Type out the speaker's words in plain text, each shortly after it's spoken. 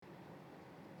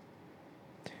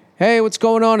Hey, what's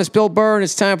going on? It's Bill Burr, and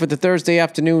it's time for the Thursday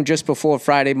afternoon, just before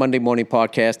Friday, Monday morning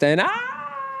podcast. And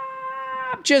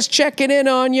I'm just checking in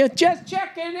on you.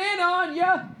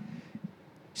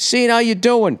 Seeing how you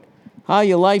doing. How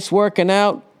your life's working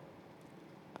out.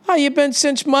 How you been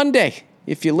since Monday?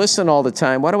 If you listen all the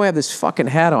time, why do I have this fucking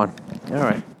hat on?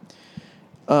 All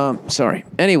right. Sorry.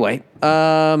 Anyway,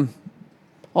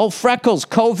 old Freckles,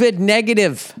 COVID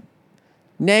negative.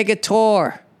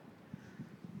 Negator.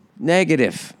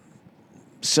 Negative.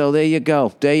 So there you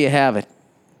go. There you have it.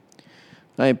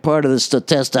 I'm part of the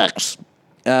statistics.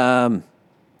 And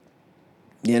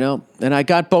I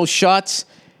got both shots,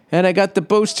 and I got the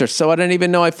booster, so I didn't even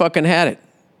know I fucking had it.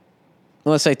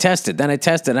 Unless I tested. Then I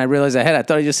tested, and I realized I had it. I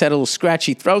thought I just had a little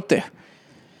scratchy throat there,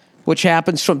 which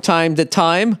happens from time to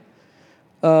time.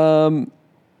 But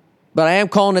I am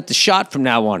calling it the shot from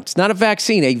now on. It's not a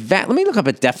vaccine. Let me look up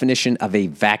a definition of a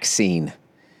vaccine.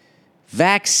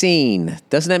 Vaccine.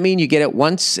 Doesn't that mean you get it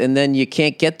once and then you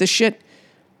can't get the shit?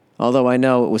 Although I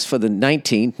know it was for the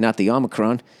 19, not the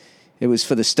Omicron. It was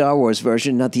for the Star Wars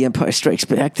version, not the Empire Strikes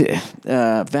Back.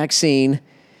 Vaccine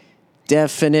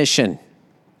definition.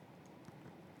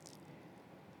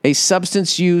 A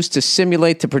substance used to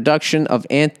simulate the production of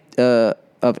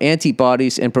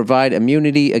antibodies and provide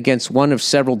immunity against one of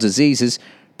several diseases,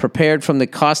 prepared from the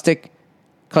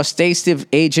causative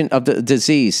agent of the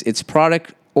disease, its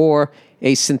product, or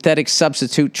a synthetic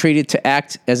substitute treated to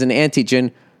act as an antigen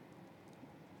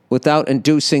without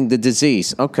inducing the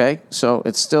disease. Okay, so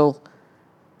it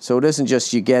isn't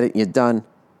just you get it and you're done.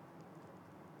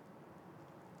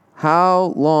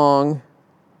 How long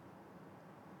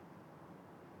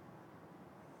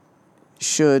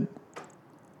should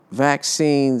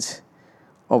vaccines...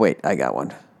 Oh, wait, I got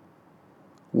one.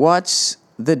 What's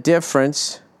the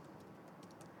difference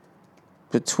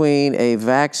between a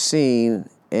vaccine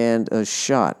and a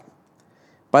shot?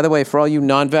 By the way, for all you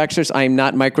non-vaxxers, I am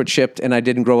not microchipped, and I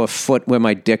didn't grow a foot where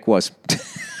my dick was.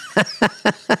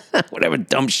 Whatever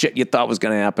dumb shit you thought was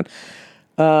going to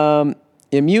happen.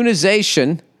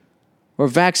 Immunization or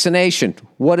vaccination,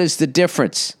 what is the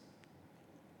difference?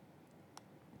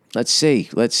 Let's see.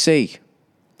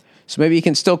 So maybe you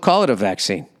can still call it a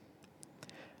vaccine.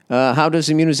 How does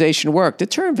immunization work? The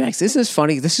term vaccine, isn't this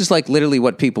funny? This is like literally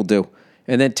what people do.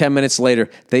 And then 10 minutes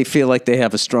later, they feel like they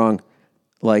have a strong,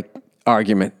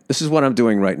 argument. This is what I'm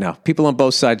doing right now. People on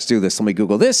both sides do this. Let me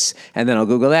Google this, and then I'll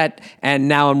Google that, and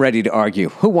now I'm ready to argue.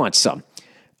 Who wants some?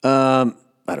 I don't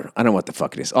know. I don't know what the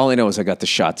fuck it is. All I know is I got the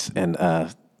shots, and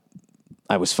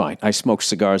I was fine. I smoked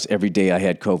cigars every day I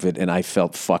had COVID, and I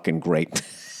felt fucking great.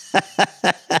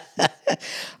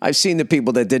 I've seen the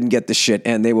people that didn't get the shit,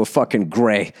 and they were fucking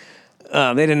gray.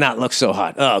 They did not look so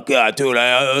hot. Oh, God, dude,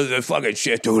 fucking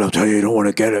shit, dude. I'll tell you, you don't want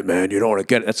to get it, man. You don't want to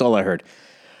get it. That's all I heard.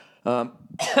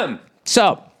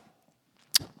 So,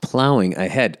 plowing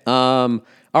ahead. All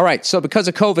right, so because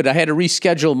of COVID, I had to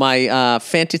reschedule my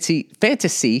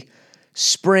Fantasy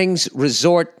Springs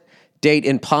Resort date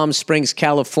in Palm Springs,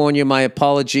 California. My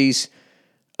apologies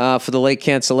for the late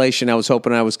cancellation. I was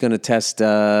hoping I was going to test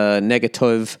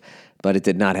negative, but it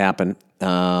did not happen.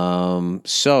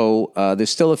 So there's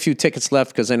still a few tickets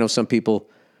left because I know some people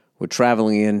were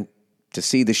traveling in to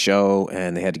see the show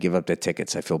and they had to give up their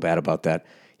tickets. I feel bad about that.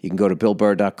 You can go to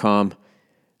billburr.com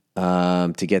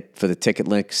to get for the ticket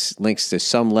links. There's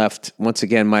some left. Once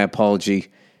again, my apologies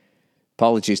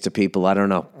to people. I don't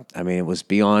know. I mean, it was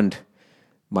beyond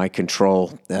my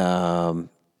control. Yeah.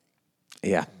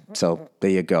 So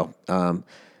there you go.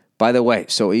 By the way,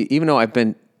 so even though I've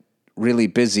been really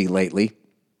busy lately,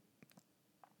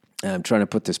 I'm trying to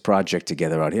put this project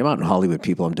together out here. I'm out in Hollywood,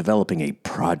 people. I'm developing a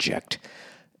project.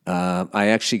 I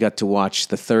actually got to watch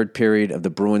the third period of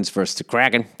the Bruins versus the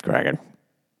Kraken.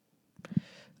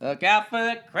 Look out for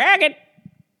the Kraken.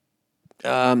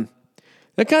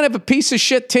 They're kind of a piece of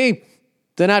shit team.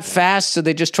 They're not fast, so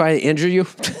they just try to injure you.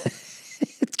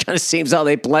 It kind of seems how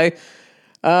they play.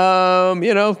 Kind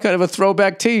of a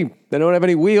throwback team. They don't have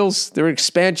any wheels. They're an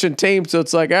expansion team, so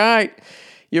it's like, all right,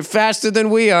 you're faster than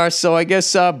we are, so I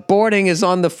guess boarding is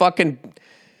on the fucking...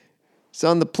 It's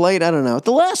on the plate. I don't know. At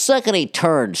the last second, he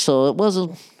turned, so it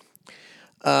wasn't...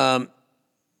 And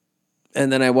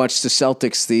then I watched the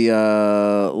Celtics the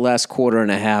last quarter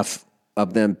and a half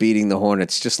of them beating the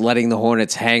Hornets, just letting the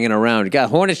Hornets hanging around.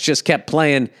 Hornets just kept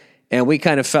playing, and we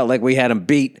kind of felt like we had them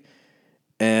beat.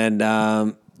 And...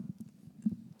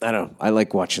 I don't know. I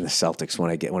like watching the Celtics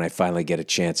when I finally get a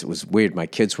chance. It was weird. My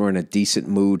kids were in a decent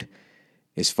mood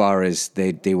as far as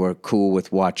they were cool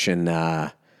with watching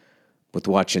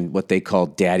what they call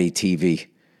daddy TV,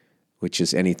 which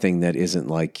is anything that isn't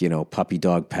like, Puppy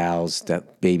Dog Pals,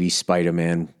 that baby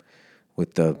Spider-Man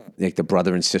with the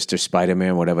brother and sister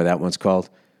Spider-Man, whatever that one's called.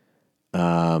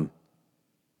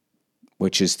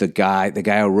 Which is the guy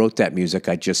who wrote that music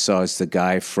I just saw is the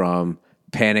guy from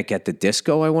Panic at the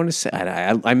Disco, I want to say.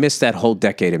 I missed that whole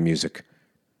decade of music.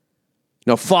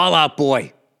 No, Fall Out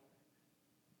Boy.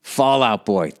 Fall Out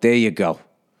Boy. There you go.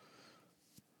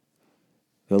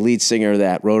 The lead singer of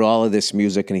that wrote all of this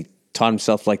music, and he taught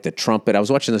himself like the trumpet. I was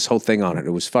watching this whole thing on it.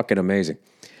 It was fucking amazing.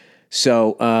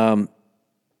 So,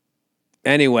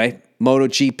 anyway,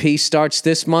 MotoGP starts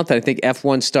this month. I think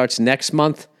F1 starts next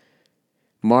month.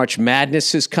 March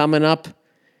Madness is coming up.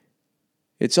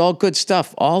 It's all good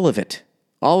stuff. All of it.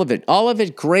 All of it. All of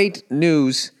it great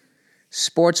news,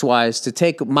 sports-wise, to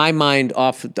take my mind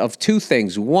off of two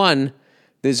things. One,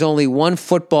 there's only one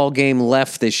football game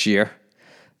left this year.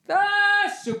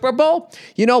 Super Bowl.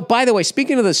 You know, by the way,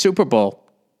 speaking of the Super Bowl,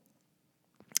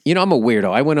 you know, I'm a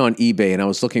weirdo. I went on eBay and I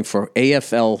was looking for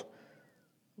AFL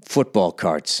football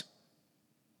cards,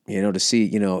 you know, to see,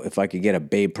 you know, if I could get a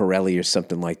Babe Pirelli or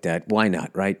something like that. Why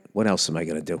not, right? What else am I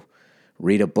going to do?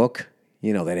 Read a book?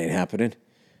 You know, that ain't happening.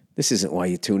 This isn't why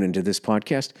you tune into this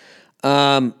podcast.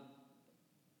 So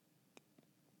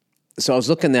I was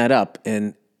looking that up,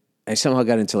 and I somehow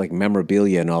got into like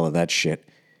memorabilia and all of that shit.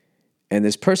 And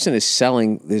this person is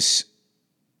selling this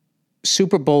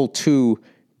Super Bowl II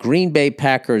Green Bay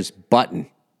Packers button.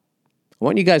 I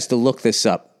want you guys to look this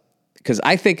up because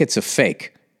I think it's a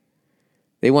fake.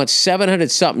 They want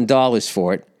 $700-something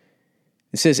for it.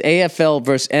 It says AFL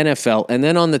versus NFL, and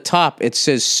then on the top it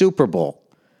says Super Bowl.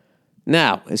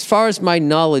 Now, as far as my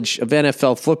knowledge of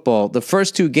NFL football, the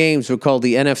first two games were called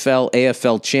the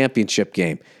NFL-AFL Championship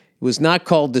game. It was not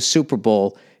called the Super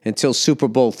Bowl until Super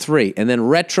Bowl III. And then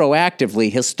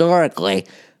retroactively, historically,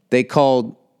 they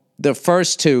called the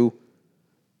first two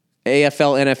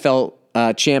AFL-NFL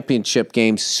championship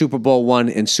games Super Bowl I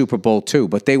and Super Bowl II.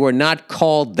 But they were not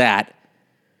called that.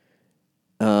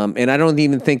 And I don't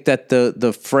even think that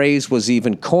the phrase was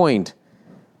even coined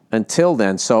until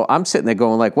then. So I'm sitting there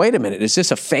going like, wait a minute, is this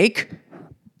a fake?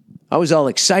 I was all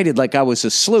excited like I was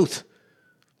a sleuth.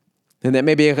 And that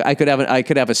maybe I could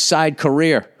have a side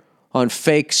career on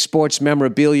fake sports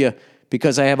memorabilia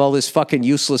because I have all this fucking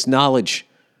useless knowledge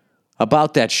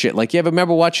about that shit. Like, you ever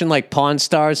remember watching like Pawn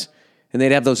Stars and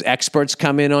they'd have those experts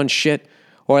come in on shit?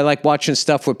 Or I like watching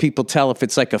stuff where people tell if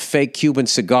it's like a fake Cuban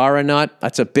cigar or not.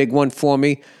 That's a big one for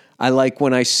me. I like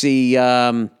when I see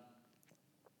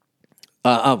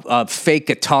fake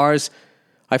guitars.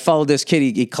 I follow this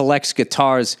kid. He collects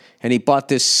guitars, and he bought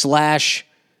this Slash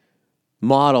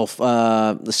model,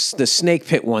 the snake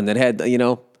pit one that had, you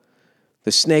know,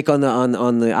 the snake on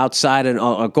the outside and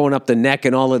going up the neck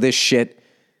and all of this shit.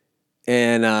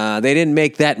 And they didn't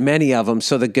make that many of them,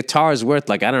 so the guitar is worth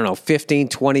like, I don't know, 15,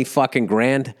 20 fucking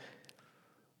grand.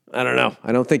 I don't know.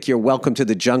 I don't think your Welcome to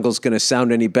the Jungle is going to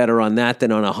sound any better on that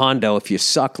than on a Hondo if you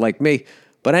suck like me.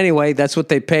 But anyway, that's what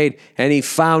they paid. And he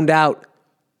found out.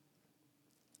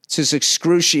 It's this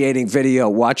excruciating video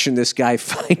watching this guy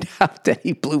find out that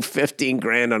he blew 15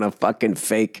 grand on a fucking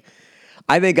fake.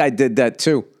 I think I did that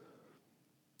too.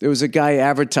 There was a guy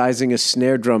advertising a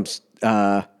snare drum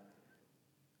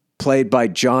played by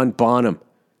John Bonham.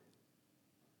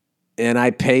 And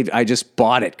I just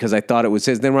bought it because I thought it was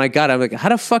his. Then when I got it, I'm like, how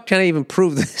the fuck can I even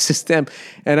prove this is them?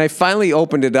 And I finally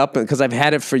opened it up because I've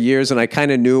had it for years and I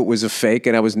kind of knew it was a fake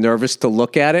and I was nervous to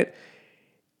look at it.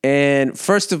 And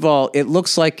first of all, it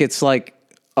looks like it's like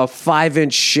a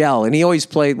 5-inch shell. And he always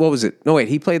played, what was it? No, wait,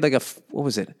 he played like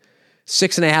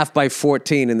 6.5 by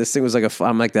 14. And this thing was like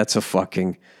I'm like, that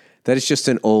is just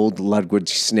an old Ludwig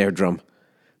snare drum.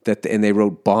 And they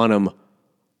wrote Bonham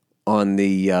on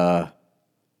the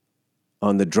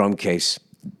drum case.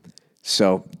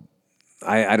 So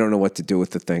I don't know what to do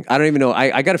with the thing. I don't even know.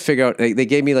 I got to figure out. They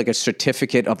gave me like a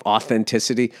certificate of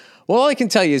authenticity. Well, all I can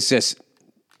tell you is this.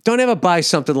 Don't ever buy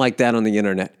something like that on the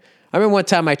internet. I remember one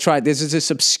time I tried. This is this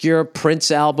obscure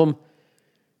Prince album,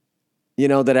 you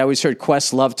know, that I always heard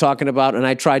Questlove talking about, and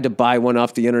I tried to buy one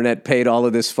off the internet, paid all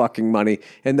of this fucking money,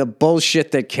 and the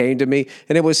bullshit that came to me,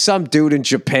 and it was some dude in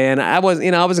Japan. I wasn't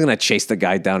going to chase the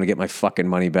guy down and get my fucking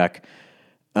money back.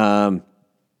 I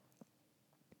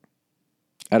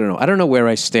don't know. I don't know where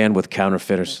I stand with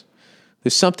counterfeiters.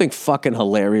 There's something fucking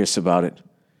hilarious about it,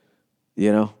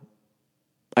 you know?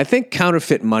 I think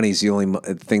counterfeit money is the only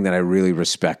thing that I really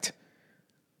respect.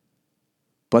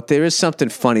 But there is something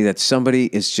funny that somebody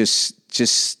is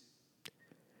just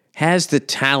has the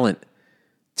talent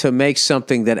to make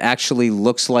something that actually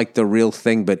looks like the real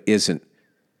thing but isn't.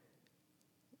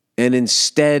 And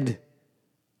instead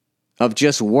of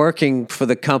just working for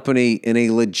the company in a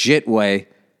legit way,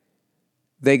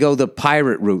 they go the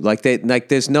pirate route. Like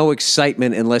there's no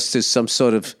excitement unless there's some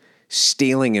sort of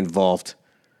stealing involved.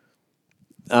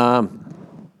 Let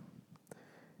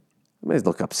me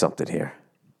look up something here.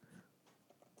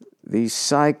 The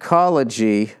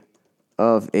psychology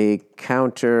of a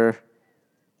well,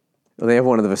 they have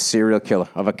one of a serial killer,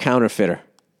 of a counterfeiter.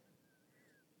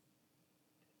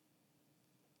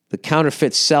 The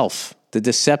counterfeit self, the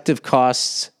deceptive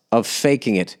costs of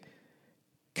faking it.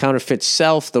 Counterfeit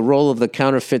self, the role of the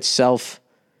counterfeit self.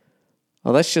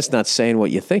 Well, that's just not saying what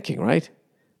you're thinking, right?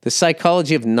 The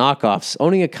psychology of knockoffs,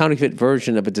 owning a counterfeit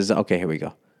version of a design. Okay, here we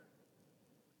go.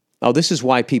 Oh, this is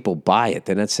why people buy it.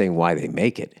 They're not saying why they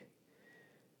make it.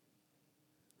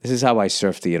 This is how I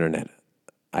surf the internet.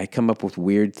 I come up with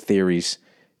weird theories,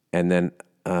 and then,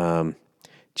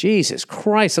 Jesus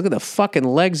Christ, look at the fucking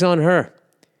legs on her.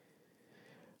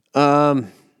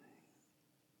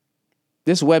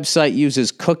 This website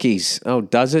uses cookies. Oh,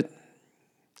 does it?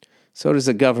 So does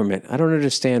the government. I don't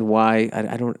understand why.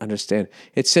 I don't understand.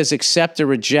 It says accept or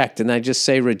reject, and I just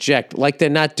say reject, like they're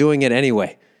not doing it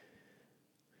anyway.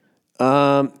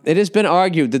 It has been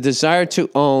argued the desire to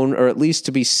own, or at least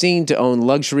to be seen to own,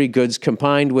 luxury goods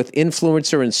combined with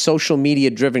influencer and social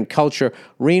media-driven culture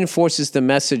reinforces the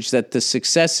message that the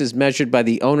success is measured by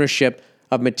the ownership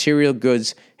of material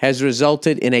goods has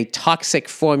resulted in a toxic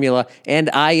formula,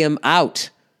 and I am out.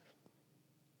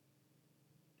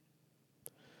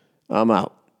 I'm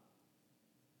out.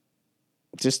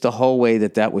 Just the whole way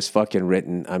that was fucking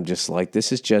written, I'm just like,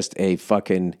 this is just a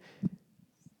fucking...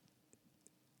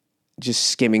 just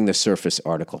skimming the surface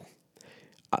article.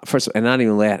 First, and not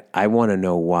even that, I want to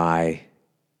know why.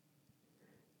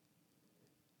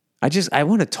 I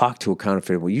want to talk to a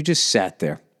counterfeiter. Well, you just sat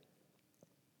there.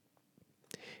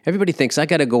 Everybody thinks I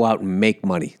got to go out and make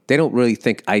money. They don't really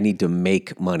think I need to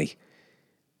make money.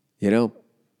 You know?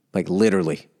 Like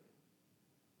literally.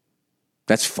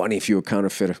 That's funny if you're a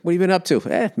counterfeiter. What have you been up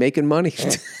to? Making money.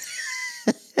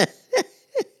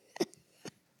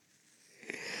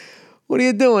 What are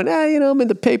you doing? I'm in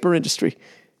the paper industry.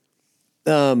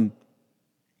 That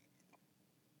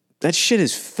shit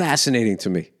is fascinating to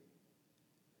me.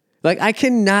 Like, I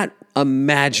cannot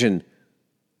imagine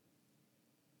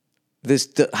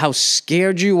how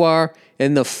scared you are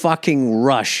in the fucking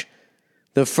rush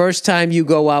the first time you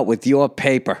go out with your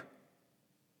paper.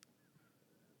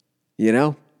 You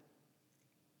know?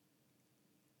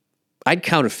 I'd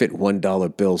counterfeit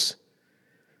 $1 bills.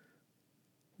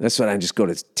 That's what I just go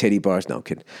to titty bars. No, I'm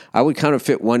kidding. I would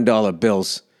counterfeit $1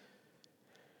 bills.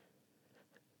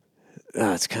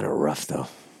 It's kind of rough, though.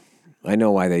 I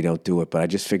know why they don't do it, but I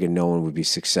just figured no one would be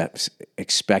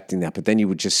expecting that. But then you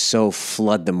would just so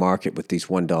flood the market with these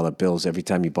 $1 bills every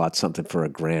time you bought something for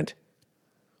 $1,000.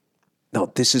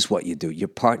 No, this is what you do. Your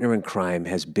partner in crime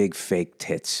has big fake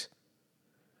tits.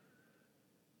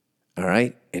 All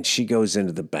right? And she goes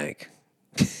into the bank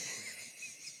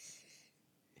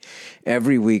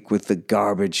every week with the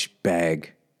garbage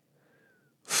bag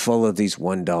full of these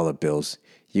 $1 bills.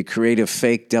 You create a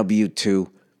fake W-2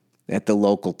 at the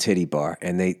local titty bar,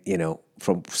 and they,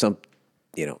 from some,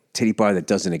 titty bar that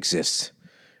doesn't exist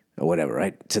or whatever,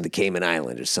 right? To the Cayman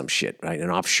Island or some shit, right? An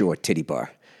offshore titty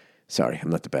bar. Sorry, I'm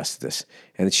not the best at this.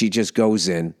 And she just goes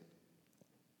in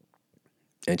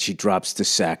and she drops the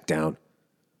sack down,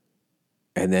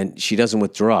 and then she doesn't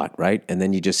withdraw it, right? And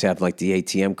then you just have like the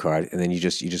ATM card, and then you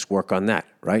just work on that,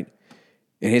 right?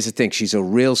 And here's the thing, she's a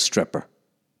real stripper.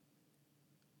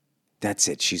 That's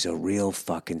it. She's a real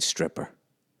fucking stripper.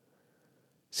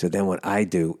 So then what I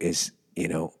do is,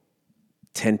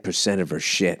 10% of her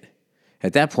shit.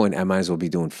 At that point, I might as well be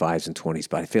doing 5s and 20s,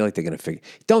 but I feel like they're going to figure...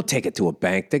 Don't take it to a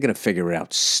bank. They're going to figure it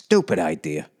out. Stupid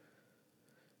idea.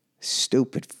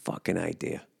 Stupid fucking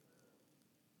idea.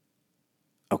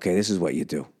 Okay, this is what you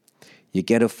do. You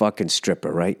get a fucking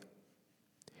stripper, right?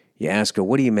 You ask her,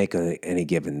 what do you make on any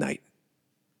given night?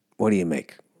 What do you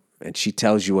make? And she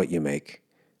tells you what you make.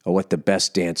 Or what the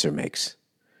best dancer makes.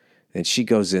 And she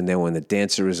goes in there when the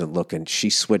dancer isn't looking.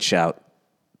 She switch out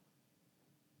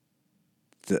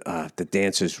the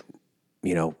dancer's,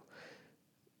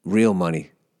 real money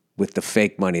with the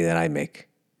fake money that I make.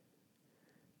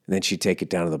 And then she'd take it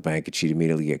down to the bank and she'd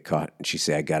immediately get caught. And she'd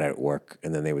say, I got it at work.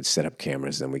 And then they would set up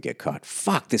cameras and then we'd get caught.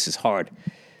 Fuck, this is hard.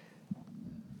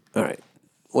 All right,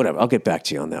 whatever. I'll get back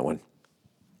to you on that one.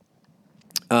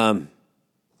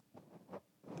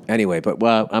 Anyway, but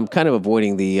I'm kind of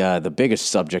avoiding the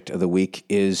biggest subject of the week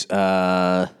is,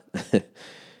 unless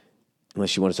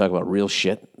you want to talk about real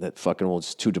shit that fucking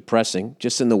was too depressing,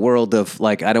 just in the world of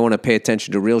like, I don't want to pay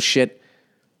attention to real shit,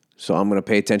 so I'm going to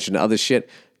pay attention to other shit.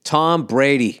 Tom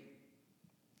Brady,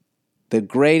 the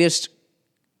greatest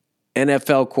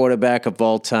NFL quarterback of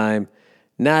all time.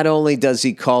 Not only does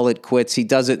he call it quits, he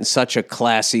does it in such a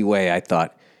classy way, I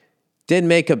thought. Didn't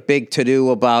make a big to-do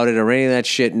about it or any of that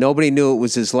shit. Nobody knew it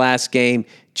was his last game.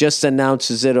 Just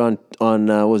announces it on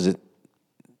what was it,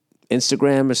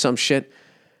 Instagram or some shit.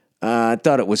 I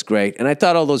thought it was great. And I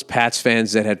thought all those Pats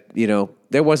fans that had,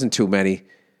 there wasn't too many.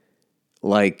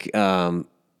 Like, I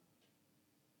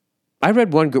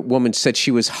read one woman said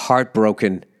she was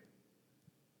heartbroken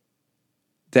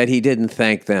that he didn't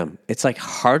thank them. It's like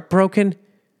heartbroken?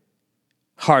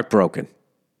 Heartbroken.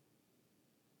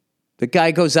 The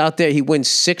guy goes out there, he wins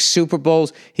 6 Super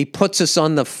Bowls, he puts us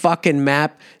on the fucking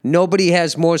map. Nobody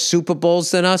has more Super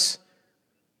Bowls than us.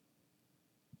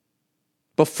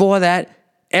 Before that,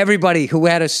 everybody who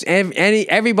had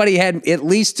everybody had at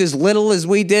least as little as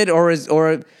we did or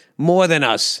more than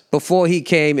us before he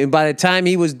came. And by the time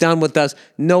he was done with us,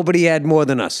 nobody had more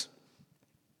than us.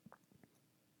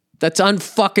 That's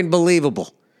unfucking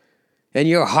believable. And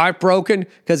you're heartbroken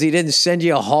because he didn't send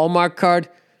you a Hallmark card.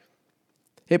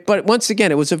 But once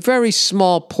again, it was a very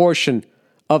small portion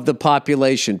of the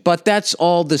population. But that's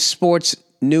all the sports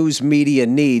news media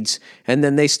needs. And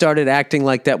then they started acting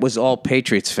like that was all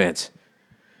Patriots fans.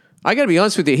 I got to be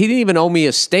honest with you. He didn't even owe me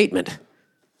a statement.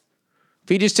 If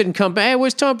he just didn't come back, hey,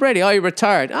 where's Tom Brady? Oh, he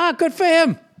retired. Good for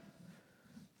him.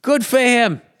 Good for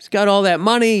him. He's got all that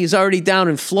money. He's already down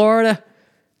in Florida.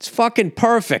 It's fucking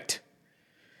perfect.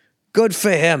 Good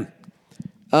for him.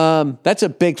 That's a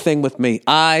big thing with me.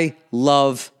 I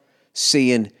love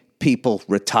seeing people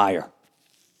retire.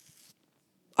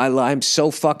 I'm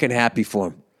so fucking happy for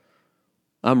him.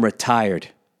 I'm retired.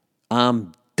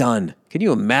 I'm done. Can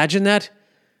you imagine that?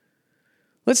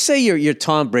 Let's say you're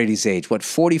Tom Brady's age,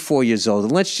 44 years old,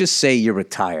 and let's just say you're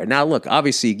retired. Now, look,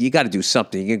 obviously, you got to do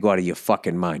something. You can go out of your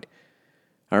fucking mind.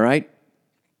 All right?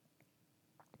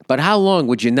 But how long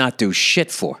would you not do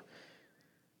shit for?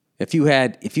 If you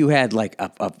had like a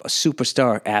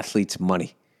superstar athlete's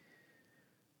money,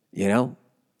 I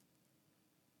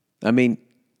mean,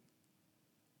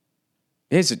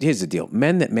 here's the deal.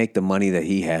 Men that make the money that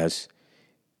he has,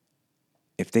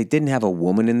 if they didn't have a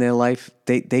woman in their life,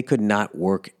 they could not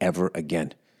work ever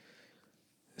again.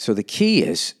 So the key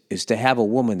is to have a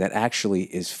woman that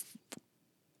actually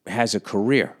has a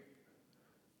career,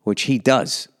 which he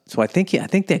does. So I think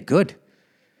they're good.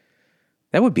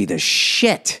 That would be the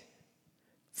shit.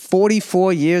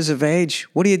 44 years of age.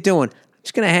 What are you doing? I'm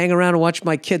just going to hang around and watch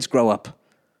my kids grow up.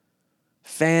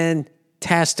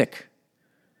 Fantastic.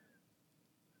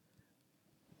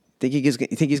 Think he's going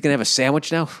to have a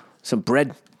sandwich now? Some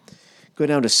bread? Go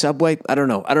down to Subway? I don't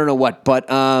know what. But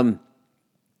I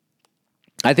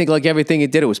think like everything he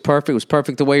did, it was perfect. It was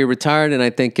perfect the way he retired, and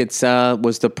I think it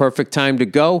was the perfect time to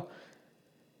go.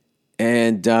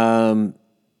 And,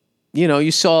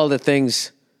 you saw all the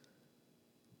things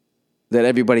that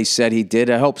everybody said he did.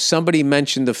 I hope somebody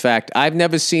mentioned the fact, I've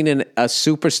never seen a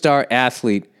superstar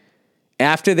athlete,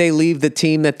 after they leave the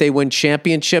team that they win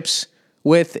championships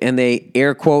with and they,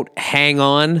 air quote, hang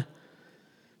on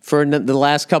for the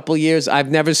last couple of years, I've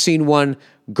never seen one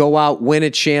go out, win a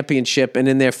championship, and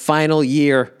in their final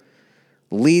year,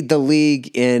 lead the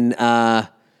league in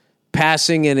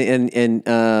passing and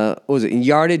what was it, in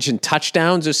yardage and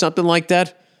touchdowns or something like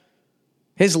that.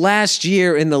 His last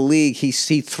year in the league, he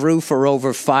threw for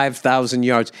over 5,000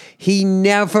 yards. He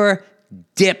never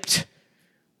dipped.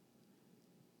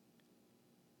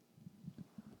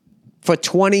 For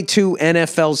 22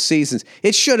 NFL seasons.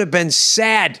 It should have been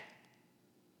sad.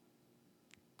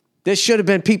 There should have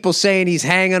been people saying he's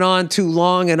hanging on too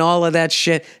long and all of that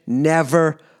shit.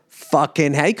 Never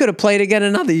fucking. He could have played again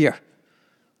another year.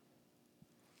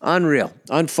 Unreal.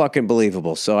 Unfucking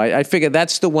believable. So I figure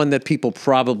that's the one that people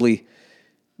probably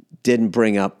didn't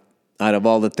bring up out of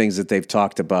all the things that they've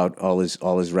talked about, all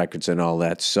his records and all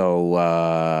that.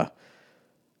 So,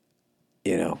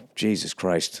 Jesus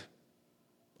Christ.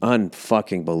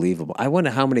 Unfucking believable. I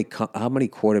wonder how many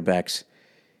quarterbacks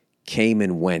came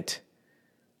and went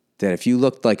that if you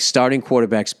looked like starting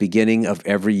quarterbacks beginning of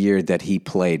every year that he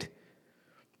played,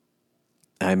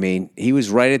 I mean, he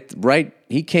was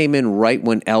he came in right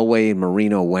when Elway and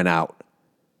Marino went out.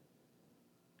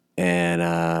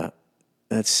 And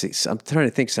let's see, I'm trying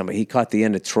to think somebody. He caught the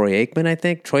end of Troy Aikman, I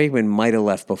think. Troy Aikman might have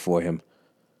left before him.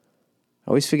 I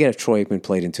always forget if Troy Aikman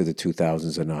played into the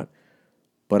 2000s or not.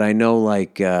 But I know,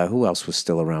 who else was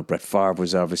still around? Brett Favre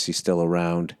was obviously still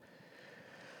around.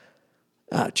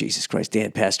 Oh, Jesus Christ.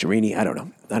 Dan Pastorini. I don't know.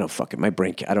 I don't fucking, my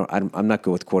brain, I'm not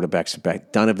good with quarterbacks.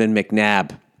 Back. Donovan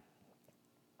McNabb.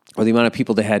 Or the amount of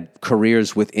people that had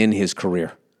careers within his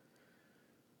career.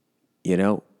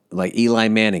 Like Eli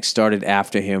Manning started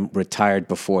after him, retired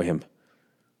before him.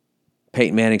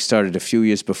 Peyton Manning started a few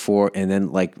years before, and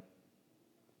then like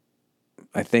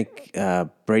I think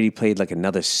Brady played like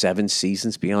another 7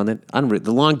 seasons beyond it.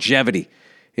 The longevity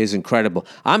is incredible.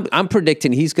 I'm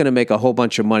predicting he's going to make a whole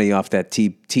bunch of money off that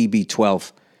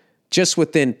TB12 just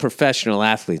within professional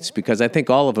athletes, because I think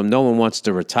all of them, no one wants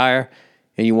to retire,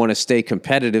 and you want to stay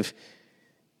competitive.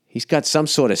 He's got some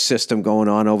sort of system going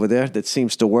on over there that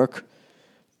seems to work.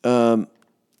 Who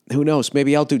knows?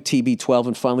 Maybe I'll do TB12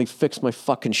 and finally fix my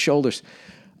fucking shoulders.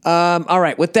 All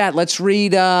right, with that, let's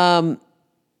read.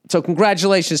 So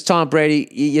congratulations, Tom Brady.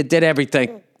 You did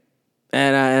everything.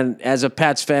 And as a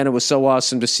Pats fan, it was so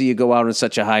awesome to see you go out on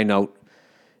such a high note.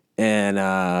 And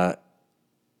I'm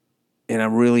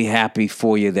really happy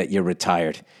for you that you're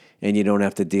retired and you don't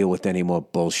have to deal with any more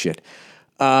bullshit.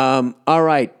 All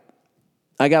right.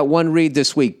 I got one read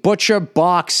this week. Butcher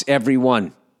Box,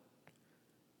 everyone.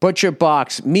 Butcher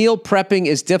Box. Meal prepping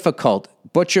is difficult.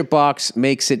 Butcher Box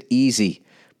makes it easy.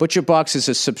 Butcher Box is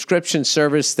a subscription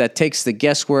service that takes the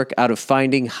guesswork out of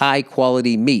finding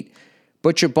high-quality meat.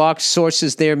 Butcher Box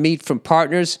sources their meat from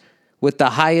partners with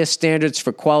the highest standards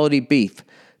for quality beef.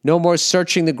 No more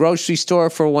searching the grocery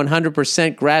store for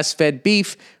 100% grass-fed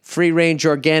beef, free-range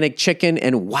organic chicken,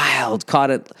 and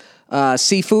wild-caught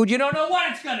seafood. You don't know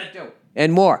what it's going to do.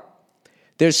 And more.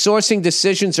 Their sourcing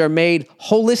decisions are made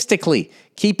holistically,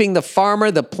 keeping the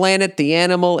farmer, the planet, the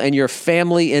animal, and your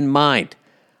family in mind.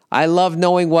 I love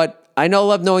knowing that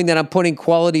I'm putting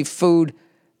quality food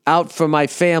out for my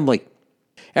family.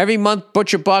 Every month,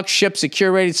 Butcher Box ships a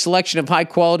curated selection of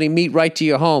high-quality meat right to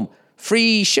your home.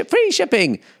 Free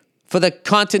shipping for the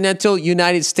continental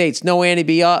United States. No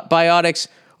antibiotics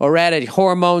or added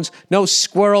hormones. No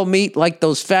squirrel meat like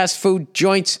those fast food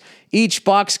joints. Each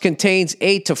box contains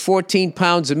 8 to 14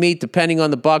 pounds of meat. Depending on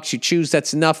the box you choose,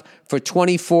 that's enough for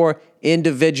 24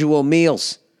 individual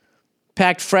meals.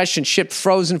 Packed fresh and shipped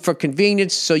frozen for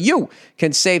convenience so you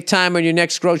can save time on your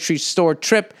next grocery store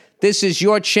trip. This is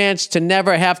your chance to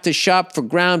never have to shop for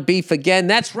ground beef again.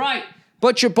 That's right.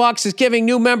 Butcher Box is giving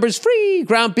new members free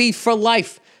ground beef for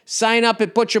life. Sign up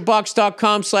at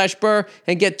butcherbox.com/Burr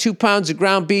and get 2 pounds of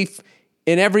ground beef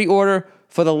in every order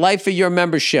for the life of your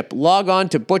membership. Log on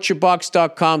to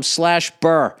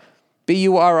butcherbox.com/Burr.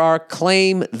 BURR.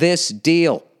 Claim this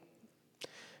deal.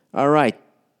 All right.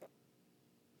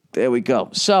 There we go.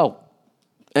 So,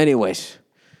 anyway.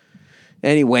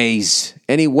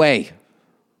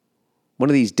 One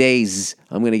of these days,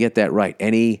 I'm going to get that right.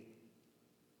 Anyway.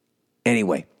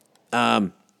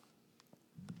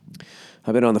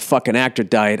 I've been on the fucking actor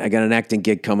diet. I got an acting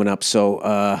gig coming up.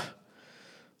 So,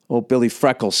 Billy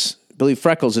Freckles. Billy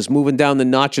Freckles is moving down the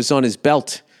notches on his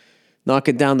belt.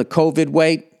 Knocking down the COVID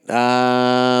weight.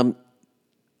 I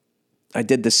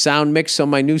did the sound mix on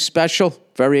my new special.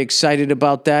 Very excited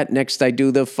about that. Next, I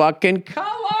do the fucking color.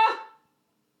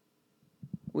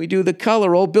 We do the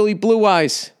color. Old Billy Blue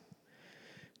Eyes.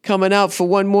 Coming out for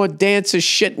one more dance of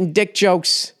shit and dick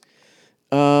jokes.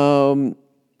 I'm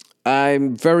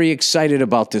very excited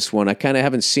about this one. I kind of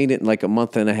haven't seen it in like a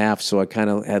month and a half, so I kind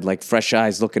of had like fresh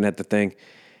eyes looking at the thing.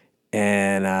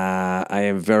 And I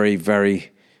am very,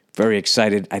 very, very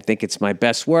excited. I think it's my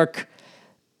best work.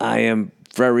 I am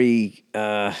very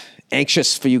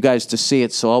anxious for you guys to see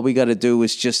it. So all we got to do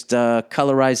is just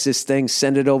colorize this thing,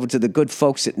 send it over to the good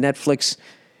folks at Netflix,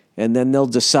 and then they'll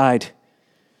decide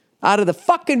out of the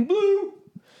fucking blue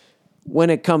when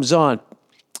it comes on.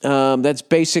 That's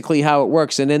basically how it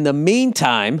works. And in the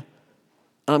meantime,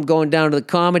 I'm going down to the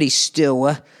Comedy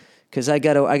Store because I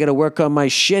gotta work on my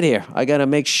shit here. I gotta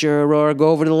make sure, or go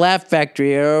over to the Laugh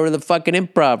Factory or the fucking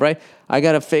Improv, right? I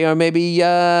gotta figure maybe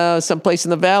someplace in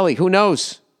the Valley. Who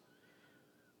knows?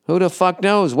 Who the fuck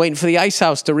knows? Waiting for the Ice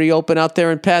House to reopen out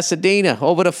there in Pasadena.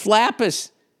 Over to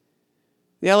Flappers,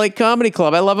 the LA Comedy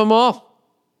Club. I love them all.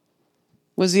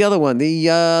 What's the other one? The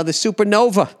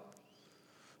Supernova.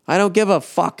 I don't give a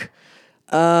fuck.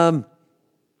 You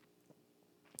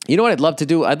know what I'd love to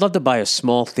do? I'd love to buy a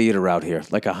small theater out here,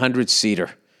 like 100-seater.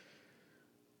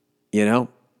 You know?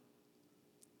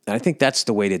 And I think that's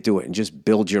the way to do it, and just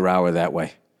build your hour that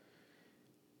way.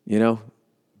 You know?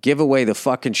 Give away the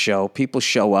fucking show. People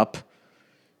show up,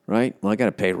 right? Well, I got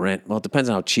to pay rent. Well, it depends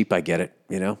on how cheap I get it,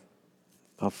 you know?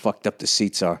 How fucked up the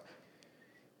seats are.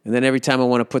 And then every time I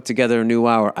want to put together a new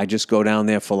hour, I just go down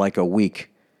there for like a week.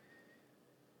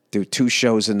 Do 2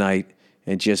 shows a night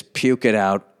and just puke it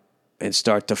out and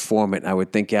start to form it. I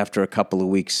would think after a couple of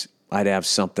weeks, I'd have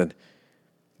something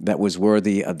that was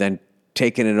worthy of then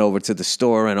taking it over to the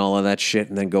store and all of that shit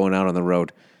and then going out on the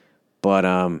road. But,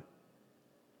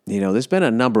 you know, there's been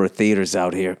a number of theaters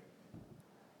out here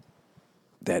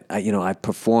that, I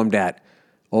performed at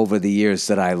over the years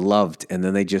that I loved, and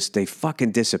then they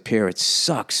fucking disappear. It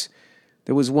sucks.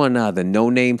 There was one, the No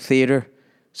Name Theater.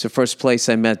 It's the first place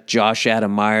I met Josh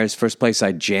Adam Myers, first place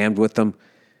I jammed with them. It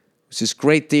was this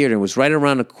great theater. It was right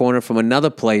around the corner from another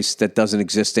place that doesn't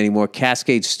exist anymore,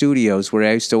 Cascade Studios, where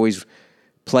I used to always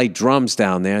play drums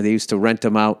down there. They used to rent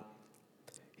them out.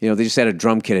 You know, they just had a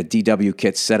drum kit, a DW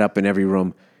kit set up in every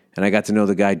room. And I got to know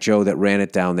the guy, Joe, that ran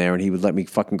it down there, and he would let me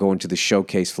fucking go into the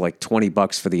showcase for like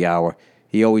 $20 for the hour.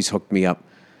 He always hooked me up.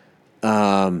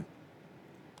 Yeah,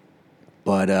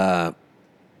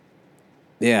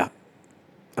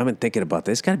 I've been thinking about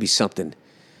this. There's got to be something,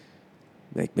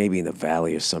 like maybe in the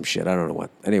valley or some shit. I don't know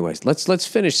what. Anyways, let's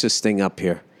finish this thing up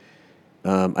here.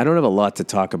 I don't have a lot to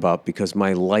talk about because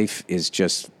my life has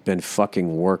just been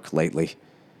fucking work lately,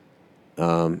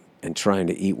 and trying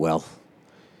to eat well,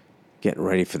 getting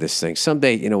ready for this thing.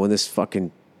 Someday, you know, when this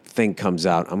fucking thing comes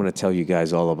out, I'm going to tell you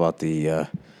guys all about the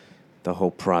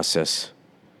whole process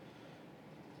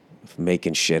of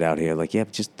making shit out here. Like, yeah,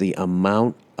 just the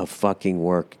amount of fucking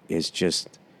work is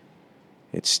just,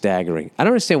 it's staggering. I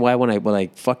don't understand why when I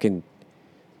fucking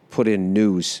put in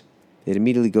news, it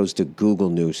immediately goes to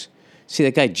Google News. See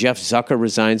that guy Jeff Zucker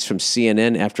resigns from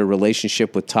CNN after a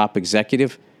relationship with top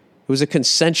executive? It was a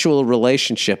consensual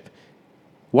relationship.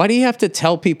 Why do you have to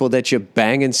tell people that you're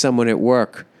banging someone at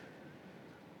work?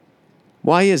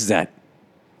 Why is that?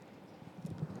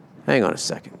 Hang on a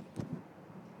second.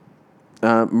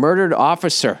 Murdered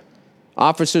officer.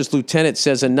 Officer's lieutenant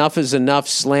says enough is enough,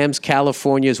 slams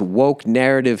California's woke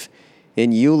narrative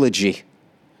in eulogy.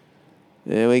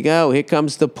 There we go. Here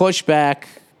comes the pushback.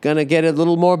 Gonna get a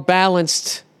little more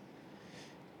balanced.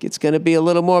 It's gonna be a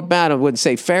little more balanced. I wouldn't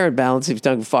say fair and balanced if you're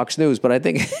talking Fox News, but I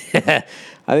think I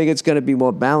think it's gonna be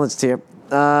more balanced here.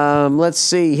 Let's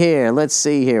see here.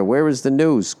 Where is the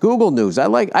news? Google News. I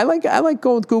like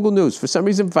going with Google News. For some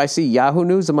reason, if I see Yahoo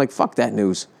News, I'm like, fuck that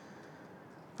news.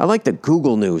 I like the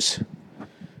Google News.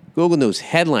 Google News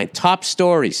headline, top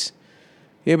stories.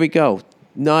 Here we go.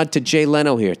 Nod to Jay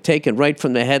Leno here, taken right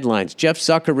from the headlines. Jeff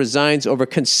Zucker resigns over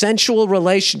consensual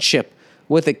relationship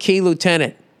with a key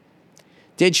lieutenant.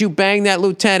 Did you bang that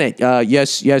lieutenant?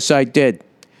 Yes, I did.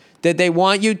 Did they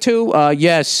want you to?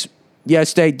 Yes,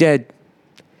 they did.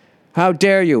 How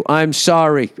dare you? I'm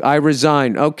sorry. I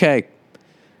resign. Okay.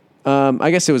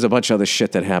 I guess there was a bunch of other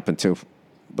shit that happened too.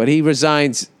 But he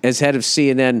resigns as head of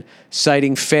CNN,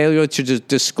 citing failure to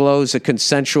disclose a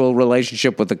consensual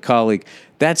relationship with a colleague.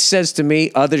 That says to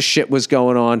me other shit was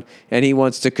going on, and he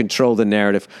wants to control the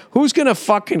narrative. Who's going to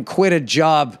fucking quit a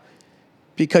job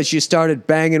because you started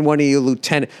banging one of your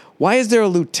lieutenants? Why is there a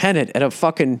lieutenant at a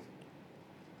fucking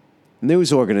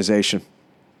news organization?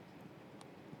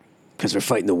 Because we're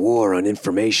fighting the war on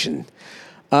information.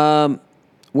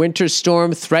 Winter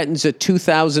storm threatens a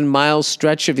 2,000-mile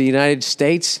stretch of the United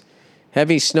States.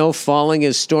 Heavy snow falling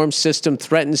as storm system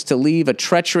threatens to leave a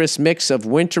treacherous mix of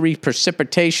wintry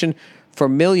precipitation for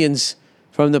millions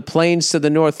from the plains to the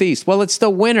northeast. Well, it's the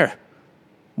winter.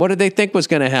 What did they think was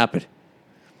going to happen?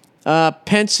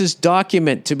 Pence's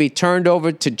document to be turned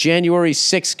over to January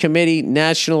 6th committee,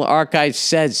 National Archives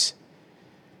says.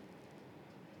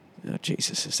 Oh,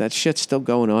 Jesus, is that shit still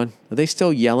going on? Are they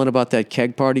still yelling about that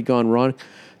keg party gone wrong?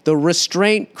 The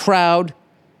restraint crowd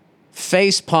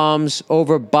face palms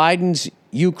over Biden's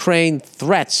Ukraine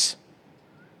threats.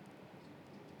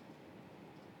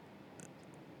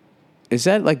 Is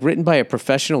that like written by a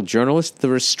professional journalist? The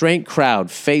restraint crowd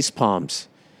face palms.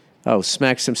 Oh,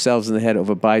 smacks themselves in the head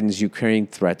over Biden's Ukraine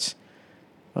threats.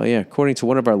 Oh, yeah. According to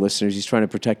one of our listeners, he's trying to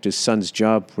protect his son's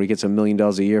job where he gets $1 million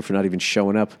a year for not even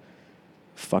showing up.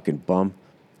 Fucking bum.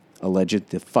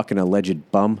 The fucking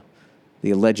alleged bum.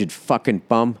 The alleged fucking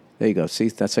bum. There you go. See,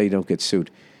 that's how you don't get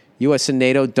sued. U.S. and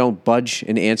NATO don't budge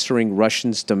in answering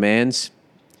Russians' demands.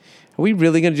 Are we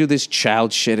really going to do this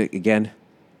child shit again?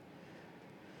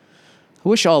 I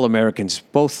wish all Americans,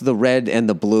 both the red and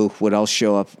the blue, would all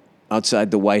show up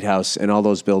outside the White House and all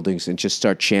those buildings and just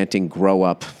start chanting, grow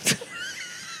up.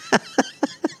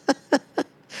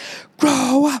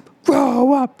 Grow up,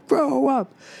 grow up, grow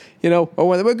up. You know, or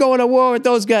we're going to war with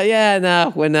those guys. Yeah,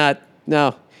 no, we're not.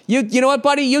 No. You know what,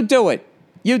 buddy? You do it.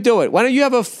 You do it. Why don't you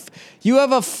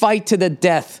have a fight to the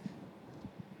death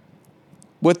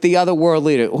with the other world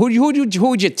leader? Who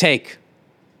would you take?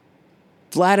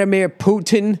 Vladimir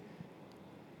Putin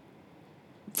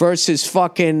versus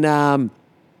fucking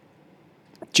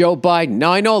Joe Biden.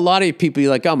 Now, I know a lot of you people, you're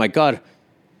like, oh, my God.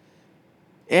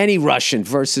 Any Russian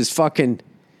versus fucking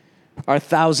our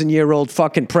 1,000-year-old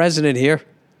fucking president here.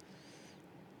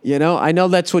 You know, I know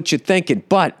that's what you're thinking,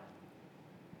 but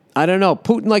I don't know.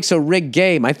 Putin likes a rigged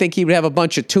game. I think he would have a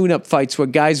bunch of tune-up fights where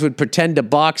guys would pretend to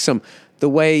box him the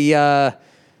way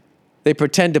they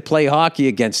pretend to play hockey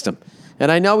against him.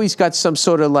 And I know he's got some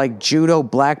sort of like judo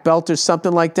black belt or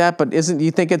something like that, but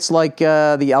you think it's like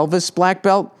the Elvis black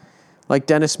belt? Like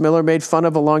Dennis Miller made fun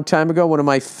of a long time ago? One of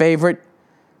my favorite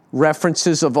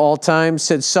references of all time.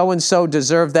 Said so-and-so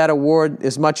deserved that award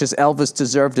as much as Elvis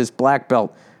deserved his black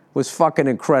belt. It was fucking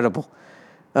incredible.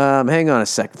 Hang on a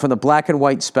second. From the Black and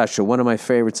White special, one of my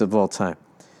favorites of all time.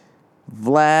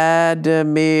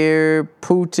 Vladimir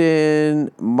Putin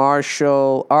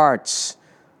martial arts.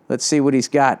 Let's see what he's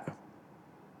got.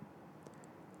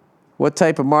 What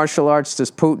type of martial arts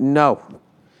does Putin know?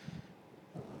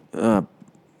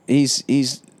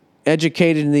 He's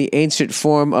educated in the ancient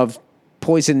form of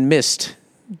poison mist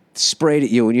sprayed at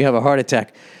you when you have a heart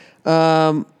attack.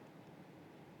 What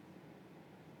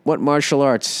martial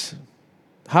arts?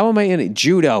 How am I in it?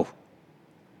 Judo.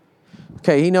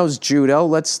 Okay, he knows judo.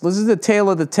 This is the tail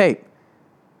of the tape.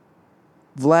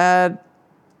 I'm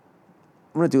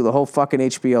going to do the whole fucking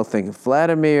HBO thing.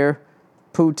 Vladimir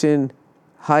Putin,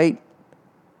 height,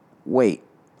 weight.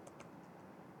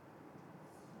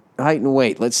 Height and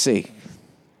weight. Let's see.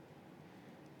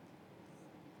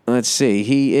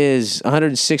 He is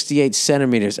 168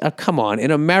 centimeters. Oh, come on.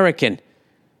 An American.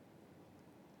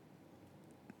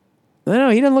 No,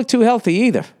 he doesn't look too healthy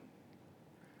either.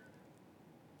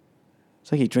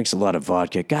 It's like he drinks a lot of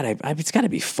vodka. God, it's got to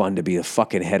be fun to be the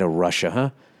fucking head of Russia,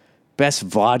 huh? Best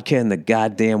vodka in the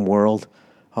goddamn world.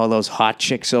 All those hot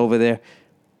chicks over there.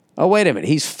 Oh, wait a minute.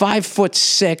 He's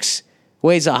 5'6",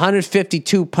 weighs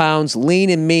 152 pounds,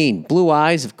 lean and mean. Blue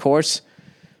eyes, of course.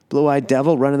 Blue-eyed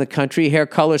devil running the country. Hair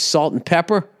color, salt and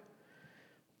pepper.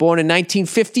 Born in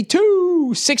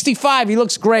 1952. 65. He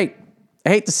looks great. I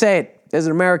hate to say it. As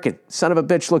an American, son of a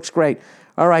bitch looks great.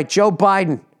 All right, Joe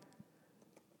Biden.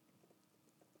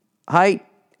 Height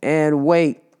and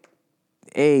weight.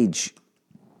 Age.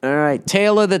 All right,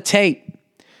 tail of the tape.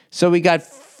 So we got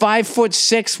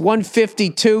 5'6",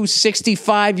 152,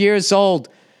 65 years old.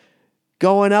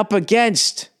 Going up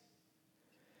against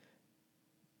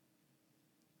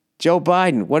Joe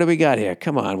Biden. What do we got here?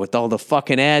 Come on, with all the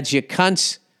fucking ads, you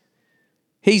cunts.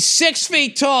 He's 6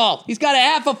 feet tall. He's got a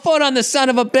half a foot on the son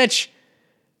of a bitch.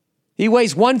 He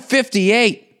weighs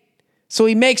 158, so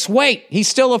he makes weight. He's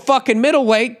still a fucking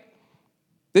middleweight.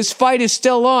 This fight is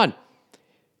still on.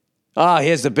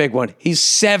 Here's the big one. He's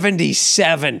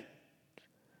 77.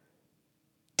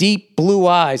 Deep blue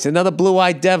eyes. Another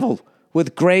blue-eyed devil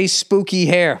with gray, spooky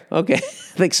hair. Okay, I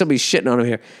think somebody's shitting on him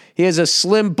here. He has a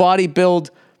slim body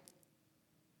build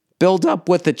up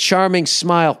with a charming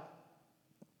smile.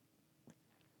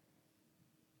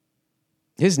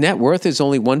 His net worth is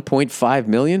only $1.5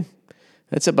 million.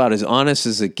 That's about as honest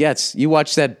as it gets. You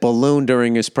watch that balloon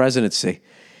during his presidency.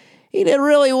 He did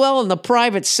really well in the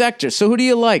private sector. So who do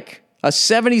you like? A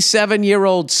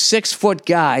 77-year-old 6-foot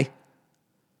guy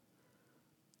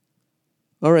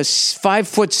or a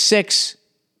 5'6",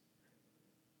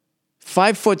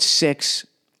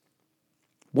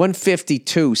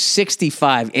 152,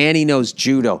 65, and he knows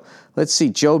judo. Let's see,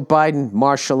 Joe Biden,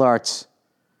 martial arts.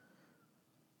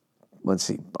 Let's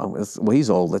see. Well, he's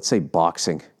old. Let's say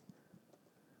boxing.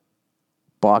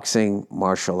 Boxing,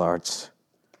 martial arts.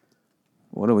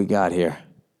 What do we got here?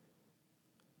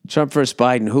 Trump versus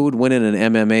Biden. Who would win in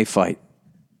an MMA fight?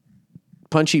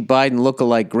 Punchy Biden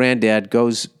lookalike granddad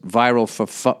goes viral for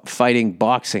fighting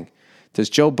boxing.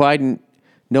 Does Joe Biden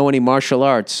know any martial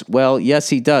arts? Well, yes,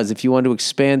 he does. If you want to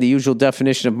expand the usual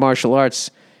definition of martial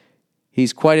arts,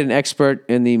 he's quite an expert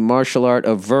in the martial art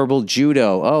of verbal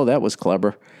judo. Oh, that was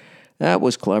clever.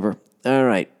 All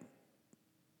right.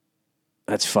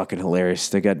 That's fucking hilarious.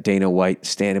 They got Dana White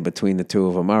standing between the two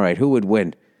of them. All right, who would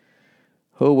win?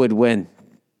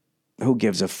 Who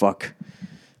gives a fuck?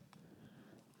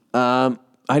 I'd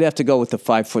have to go with the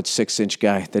 5'6"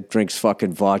 guy that drinks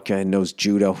fucking vodka and knows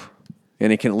judo,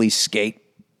 and he can at least skate.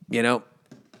 You know,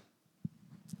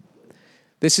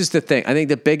 this is the thing. I think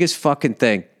the biggest fucking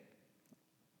thing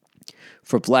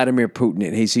for Vladimir Putin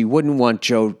is he wouldn't want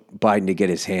Joe Biden to get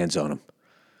his hands on him.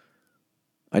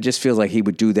 I just feel like he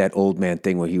would do that old man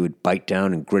thing where he would bite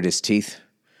down and grit his teeth,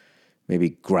 maybe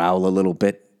growl a little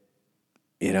bit,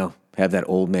 you know, have that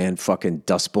old man fucking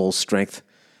Dust Bowl strength.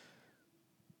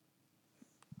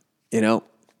 You know,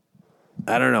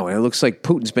 I don't know. It looks like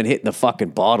Putin's been hitting the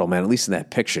fucking bottle, man, at least in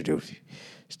that picture, dude.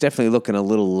 He's definitely looking a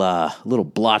little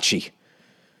blotchy.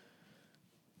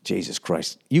 Jesus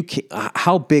Christ.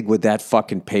 How big would that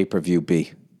fucking pay-per-view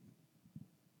be?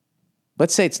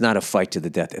 Let's say it's not a fight to the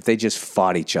death. If they just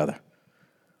fought each other.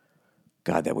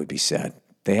 God, that would be sad.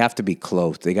 They have to be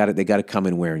clothed. They got to come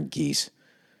in wearing gis.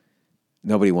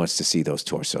 Nobody wants to see those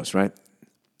torsos, right?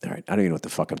 All right, I don't even know what the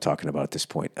fuck I'm talking about at this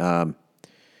point.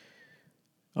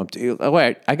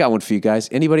 Wait, I got one for you guys.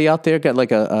 Anybody out there got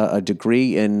like a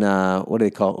degree in what do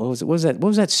they call it? What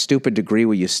was that stupid degree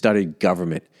where you studied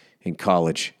government in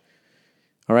college?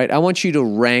 All right, I want you to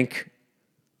rank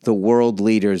the world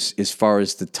leaders as far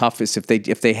as the toughest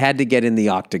if they had to get in the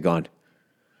octagon.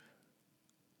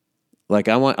 Like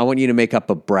I want you to make up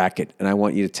a bracket, and I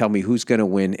want you to tell me who's going to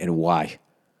win and why.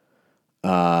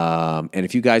 And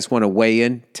if you guys want to weigh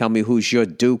in, tell me who's your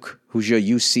Duke, who's your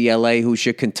UCLA, who's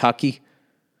your Kentucky.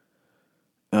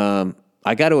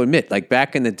 I got to admit, like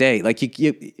back in the day, like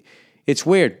it's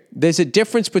weird. There's a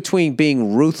difference between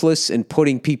being ruthless and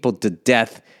putting people to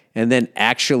death and then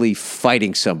actually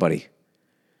fighting somebody.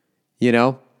 You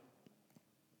know?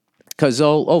 Because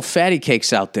Fatty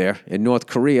Cake's out there in North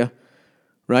Korea,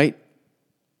 right?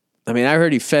 I mean, I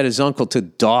heard he fed his uncle to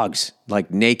dogs, like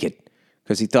naked,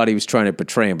 because he thought he was trying to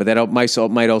betray him. But that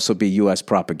might also be U.S.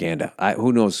 propaganda.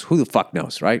 Who knows? Who the fuck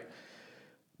knows, right?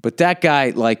 But that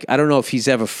guy, like, I don't know if he's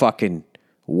ever fucking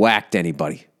whacked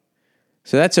anybody.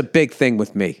 So that's a big thing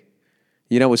with me.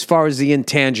 You know, as far as the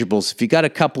intangibles, if you got a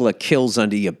couple of kills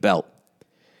under your belt,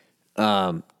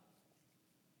 you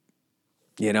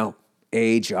know,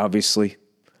 age, obviously.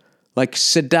 Like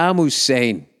Saddam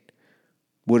Hussein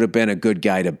would have been a good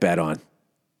guy to bet on.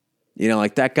 You know,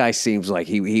 like that guy seems like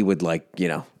he would like, you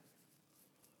know,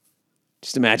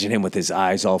 just imagine him with his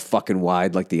eyes all fucking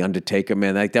wide like the Undertaker,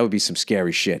 man. Like that would be some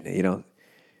scary shit, you know?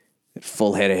 That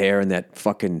full head of hair and that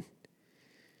fucking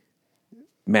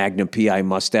Magnum PI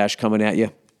mustache coming at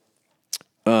you.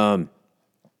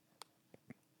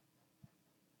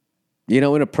 You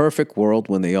know, in a perfect world,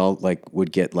 when they all like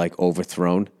would get like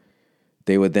overthrown,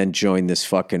 they would then join this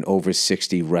fucking over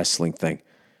 60 wrestling thing,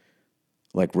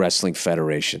 like Wrestling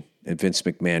Federation, and Vince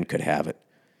McMahon could have it.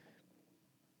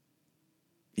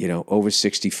 You know, over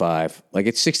 65. Like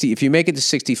it's 60. If you make it to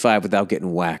 65 without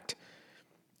getting whacked,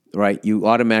 right, you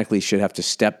automatically should have to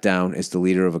step down as the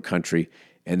leader of a country,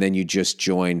 and then you just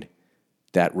join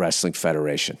that wrestling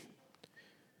federation.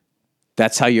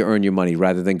 That's how you earn your money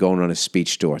rather than going on a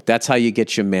speech tour. That's how you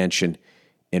get your mansion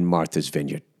in Martha's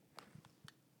Vineyard.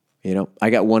 You know, I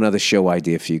got one other show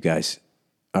idea for you guys.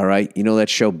 All right? You know that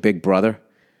show Big Brother?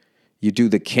 You do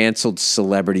the canceled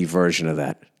celebrity version of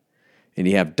that. And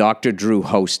you have Dr. Drew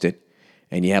host it,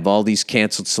 and you have all these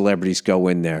canceled celebrities go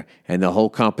in there, and the whole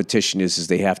competition is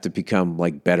they have to become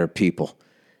like better people.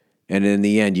 And in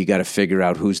the end, you got to figure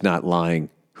out who's not lying,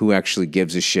 who actually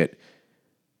gives a shit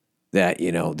that,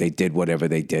 you know, they did whatever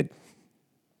they did.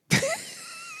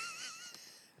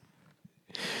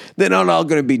 They're not all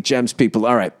going to be gems people.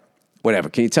 All right, whatever.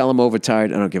 Can you tell I'm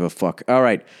overtired? I don't give a fuck. All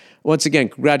right. Once again,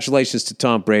 congratulations to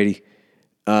Tom Brady.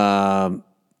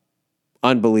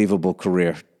 Unbelievable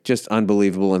career. Just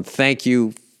unbelievable. And thank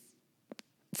you,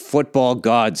 football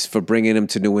gods, for bringing him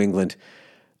to New England.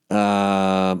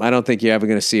 I don't think you're ever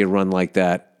going to see a run like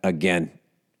that again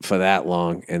for that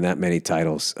long and that many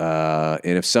titles.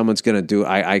 And if someone's going to do,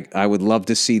 I would love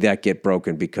to see that get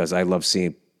broken because I love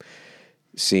seeing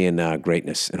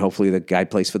greatness. And hopefully the guy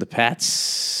plays for the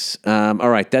Pats. All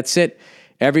right, that's it.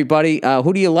 Everybody,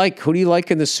 who do you like? Who do you like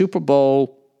in the Super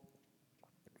Bowl?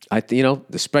 The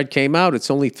spread came out.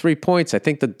 It's only 3 points. I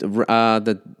think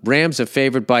the Rams are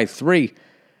favored by 3.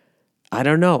 I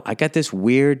don't know. I got this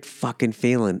weird fucking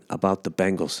feeling about the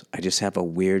Bengals. I just have a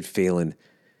weird feeling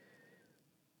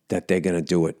that they're going to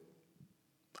do it.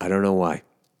 I don't know why.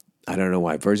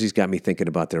 Verzi's got me thinking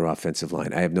about their offensive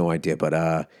line. I have no idea.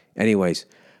 But anyways,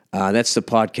 that's the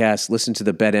podcast. Listen to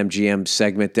the BetMGM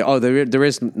segment. There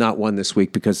is not one this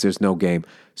week because there's no game.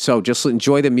 So just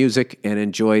enjoy the music and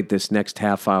enjoy this next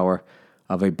half hour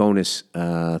of a bonus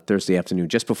Thursday afternoon,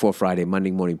 just before Friday,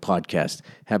 Monday morning podcast.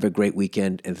 Have a great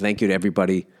weekend, and thank you to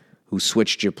everybody who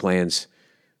switched your plans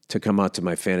to come out to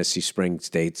my Fantasy Spring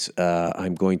States.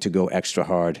 I'm going to go extra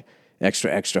hard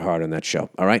on that show.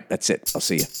 All right, that's it. I'll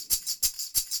see you.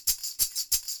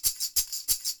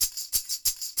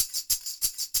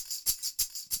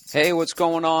 Hey, what's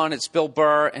going on? It's Bill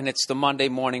Burr, and it's the Monday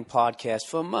Morning Podcast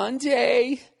for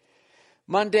Monday,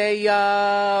 February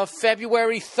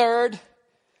 3rd,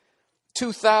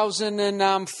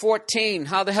 2014.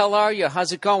 How the hell are you?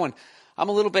 How's it going? I'm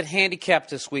a little bit handicapped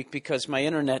this week because my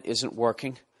internet isn't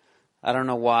working. I don't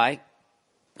know why.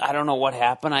 I don't know what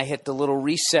happened. I hit the little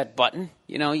reset button.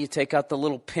 You know, you take out the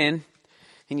little pin,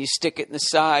 and you stick it in the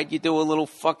side. You do a little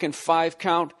fucking 5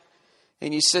 count.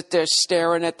 And you sit there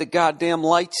staring at the goddamn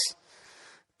lights.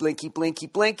 Blinky, blinky,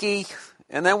 blinky.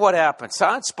 And then what happens?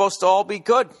 It's supposed to all be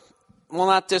good. Well,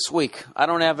 not this week. I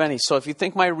don't have any. So if you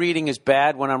think my reading is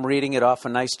bad when I'm reading it off a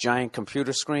nice giant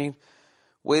computer screen,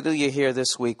 wait till you hear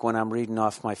this week when I'm reading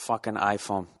off my fucking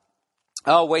iPhone.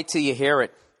 Oh, wait till you hear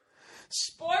it.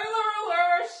 Spoiler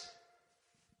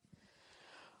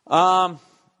alert!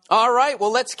 All right,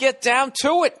 well, let's get down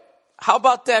to it. How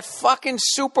about that fucking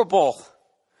Super Bowl?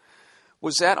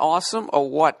 Was that awesome or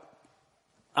what?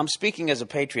 I'm speaking as a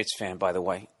Patriots fan, by the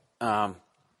way.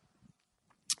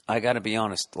 I got to be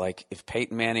honest. Like, if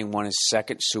Peyton Manning won his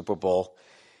second Super Bowl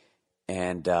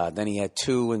and then he had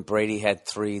 2 and Brady had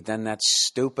 3, then that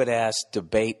stupid-ass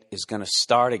debate is going to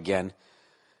start again,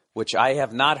 which I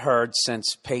have not heard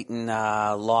since Peyton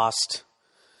lost,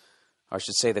 or I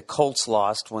should say the Colts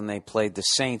lost when they played the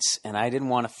Saints, and I didn't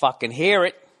want to fucking hear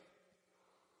it.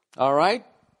 All right?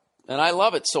 And I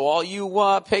love it. So all you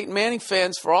Peyton Manning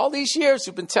fans for all these years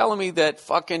who've been telling me that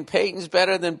fucking Peyton's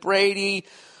better than Brady,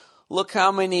 look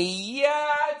how many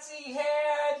yards he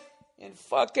had in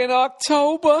fucking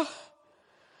October.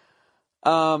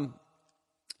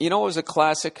 You know, it was a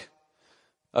classic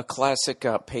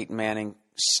Peyton Manning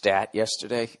stat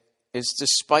yesterday is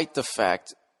despite the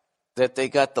fact that they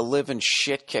got the living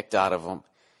shit kicked out of him,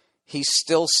 he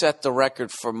still set the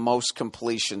record for most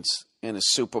completions in a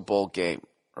Super Bowl game,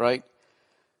 right?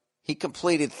 He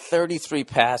completed 33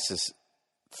 passes.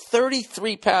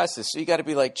 33 passes. So you got to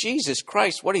be like, Jesus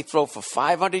Christ, what did he throw for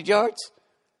 500 yards?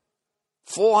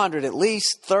 400 at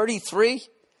least. 33?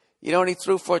 You know what he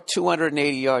threw for?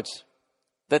 280 yards.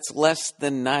 That's less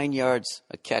than 9 yards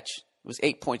a catch. It was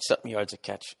 8-point-something yards a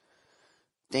catch.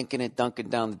 Dinking it, dunking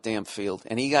down the damn field.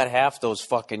 And he got half those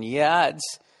fucking yards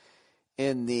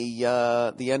in the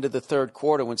end of the third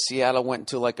quarter when Seattle went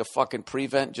into like a fucking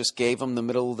prevent, just gave him the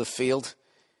middle of the field.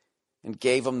 And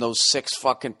gave him those 6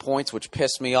 fucking points, which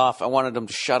pissed me off. I wanted them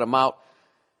to shut him out,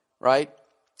 right?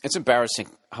 It's embarrassing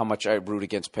how much I root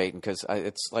against Peyton because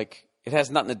it's like it has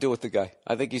nothing to do with the guy.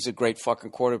 I think he's a great fucking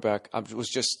quarterback. I'm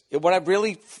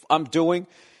doing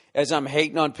as I'm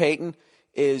hating on Peyton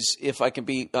is if I can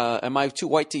be, am I too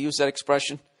white to use that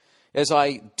expression? As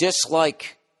I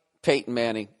dislike Peyton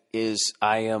Manning is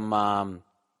I am...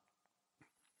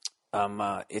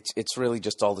 it's really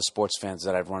just all the sports fans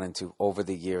that I've run into over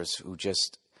the years who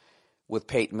just, with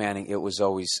Peyton Manning, it was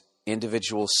always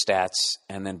individual stats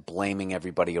and then blaming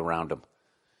everybody around him.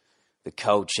 The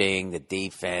coaching, the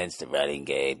defense, the running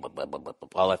game, blah, blah, blah, blah,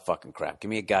 all that fucking crap. Give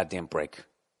me a goddamn break.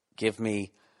 Give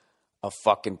me a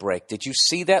fucking break. Did you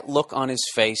see that look on his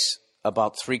face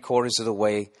about 3/4 of the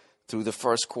way through the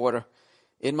first quarter?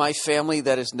 In my family,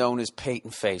 that is known as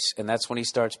Peyton face, and that's when he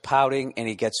starts pouting and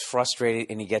he gets frustrated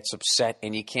and he gets upset,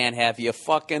 and you can't have your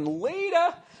fucking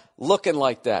leader looking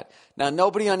like that. Now,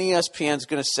 nobody on ESPN is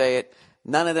going to say it.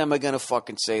 None of them are going to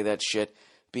fucking say that shit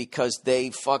because they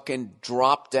fucking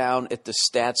drop down at the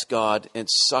stats god and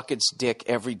suck its dick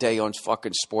every day on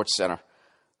fucking Sports Center.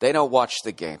 They don't watch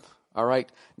the game, all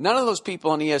right? None of those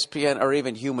people on ESPN are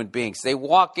even human beings. They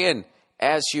walk in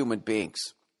as human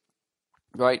beings.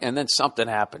 Right, and then something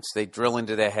happens. They drill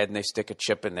into their head and they stick a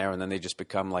chip in there, and then they just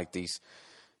become like these,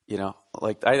 you know,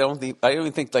 like I don't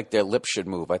even think like their lips should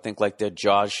move. I think like their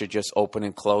jaws should just open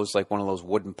and close like one of those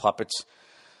wooden puppets.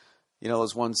 You know,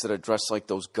 those ones that are dressed like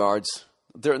those guards.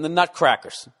 They're in the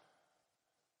nutcrackers,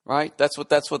 right? That's what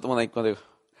when they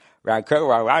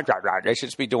they should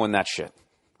just be doing that shit.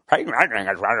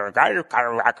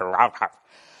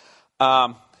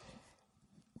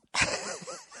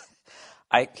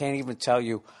 I can't even tell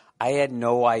you, I had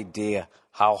no idea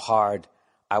how hard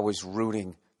I was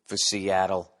rooting for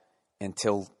Seattle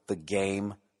until the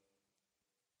game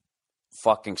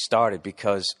fucking started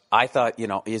because I thought, you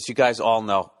know, as you guys all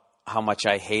know, how much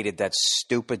I hated that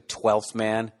stupid 12th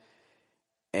man.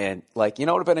 And, like, you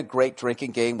know what would have been a great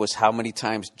drinking game was how many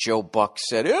times Joe Buck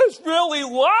said, it's really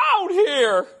loud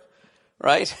here,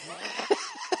 right?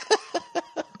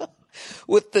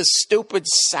 With the stupid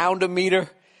sound-o-meter.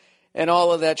 And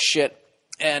all of that shit.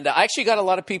 And I actually got a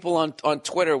lot of people on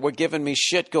Twitter were giving me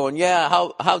shit going, yeah,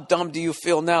 how dumb do you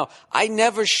feel now? I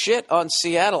never shit on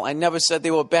Seattle. I never said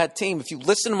they were a bad team. If you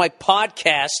listen to my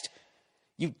podcast,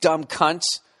 you dumb cunts,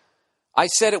 I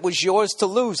said it was yours to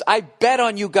lose. I bet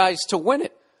on you guys to win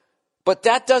it. But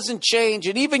that doesn't change.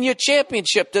 And even your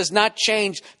championship does not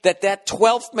change that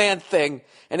 12th man thing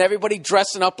and everybody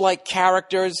dressing up like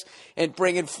characters and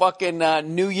bringing fucking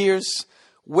New Year's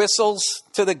whistles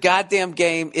to the goddamn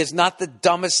game is not the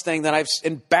dumbest thing that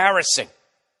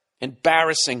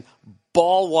embarrassing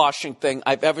ball washing thing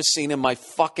I've ever seen in my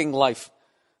fucking life.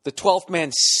 The 12th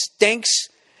man stinks.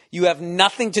 You have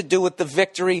nothing to do with the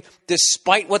victory,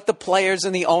 despite what the players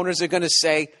and the owners are going to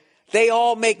say. They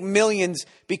all make millions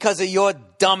because of your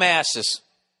dumbasses.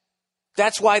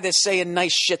 That's why they're saying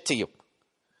nice shit to you.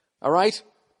 All right?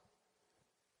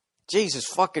 Jesus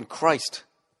fucking Christ.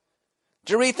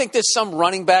 Do you really think there's some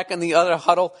running back in the other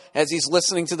huddle as he's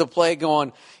listening to the play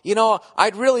going,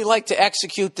 I'd really like to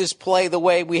execute this play the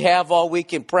way we have all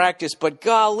week in practice, but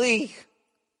golly,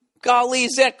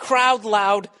 is that crowd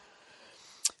loud?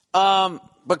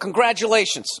 But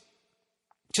congratulations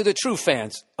to the true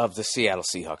fans of the Seattle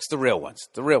Seahawks, the real ones,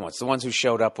 the ones who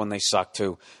showed up when they sucked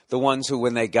too, the ones who,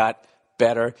 when they got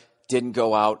better, didn't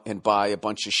go out and buy a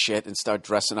bunch of shit and start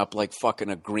dressing up like fucking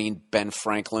a green Ben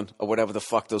Franklin or whatever the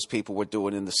fuck those people were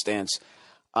doing in the stands.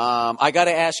 I got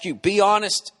to ask you, be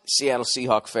honest, Seattle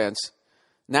Seahawks fans.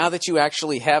 Now that you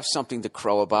actually have something to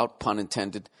crow about, pun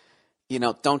intended,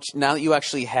 now that you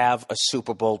actually have a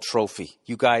Super Bowl trophy,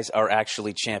 you guys are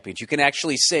actually champions. You can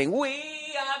actually sing, "We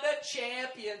are the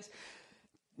champions."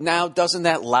 Now, doesn't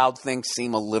that loud thing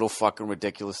seem a little fucking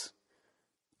ridiculous?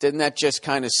 Didn't that just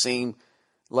kind of seem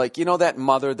like, that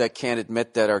mother that can't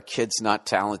admit that her kid's not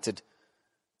talented?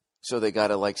 So they got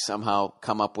to somehow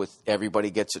come up with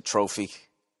everybody gets a trophy.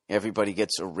 Everybody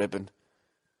gets a ribbon.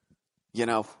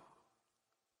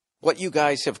 What you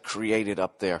guys have created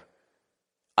up there,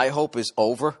 I hope is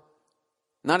over.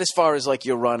 Not as far as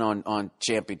your run on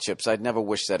championships. I'd never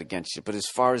wish that against you. But as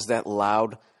far as that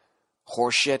loud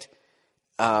horseshit,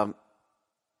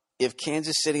 if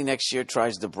Kansas City next year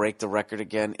tries to break the record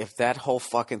again, if that whole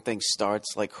fucking thing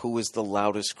starts, who is the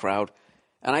loudest crowd?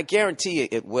 And I guarantee you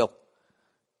it will.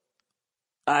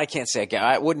 I can't say again.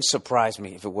 It wouldn't surprise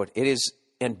me if it would. It is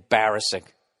embarrassing.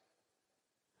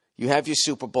 You have your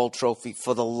Super Bowl trophy.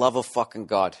 For the love of fucking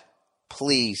God,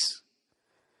 please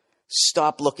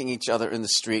stop looking each other in the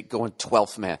street going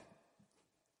 12th man.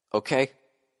 Okay?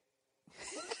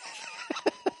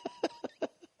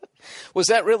 Was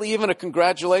that really even a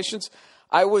congratulations?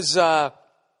 I was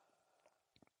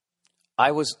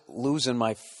losing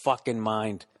my fucking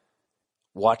mind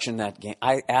watching that game.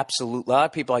 A lot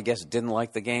of people, I guess, didn't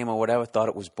like the game or whatever, thought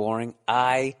it was boring.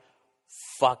 I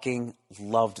fucking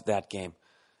loved that game.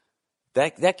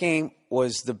 That game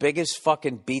was the biggest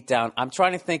fucking beatdown. I'm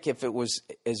trying to think if it was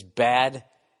as bad.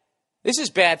 This is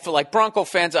bad for Bronco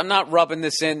fans. I'm not rubbing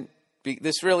this in.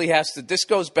 This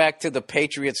goes back to the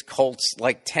Patriots Colts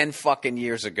 10 fucking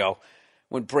years ago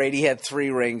when Brady had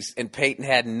 3 rings and Peyton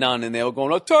had none, and they were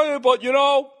going, I'll tell you, but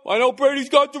I know Brady's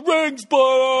got the rings,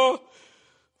 but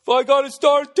if I got to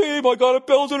start a team, I got to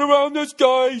build it around this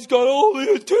guy. He's got all the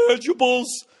intangibles,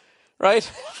 right?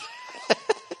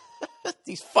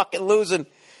 He's fucking losing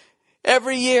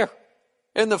every year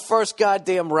in the first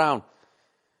goddamn round.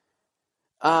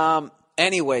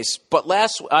 Anyways, but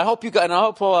I hope you got, and I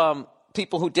hope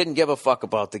people who didn't give a fuck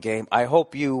about the game, I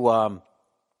hope you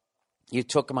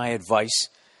took my advice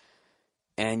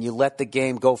and you let the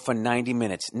game go for 90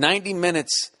 minutes. 90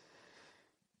 minutes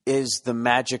is the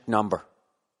magic number.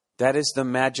 That is the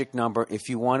magic number if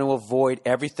you want to avoid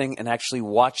everything and actually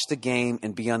watch the game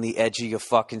and be on the edge of your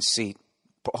fucking seat,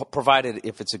 provided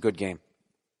if it's a good game,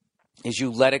 is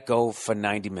you let it go for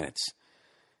 90 minutes.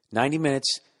 90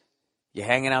 minutes. You're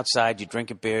hanging outside, you're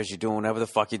drinking beers, you're doing whatever the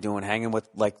fuck you're doing, hanging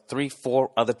with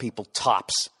 3-4 other people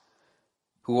tops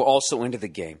who are also into the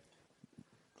game.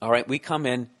 All right, we come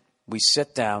in, we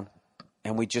sit down,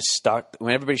 and we just start.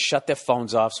 When everybody shut their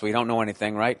phones off so we don't know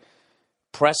anything, right?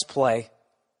 Press play,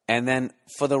 and then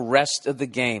for the rest of the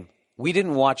game, we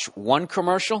didn't watch one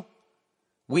commercial.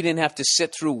 We didn't have to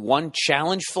sit through one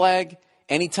challenge flag.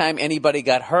 Anytime anybody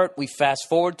got hurt, we fast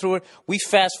forward through it. We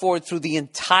fast forward through the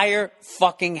entire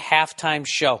fucking halftime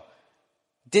show.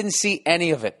 Didn't see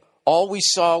any of it. All we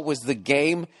saw was the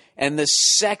game, and the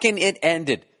second it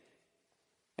ended,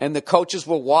 and the coaches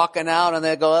were walking out, and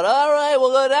they're going, all right,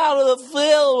 we'll go down to the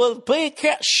field.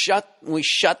 We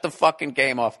shut the fucking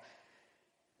game off.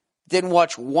 Didn't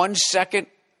watch 1 second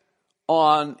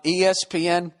on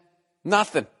ESPN.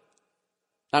 Nothing.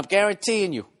 I'm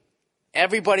guaranteeing you.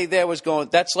 Everybody there was going,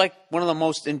 that's one of the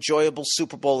most enjoyable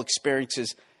Super Bowl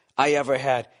experiences I ever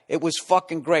had. It was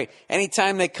fucking great.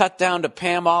 Anytime they cut down to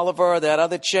Pam Oliver or that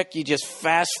other chick, you just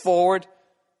fast forward.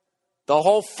 The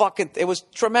whole fucking, it was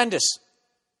tremendous.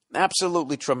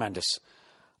 Absolutely tremendous.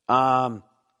 But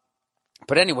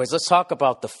anyways, let's talk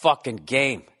about the fucking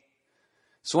game.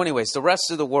 So anyways, the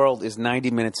rest of the world is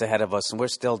 90 minutes ahead of us, and we're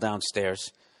still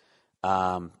downstairs,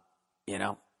 out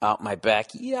my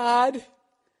backyard.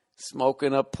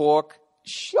 Smoking a pork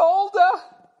shoulder,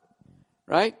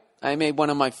 right? I made one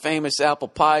of my famous apple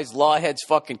pies. Lawhead's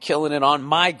fucking killing it on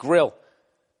my grill.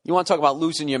 You want to talk about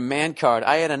losing your man card?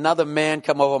 I had another man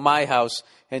come over my house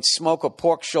and smoke a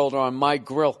pork shoulder on my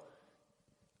grill.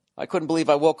 I couldn't believe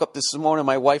I woke up this morning,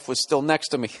 my wife was still next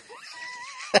to me.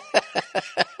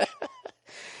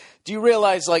 Do you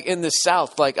realize, like, in the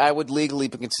South, like, I would legally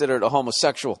be considered a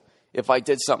homosexual if I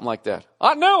did something like that?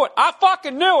 I knew it. I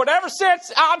fucking knew it. Ever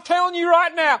since, I'm telling you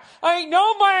right now, ain't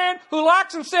no man who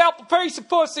likes himself a piece of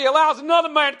pussy allows another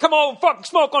man to come over and fucking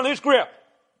smoke on his grill.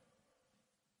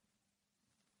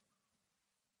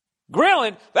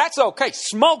 Grilling, that's okay.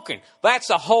 Smoking, that's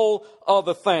a whole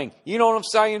other thing. You know what I'm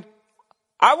saying?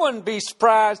 I wouldn't be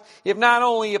surprised if not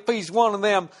only if he's one of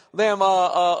them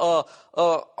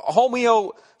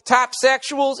homeo type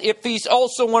sexuals, if he's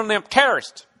also one of them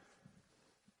terrorists.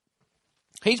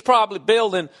 He's probably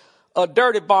building a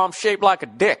dirty bomb shaped like a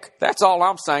dick. That's all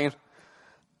I'm saying.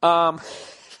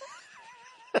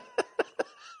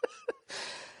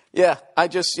 Yeah, I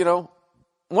just,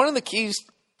 one of the keys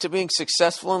to being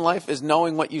successful in life is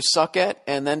knowing what you suck at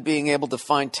and then being able to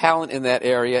find talent in that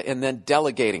area and then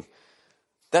delegating.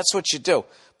 That's what you do.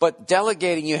 But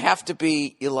delegating, you have to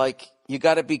be you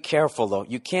got to be careful, though.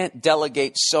 You can't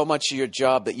delegate so much of your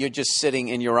job that you're just sitting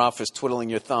in your office twiddling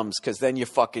your thumbs, because then you're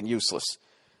fucking useless.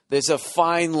 There's a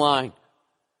fine line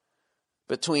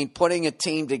between putting a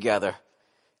team together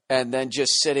and then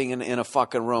just sitting in a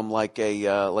fucking room like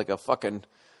a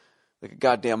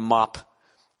goddamn mop.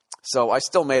 So I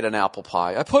still made an apple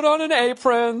pie. I put on an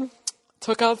apron,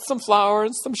 took out some flour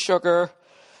and some sugar.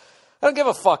 I don't give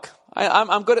a fuck.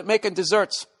 I'm good at making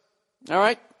desserts. All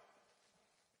right?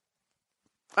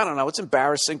 I don't know. It's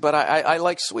embarrassing, but I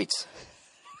like sweets.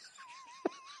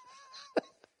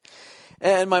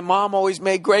 And my mom always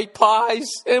made great pies.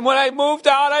 And when I moved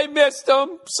out, I missed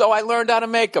them. So I learned how to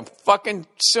make them. Fucking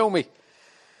sue me.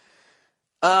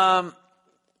 Oh,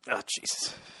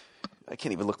 Jesus. I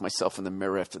can't even look myself in the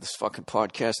mirror after this fucking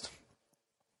podcast.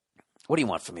 What do you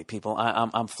want from me, people?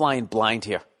 I'm flying blind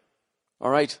here. All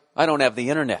right? I don't have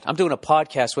the internet. I'm doing a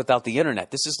podcast without the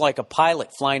internet. This is like a pilot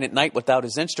flying at night without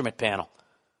his instrument panel.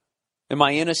 Am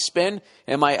I in a spin?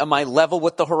 Am I level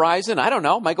with the horizon? I don't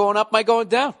know. Am I going up? Am I going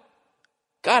down?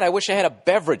 God, I wish I had a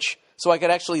beverage so I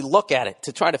could actually look at it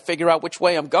to try to figure out which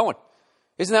way I'm going.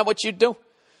 Isn't that what you do?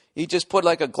 You just put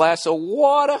like a glass of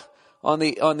water on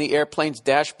the airplane's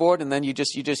dashboard, and then you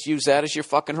just use that as your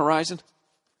fucking horizon?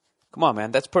 Come on,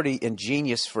 man. That's pretty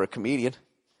ingenious for a comedian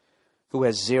who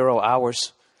has 0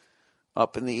 hours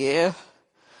up in the air.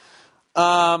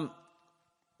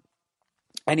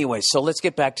 Anyway, so let's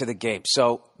get back to the game.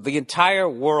 So the entire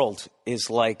world is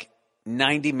like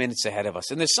 90 minutes ahead of us.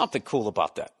 And there's something cool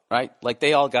about that, right? Like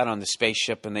they all got on the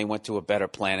spaceship and they went to a better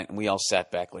planet, and we all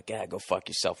sat back like, go fuck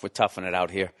yourself. We're toughing it out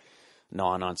here.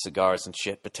 Gnawing on cigars and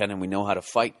shit, pretending we know how to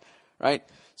fight, right?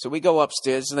 So we go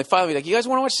upstairs, and they finally be like, you guys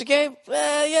want to watch the game?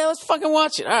 Yeah, let's fucking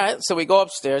watch it. All right. So we go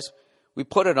upstairs. We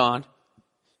put it on.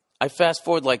 I fast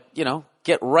forward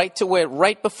get right to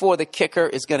right before the kicker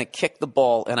is going to kick the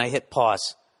ball, and I hit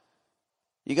pause.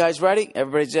 You guys ready?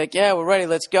 Everybody's like, yeah, we're ready.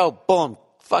 Let's go. Boom.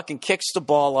 Fucking kicks the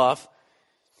ball off.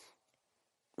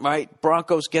 Right?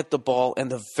 Broncos get the ball,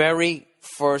 and the very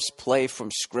first play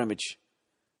from scrimmage.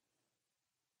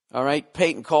 All right,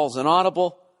 Peyton calls an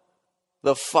audible.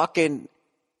 The fucking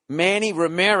Manny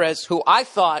Ramirez, who I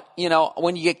thought,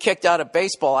 when you get kicked out of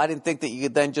baseball, I didn't think that you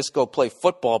could then just go play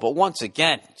football. But once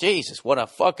again, Jesus, what a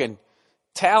fucking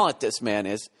talent this man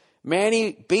is.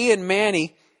 Manny, being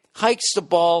Manny, hikes the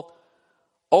ball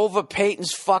over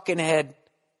Peyton's fucking head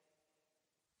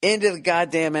into the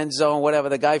goddamn end zone, whatever.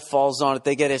 The guy falls on it.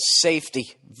 They get his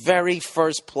safety. Very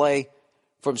first play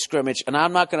from scrimmage. And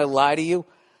I'm not going to lie to you.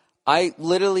 I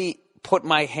literally put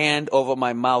my hand over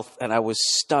my mouth and I was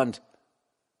stunned.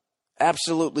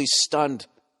 Absolutely stunned.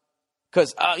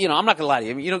 Because, I'm not going to lie to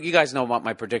you. You guys know what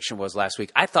my prediction was last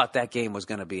week. I thought that game was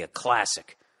going to be a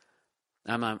classic.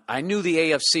 I knew the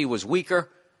AFC was weaker.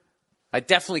 I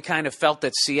definitely kind of felt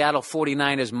that Seattle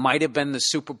 49ers might have been the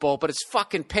Super Bowl, but it's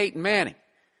fucking Peyton Manning.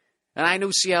 And I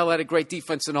knew Seattle had a great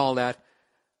defense and all that.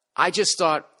 I just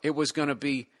thought it was going to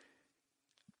be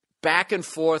back and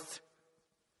forth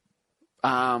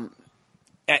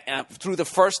through the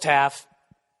first half.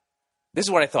 This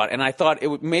is what I thought. And I thought it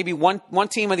would maybe one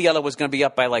team or the other was going to be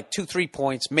up by like 2-3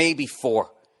 points, maybe 4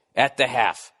 at the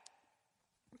half.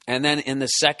 And then in the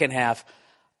second half,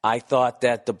 I thought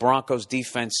that the Broncos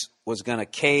defense was going to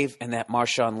cave and that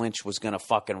Marshawn Lynch was going to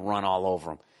fucking run all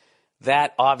over them.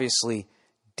 That obviously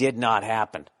did not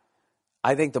happen.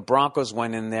 I think the Broncos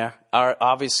went in there.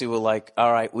 Obviously, were like,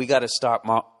 all right, we got to stop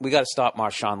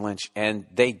Marshawn Lynch, and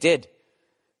they did.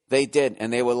 They did,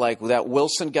 and they were like, that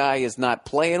Wilson guy is not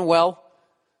playing well.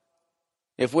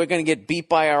 If we're going to get beat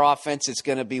by our offense, it's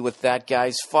going to be with that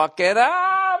guy's fucking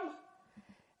arm.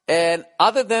 And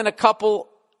other than a couple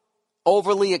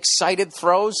overly excited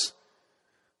throws,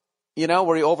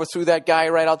 where he overthrew that guy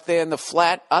right out there in the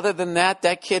flat. Other than that,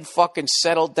 that kid fucking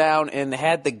settled down and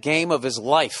had the game of his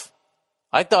life.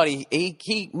 I thought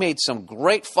he made some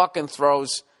great fucking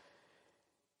throws.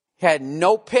 Had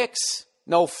no picks,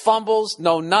 no fumbles,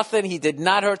 no nothing. He did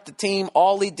not hurt the team.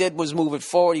 All he did was move it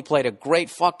forward. He played a great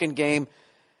fucking game.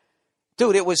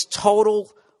 Dude, it was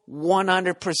total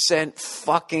 100%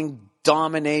 fucking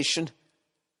domination. I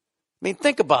mean,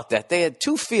 think about that. They had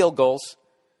 2 field goals.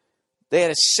 They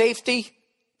had a safety.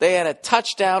 They had a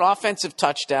touchdown, offensive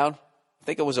touchdown. I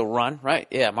think it was a run, right?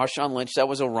 Yeah, Marshawn Lynch, that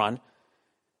was a run.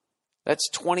 That's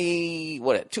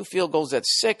 2 field goals,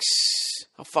 that's 6.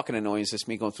 How fucking annoying is this,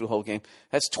 me going through the whole game?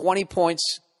 That's 20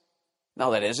 points.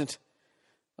 No, that isn't.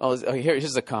 Oh,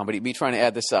 here's the comedy. Me trying to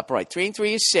add this up. All right, 3 and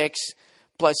 3 is 6,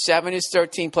 plus 7 is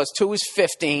 13, plus 2 is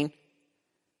 15.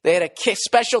 They had a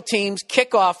special teams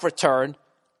kickoff return.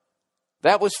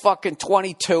 That was fucking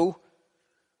 22.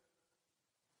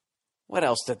 What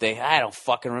else did they? I don't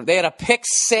fucking remember. They had a pick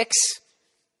 6.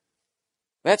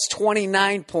 That's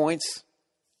 29 points.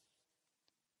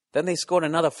 Then they scored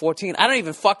another 14. I don't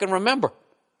even fucking remember.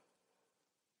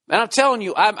 And I'm telling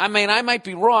you, I mean, I might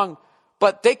be wrong,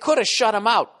 but they could have shut him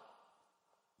out.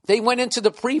 They went into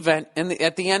the prevent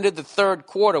at the end of the third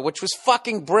quarter, which was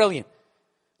fucking brilliant.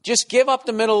 Just give up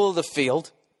the middle of the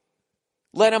field.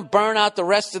 Let them burn out the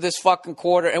rest of this fucking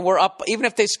quarter, and we're up. Even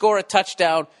if they score a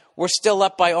touchdown, we're still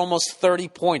up by almost 30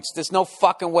 points. There's no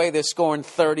fucking way they're scoring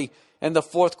 30 in the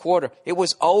fourth quarter. It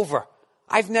was over.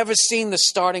 I've never seen the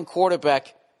starting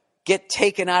quarterback get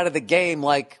taken out of the game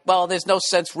like, well, there's no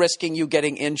sense risking you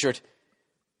getting injured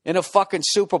in a fucking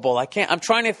Super Bowl. I'm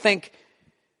trying to think.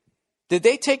 Did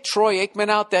they take Troy Aikman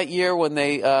out that year when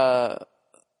they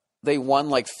won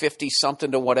like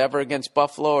 50-something to whatever against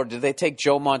Buffalo? Or did they take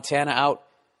Joe Montana out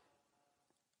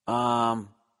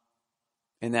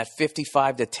in that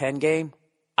 55-10 game?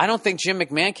 I don't think Jim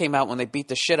McMahon came out when they beat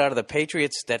the shit out of the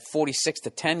Patriots, that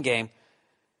 46-10 game.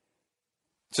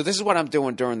 So this is what I'm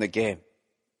doing during the game.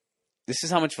 This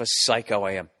is how much of a psycho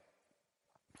I am.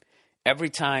 Every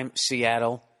time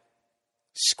Seattle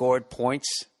scored points,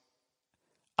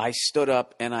 I stood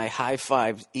up and I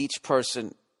high-fived each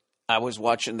person I was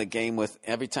watching the game with.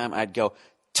 Every time I'd go,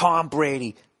 Tom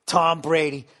Brady, Tom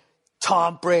Brady,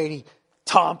 Tom Brady,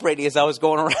 Tom Brady, as I was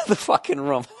going around the fucking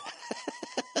room.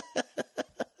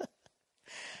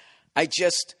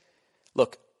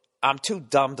 Look, I'm too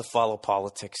dumb to follow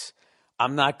politics.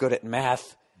 I'm not good at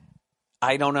math.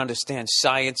 I don't understand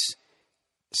science.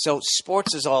 So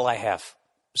sports is all I have.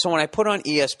 So when I put on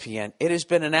ESPN, it has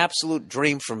been an absolute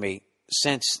dream for me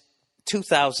since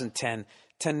 2010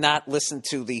 to not listen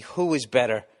to the who is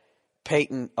better,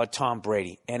 Peyton or Tom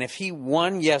Brady. And if he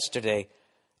won yesterday,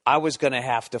 I was going to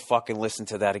have to fucking listen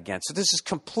to that again. So this is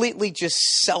completely just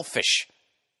selfish.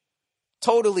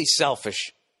 Totally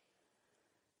selfish.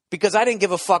 Because I didn't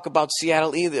give a fuck about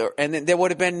Seattle either. And there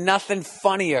would have been nothing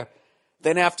funnier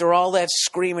than after all that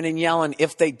screaming and yelling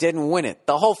if they didn't win it.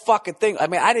 The whole fucking thing. I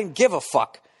mean, I didn't give a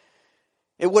fuck.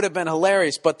 It would have been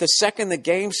hilarious. But the second the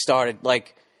game started,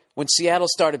 like when Seattle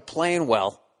started playing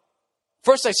well,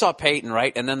 first I saw Peyton,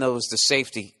 right? And then there was the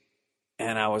safety.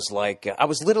 And I was like, I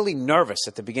was literally nervous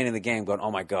at the beginning of the game going,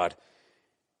 oh my God,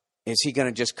 is he going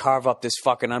to just carve up this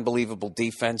fucking unbelievable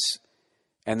defense?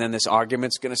 And then this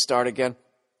argument's going to start again?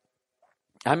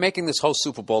 I'm making this whole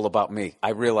Super Bowl about me.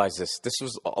 I realize this. This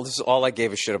is all I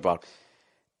gave a shit about.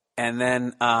 And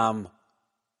then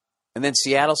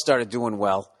Seattle started doing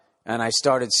well, and I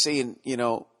started seeing,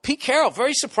 Pete Carroll.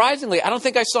 Very surprisingly, I don't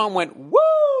think I saw him went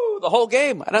woo the whole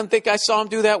game. I don't think I saw him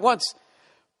do that once.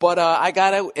 But I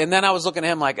got it, and then I was looking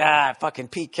at him like, fucking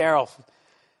Pete Carroll.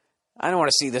 I don't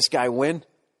want to see this guy win.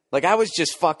 Like I was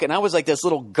like this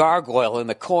little gargoyle in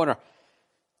the corner.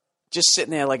 Just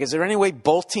sitting there like, is there any way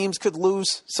both teams could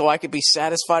lose so I could be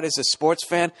satisfied as a sports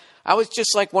fan? I was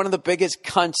just like one of the biggest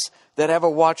cunts that ever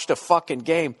watched a fucking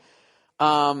game.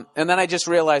 And then I just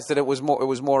realized that it was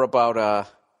more about,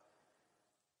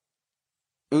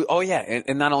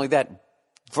 and not only that,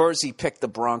 Verzi picked the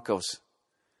Broncos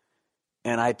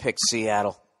and I picked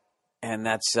Seattle. And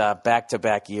that's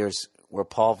back-to-back years where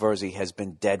Paul Verzi has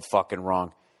been dead fucking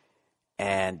wrong.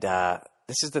 And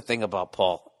this is the thing about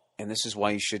Paul. And this is why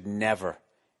you should never,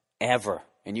 ever,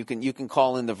 and you can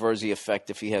call in the Verzi effect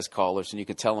if he has callers, and you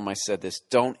can tell him I said this.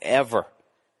 Don't ever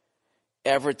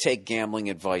take gambling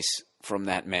advice from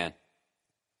that man.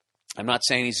 I'm not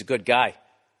saying he's a good guy.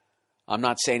 I'm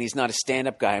not saying he's not a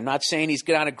stand-up guy. I'm not saying he's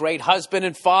not a great husband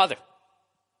and father.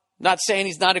 I'm not saying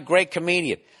he's not a great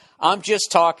comedian. I'm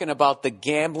just talking about the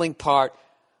gambling part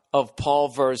of Paul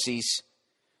Verzi's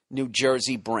New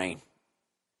Jersey brain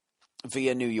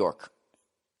via New York.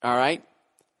 All right?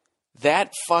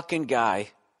 That fucking guy,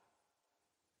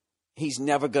 he's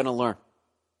never going to learn.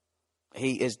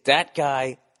 That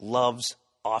guy loves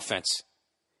offense.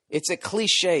 It's a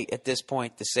cliche at this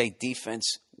point to say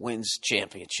defense wins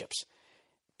championships.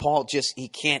 Paul he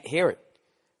can't hear it.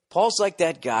 Paul's like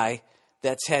that guy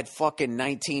that's had fucking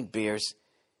 19 beers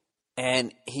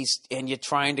and you're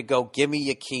trying to go, give me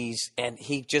your keys, and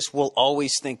he just will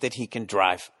always think that he can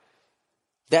drive.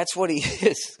 That's what he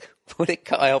is.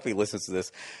 I hope he listens to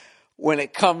this. When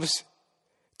it comes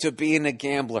to being a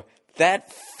gambler,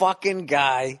 that fucking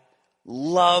guy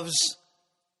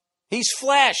he's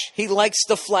flash. He likes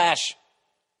the flash.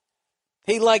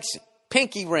 He likes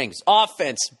pinky rings,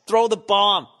 offense, throw the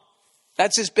bomb.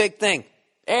 That's his big thing.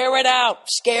 Air it out,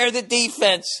 scare the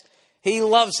defense. He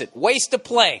loves it. Waste a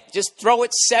play. Just throw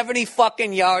it 70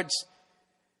 fucking yards.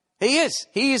 He is.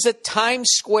 He is a Times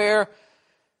Square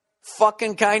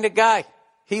fucking kind of guy.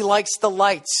 He likes the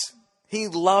lights. He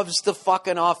loves the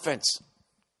fucking offense.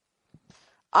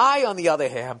 I, on the other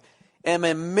hand, am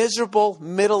a miserable,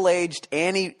 middle-aged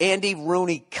Andy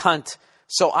Rooney cunt.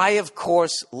 So I, of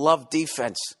course, love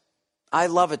defense. I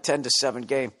love a 10-7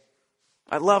 game.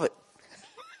 I love it.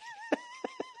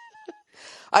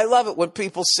 I love it when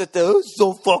people sit there, it's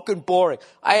so fucking boring.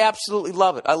 I absolutely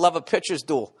love it. I love a pitcher's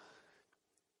duel.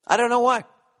 I don't know why.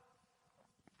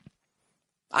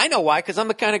 I know why, because I'm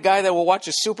the kind of guy that will watch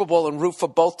a Super Bowl and root for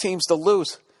both teams to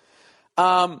lose.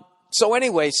 So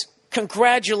anyways,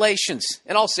 congratulations.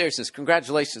 In all seriousness,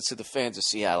 congratulations to the fans of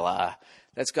Seattle.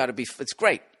 That's got to be, it's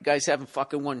great. You guys haven't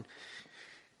fucking won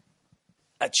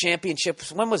a championship.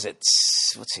 When was it?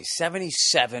 Let's see,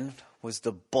 77 was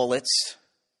the Bullets.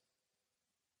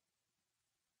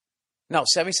 No,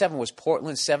 77 was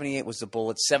Portland. 78 was the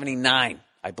Bullets. 79,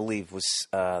 I believe, was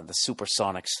the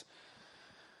Supersonics.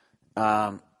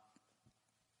 The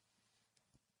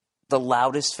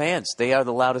loudest fans. They are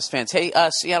the loudest fans. Hey,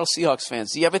 Seattle Seahawks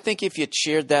fans, do you ever think if you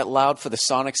cheered that loud for the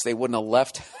Sonics, they wouldn't have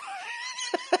left?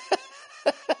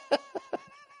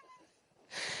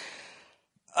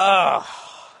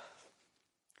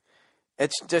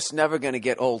 It's just never going to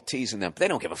get old teasing them. They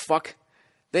don't give a fuck.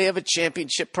 They have a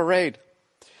championship parade.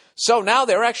 So now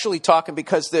they're actually talking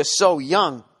because they're so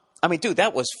young. I mean, dude,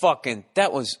 that was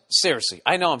seriously.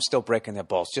 I know I'm still breaking their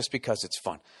balls just because it's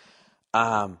fun.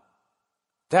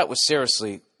 That was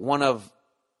seriously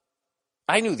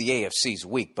I knew the AFC's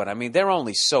weak, but I mean, they're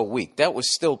only so weak. That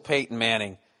was still Peyton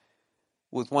Manning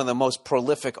with one of the most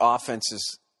prolific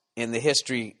offenses in the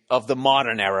history of the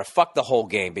modern era. Fuck the whole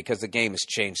game because the game has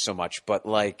changed so much. But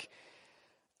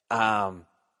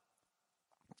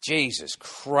Jesus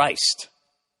Christ.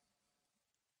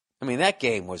 I mean, that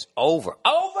game was over.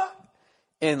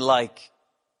 And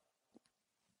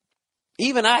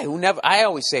even I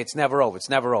always say it's never over.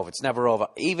 It's never over. It's never over.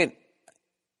 It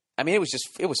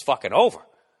was fucking over.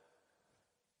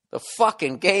 The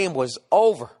fucking game was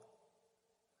over.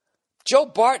 Joe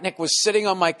Bartnick was sitting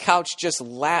on my couch just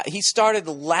he started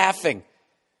laughing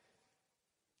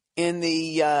in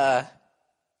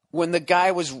when the guy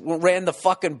ran the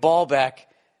fucking ball back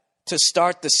to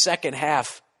start the second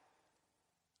half.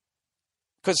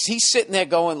 Because he's sitting there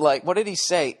going what did he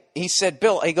say? He said,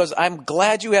 Bill, he goes, I'm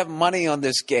glad you have money on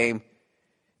this game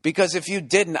because if you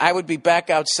didn't, I would be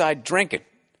back outside drinking.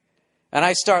 And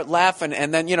I start laughing.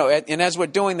 And then, and as we're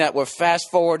doing that, we're fast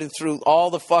forwarding through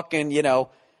all the fucking,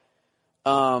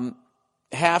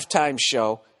 halftime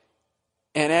show.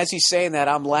 And as he's saying that,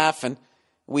 I'm laughing.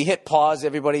 We hit pause,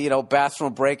 everybody,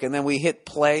 bathroom break. And then we hit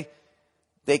play.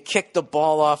 They kick the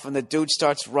ball off and the dude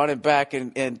starts running back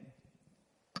and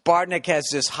Bartnick has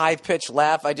this high-pitched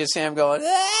laugh. I just hear him going,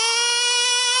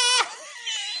 ah!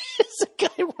 The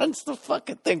guy runs the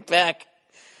fucking thing back.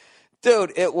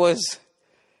 Dude, it was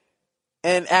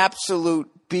an absolute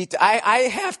beat. I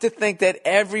have to think that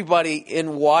everybody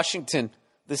in Washington,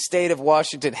 the state of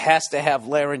Washington, has to have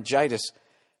laryngitis.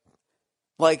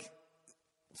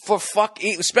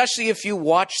 Especially if you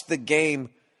watched the game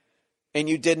and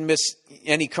you didn't miss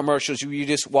any commercials. You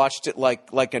just watched it like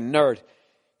a nerd.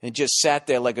 And just sat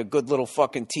there like a good little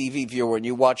fucking TV viewer and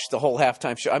you watched the whole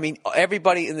halftime show. I mean,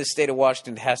 everybody in the state of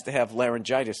Washington has to have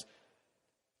laryngitis.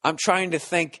 I'm trying to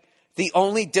think. The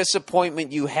only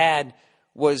disappointment you had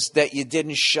was that you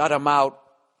didn't shut them out.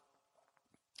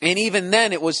 And even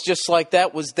then, it was just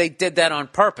they did that on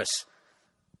purpose.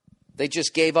 They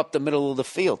just gave up the middle of the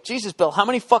field. Jesus, Bill, how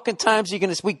many fucking times are you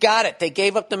going to... We got it. They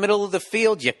gave up the middle of the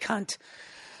field, you cunt.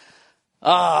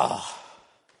 Oh...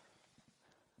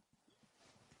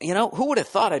 who would have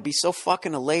thought I'd be so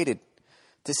fucking elated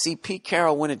to see Pete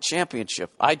Carroll win a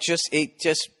championship? There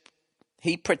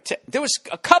was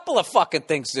a couple of fucking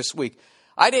things this week.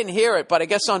 I didn't hear it, but I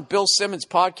guess on Bill Simmons'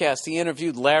 podcast, he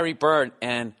interviewed Larry Bird.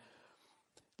 And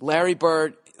Larry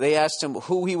Bird, they asked him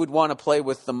who he would want to play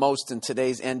with the most in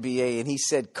today's NBA. And he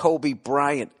said Kobe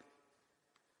Bryant.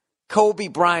 Kobe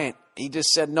Bryant. He just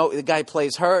said, no, the guy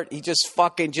plays hurt. He just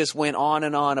fucking just went on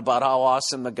and on about how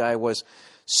awesome the guy was.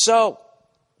 So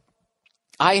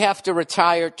I have to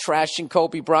retire trashing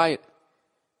Kobe Bryant.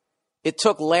 It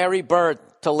took Larry Bird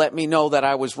to let me know that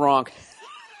I was wrong.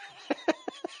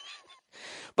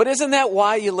 But isn't that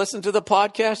why you listen to the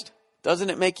podcast? Doesn't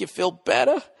it make you feel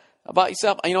better about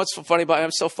yourself? You know what's so funny about it?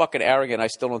 I'm so fucking arrogant. I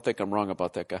still don't think I'm wrong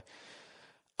about that guy.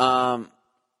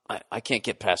 I can't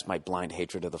get past my blind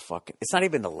hatred of the fucking... It's not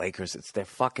even the Lakers. It's their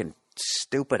fucking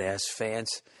stupid-ass fans.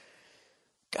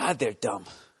 God, they're dumb.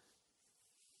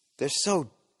 They're so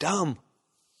dumb.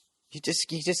 You just...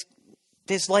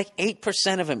 There's like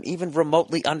 8% of them even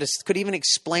remotely could even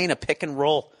explain a pick and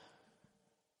roll.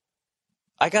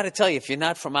 I got to tell you, if you're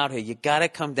not from out here, you got to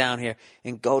come down here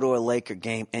and go to a Laker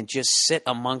game and just sit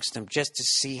amongst them just to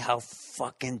see how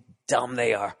fucking dumb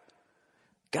they are.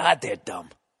 God, they're dumb.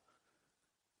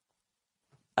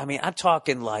 I mean, I'm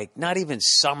talking like not even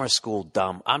summer school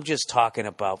dumb. I'm just talking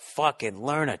about fucking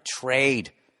learn a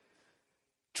trade.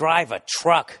 Drive a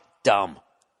truck dumb.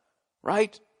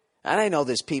 Right? And I know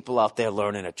there's people out there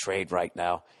learning a trade right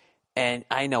now. And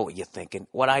I know what you're thinking.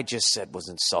 What I just said was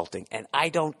insulting. And I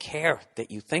don't care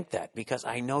that you think that because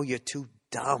I know you're too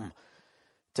dumb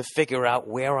to figure out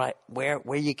where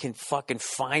you can fucking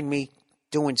find me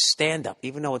doing stand-up,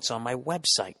 even though it's on my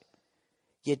website.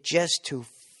 You're just too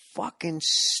fucking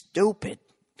stupid.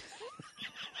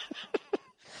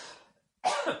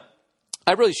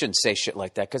 I really shouldn't say shit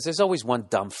like that because there's always one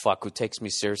dumb fuck who takes me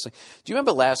seriously. Do you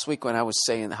remember last week when I was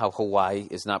saying how Hawaii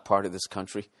is not part of this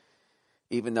country?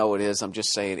 Even though it is, I'm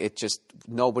just saying it just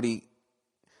nobody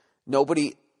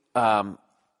black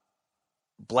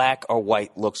or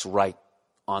white looks right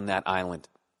on that island.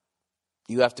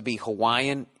 You have to be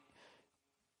Hawaiian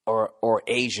or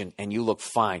Asian and you look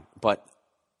fine. But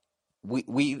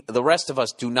we the rest of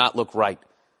us do not look right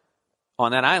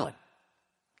on that island.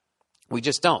 We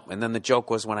just don't. And then the joke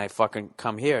was when I fucking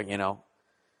come here, you know,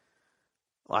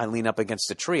 I lean up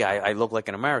against a tree. I look like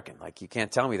an American. Like, you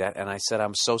can't tell me that. And I said,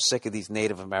 I'm so sick of these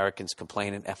Native Americans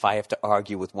complaining if I have to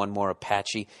argue with one more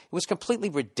Apache. It was completely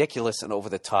ridiculous and over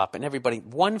the top. And everybody,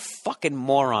 one fucking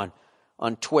moron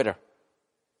on Twitter,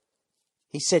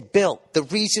 he said, Bill, the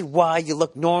reason why you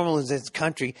look normal in this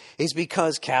country is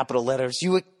because, capital letters,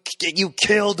 you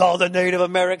killed all the Native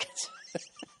Americans.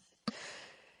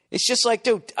 It's just like,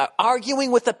 dude, arguing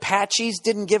with Apaches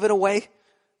didn't give it away.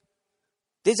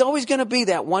 There's always going to be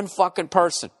that one fucking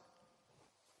person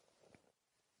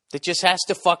that just has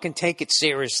to fucking take it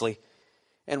seriously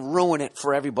and ruin it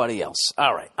for everybody else.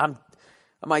 All right, am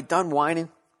I done whining?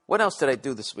 What else did I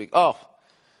do this week? What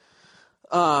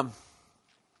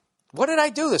did I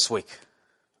do this week?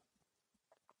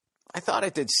 I thought I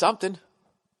did something.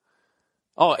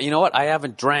 Oh, you know what? I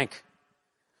haven't drank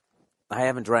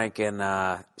in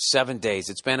 7 days.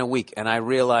 It's been a week, and I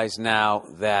realize now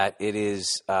that it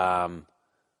is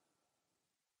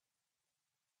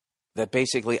that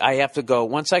basically I have to go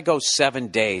once I go 7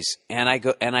 days, and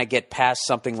I get past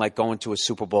something like going to a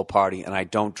Super Bowl party, and I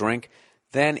don't drink.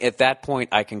 Then at that point,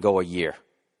 I can go a year.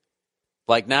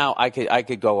 Like now, I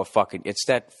could go a fucking. It's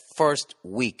that first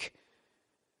week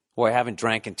where I haven't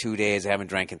drank in 2 days, I haven't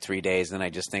drank in 3 days, then I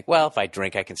just think, well, if I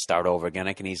drink, I can start over again.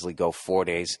 I can easily go 4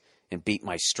 days and beat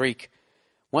my streak.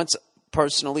 Once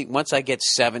I get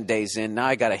 7 days in, now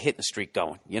I got a hitting streak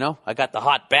going. You know, I got the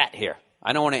hot bat here.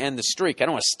 I don't want to end the streak. I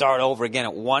don't want to start over again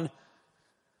at 1.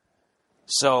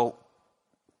 So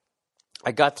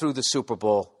I got through the Super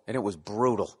Bowl, and it was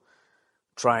brutal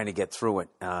trying to get through it.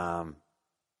 Oh,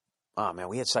 man,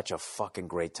 we had such a fucking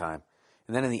great time.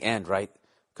 And then in the end, right,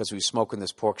 because we were smoking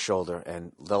this pork shoulder,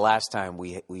 and the last time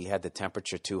we had the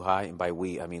temperature too high, and by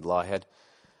we, I mean Lawhead.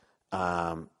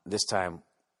 This time,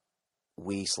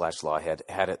 we/Lawhead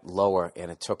had it lower, and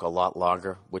it took a lot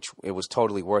longer, which it was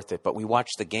totally worth it. But we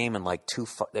watched the game in like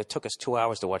it took us 2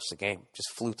 hours to watch the game. Just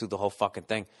flew through the whole fucking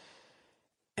thing.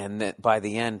 And then by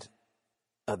the end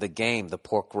of the game, the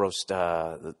pork roast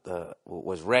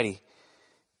was ready,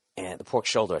 and the pork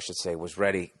shoulder, I should say, was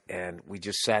ready. And we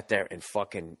just sat there and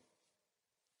fucking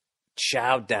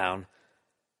chowed down,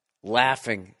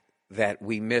 laughing that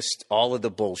we missed all of the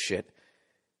bullshit.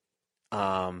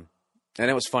 And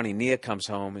it was funny. Nia comes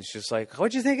home and she's like,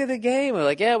 what'd you think of the game? We're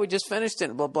like, yeah, we just finished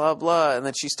it, blah, blah, blah. And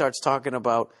then she starts talking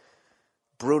about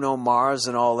Bruno Mars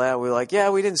and all that. We're like, yeah,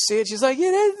 we didn't see it. She's like, you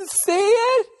didn't see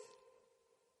it?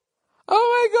 Oh,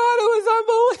 my God, it was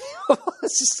unbelievable.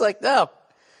 It's just like, no,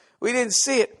 we didn't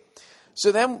see it.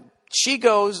 So then she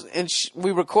goes, and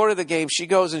we recorded the game. She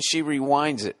goes and she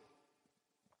rewinds it.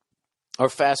 Or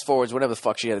fast forwards, whatever the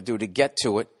fuck she had to do to get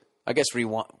to it. I guess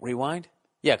rewind?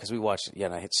 Yeah, because we watched it. Yeah,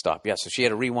 and I hit stop. Yeah, so she had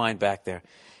to rewind back there.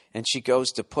 And she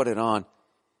goes to put it on.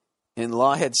 And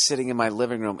Lawhead's sitting in my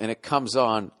living room, and it comes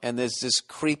on, and there's this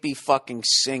creepy fucking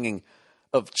singing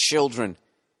of children.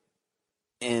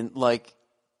 And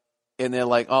they're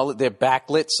like, they're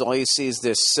backlit, so all you see is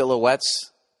their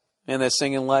silhouettes. And they're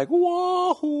singing like,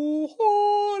 wahoo,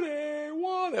 hore,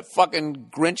 that fucking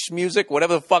Grinch music,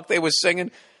 whatever the fuck they were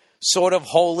singing. Sort of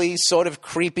holy, sort of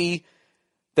creepy.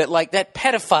 That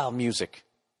pedophile music.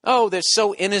 Oh, they're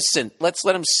so innocent. Let's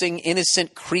let them sing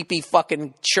innocent, creepy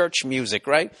fucking church music,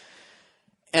 right?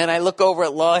 And I look over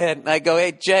at Lawhead and I go,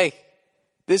 hey, Jay,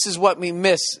 this is what we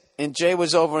miss. And Jay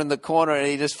was over in the corner and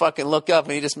he just fucking looked up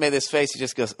and he just made this face. He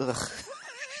just goes, ugh.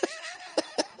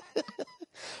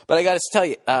 But I got to tell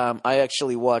you, I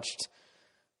actually watched.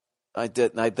 I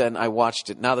watched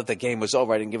it. Now that the game was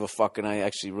over, I didn't give a fuck, and I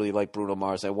actually really like Bruno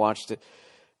Mars. I watched it.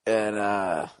 And,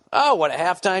 what a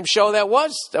halftime show that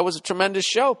was. That was a tremendous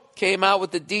show. Came out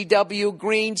with the DW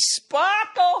Green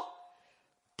Sparkle.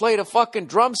 Played a fucking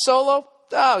drum solo.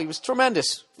 Oh, he was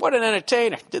tremendous. What an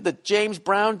entertainer. Did the James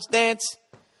Brown's dance.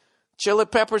 Chili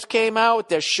Peppers came out with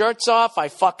their shirts off. I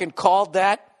fucking called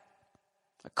that.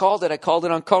 I called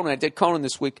it on Conan. I did Conan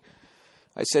this week.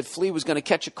 I said Flea was going to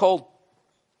catch a cold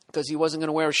because he wasn't going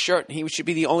to wear a shirt, and he should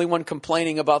be the only one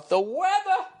complaining about the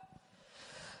weather.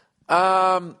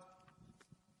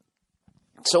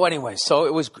 So anyway,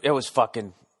 it was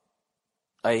fucking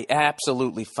a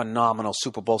absolutely phenomenal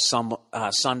Super Bowl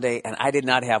Sunday, and I did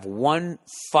not have one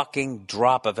fucking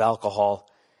drop of alcohol,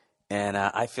 and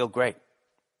I feel great.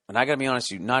 And I got to be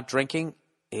honest with you, not drinking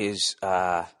is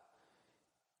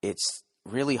it's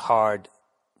really hard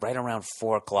right around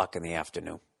 4 o'clock in the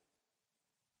afternoon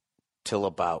till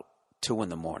about 2 in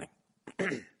the morning.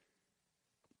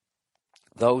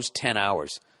 Those 10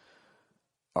 hours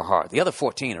are hard. The other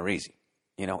 14 are easy.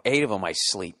 8 of them I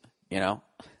sleep, and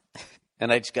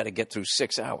I just got to get through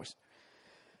 6 hours.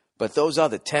 But those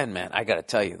other 10, man, I got to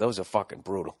tell you, those are fucking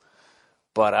brutal.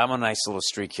 But I'm a nice little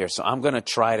streak here, so I'm going to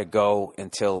try to go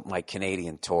until my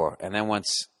Canadian tour. And then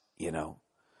once,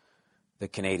 the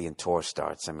Canadian tour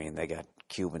starts, I mean, they got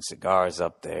Cuban cigars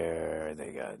up there.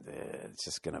 They got, it's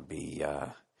just going to be,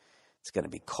 it's going to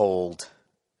be cold.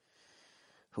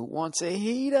 Who wants a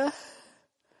heater?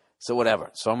 So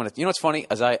whatever. So I'm going to, what's funny,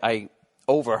 as I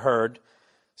overheard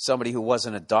somebody who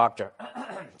wasn't a doctor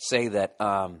say that,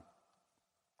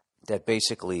 that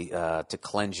basically to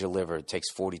cleanse your liver, it takes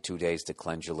 42 days to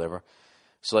cleanse your liver.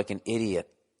 So like an idiot,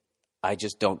 I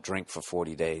just don't drink for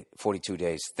 42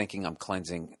 days, thinking I'm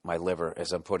cleansing my liver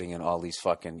as I'm putting in all these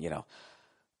fucking,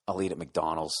 I'll eat at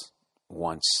McDonald's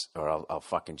once, or I'll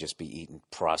fucking just be eating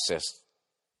processed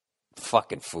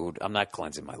fucking food. I'm not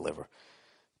cleansing my liver.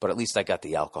 But at least I got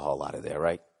the alcohol out of there,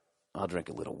 right? I'll drink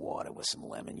a little water with some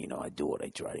lemon. I do what I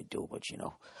try to do, but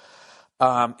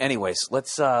anyways,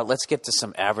 let's get to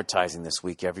some advertising this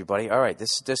week, everybody. All right,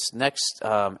 this next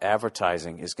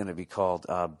advertising is going to be called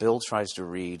Bill Tries to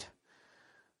Read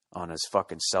on his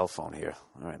fucking cell phone here.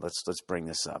 All right, let's bring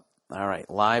this up. All right,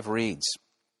 live reads.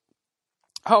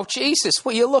 Oh, Jesus,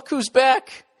 will you look who's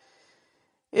back?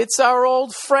 It's our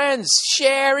old friends,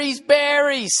 Sherry's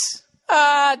Berries.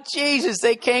 Ah, Jesus,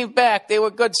 they came back. They were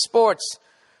good sports.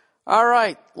 All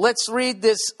right, let's read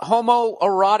this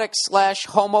homoerotic /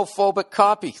 homophobic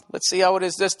copy. Let's see how it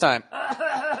is this time.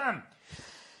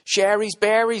 Sherry's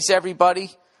Berries,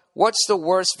 everybody. What's the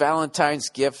worst Valentine's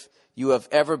gift you have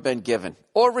ever been given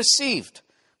or received?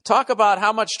 Talk about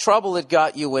how much trouble it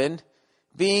got you in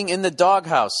being in the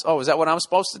doghouse. Oh, is that what I'm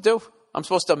supposed to do? I'm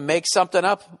supposed to make something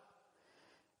up?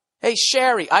 Hey,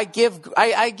 Sherry, I give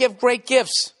great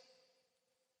gifts.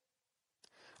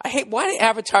 I hate, why do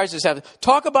advertisers have to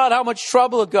talk about how much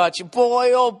trouble it got you?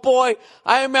 Boy, oh boy,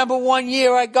 I remember one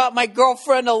year I got my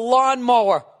girlfriend a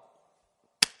lawnmower.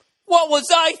 What was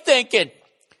I thinking?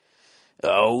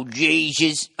 Oh,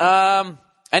 Jesus.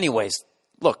 Anyways,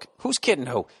 look, who's kidding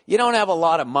who? You don't have a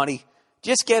lot of money.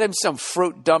 Just get him some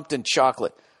fruit dumped in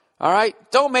chocolate. All right?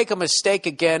 Don't make a mistake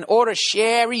again. Order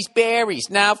Sherry's Berries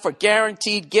now for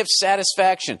guaranteed gift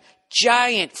satisfaction.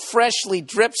 Giant, freshly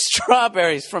dripped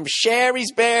strawberries from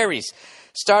Sherry's Berries,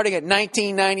 starting at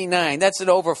 $19.99. That's an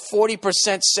over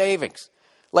 40% savings.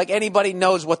 Like anybody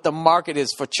knows what the market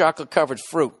is for chocolate-covered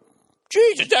fruit.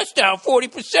 Jesus, that's down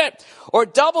 40%. Or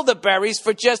double the berries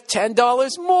for just $10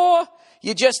 more.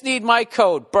 You just need my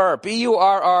code, BURR,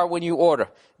 B-U-R-R, when you order.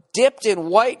 Dipped in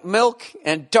white milk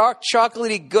and dark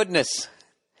chocolatey goodness.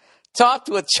 Topped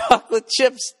with chocolate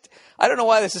chips. I don't know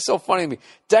why this is so funny to me.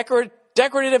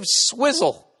 decorative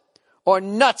swizzle or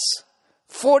nuts.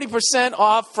 40%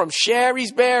 off from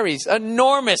Sherry's Berries.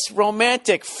 Enormous,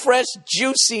 romantic, fresh,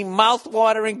 juicy,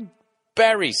 mouth-watering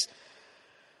berries.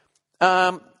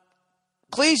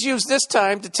 Please use this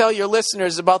time to tell your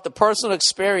listeners about the personal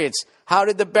experience. How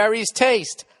did the berries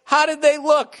taste? How did they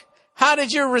look? How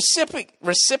did your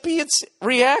recipients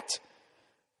react?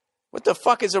 What the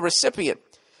fuck is a recipient?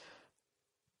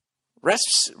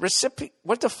 Recipient?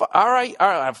 What the fuck? All right,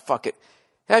 fuck it.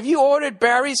 Have you ordered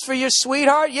berries for your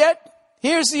sweetheart yet?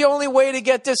 Here's the only way to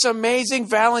get this amazing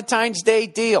Valentine's Day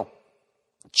deal.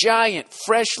 Giant,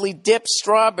 freshly dipped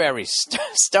strawberries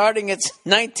starting at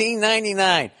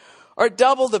 $19.99. Or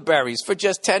double the berries for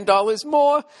just $10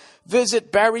 more.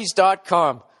 Visit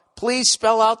berries.com. Please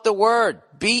spell out the word.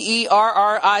 BERRIES.com.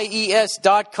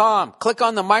 Click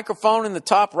on the microphone in the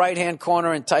top right-hand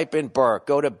corner and type in Burr.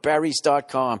 Go to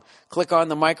berries.com. Click on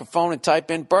the microphone and type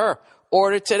in Burr.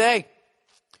 Order today.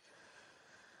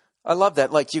 I love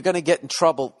that. Like, you're going to get in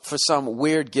trouble for some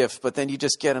weird gift, but then you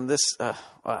just get them this,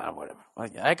 whatever.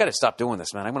 I got to stop doing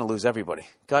this, man. I'm going to lose everybody.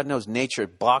 God knows nature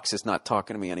box is not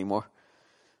talking to me anymore.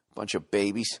 Bunch of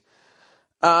babies.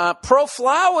 Pro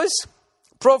Flowers.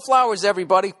 Pro Flowers,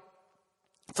 everybody.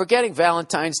 Forgetting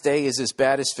Valentine's Day is as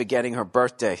bad as forgetting her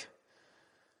birthday.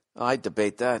 I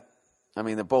debate that. I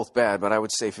mean, they're both bad, but I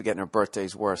would say forgetting her birthday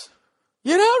is worse.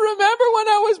 You don't remember when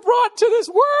I was brought to this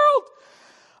world?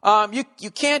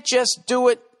 You can't just do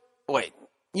it. Wait.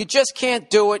 You just can't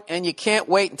do it, and you can't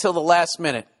wait until the last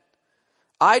minute.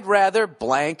 I'd rather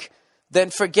blank than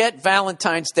forget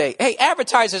Valentine's Day. Hey,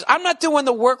 advertisers, I'm not doing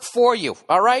the work for you,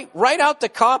 all right? Write out the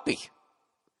copy.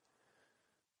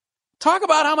 Talk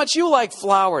about how much you like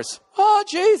flowers. Oh,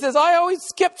 Jesus, I always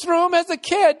skipped through them as a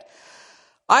kid.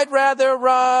 I'd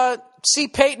rather see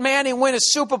Peyton Manning win a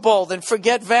Super Bowl than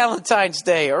forget Valentine's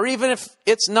Day. Or even if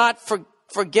it's not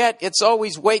forget, it's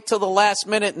always wait till the last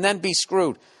minute and then be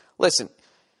screwed. Listen,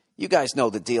 you guys know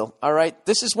the deal, all right?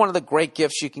 This is one of the great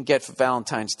gifts you can get for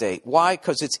Valentine's Day. Why?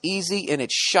 Because it's easy and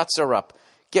it shuts her up.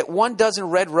 Get 1 dozen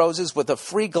red roses with a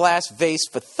free glass vase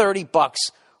for $30,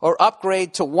 or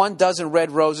upgrade to 1 dozen red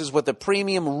roses with a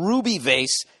premium ruby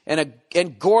vase and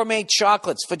gourmet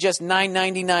chocolates for just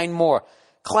 $9.99 more.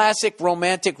 Classic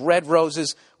romantic red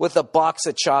roses with a box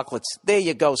of chocolates. There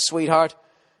you go, sweetheart.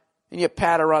 And you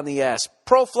pat her on the ass.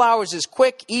 Pro Flowers is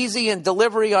quick, easy, and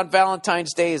delivery on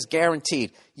Valentine's Day is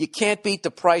guaranteed. You can't beat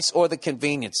the price or the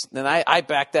convenience. And I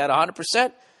back that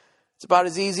 100%. It's about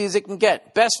as easy as it can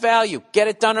get. Best value. Get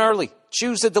it done early.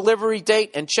 Choose the delivery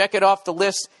date and check it off the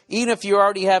list. Even if you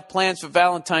already have plans for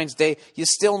Valentine's Day, you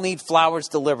still need flowers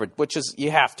delivered, which is,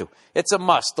 you have to. It's a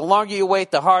must. The longer you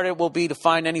wait, the harder it will be to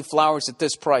find any flowers at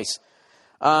this price.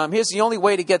 Here's the only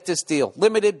way to get this deal.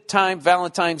 Limited time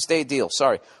Valentine's Day deal.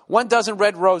 1 dozen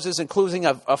red roses, including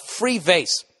a free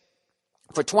vase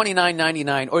for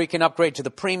 $29.99, or you can upgrade to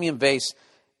the premium vase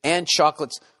and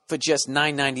chocolates for just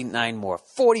 $9.99 more.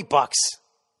 $40.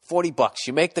 $40.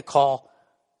 You make the call.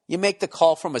 You make the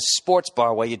call from a sports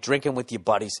bar while you're drinking with your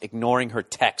buddies, ignoring her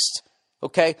text.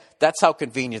 Okay? That's how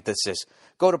convenient this is.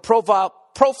 Go to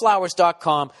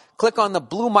proflowers.com, click on the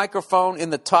blue microphone in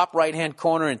the top right-hand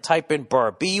corner and type in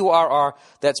Burr. B-U-R-R.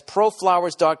 That's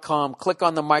proflowers.com. Click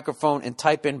on the microphone and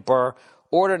type in Burr.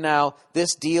 Order now.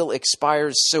 This deal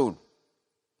expires soon.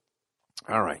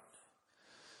 All right.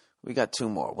 We got 2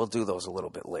 more. We'll do those a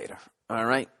little bit later. All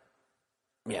right?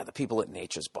 Yeah, the people at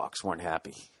Nature's Box weren't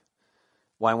happy.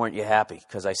 Why weren't you happy?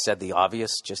 Because I said the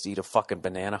obvious, just eat a fucking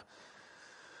banana.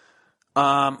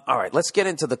 All right, let's get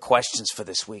into the questions for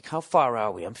this week. How far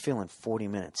are we? I'm feeling 40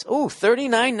 minutes. Ooh,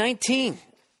 39:19.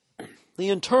 The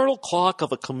internal clock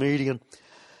of a comedian.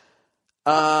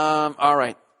 All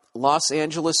right. Los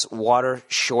Angeles water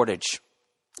shortage.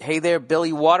 Hey there,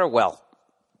 Billy Waterwell.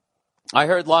 I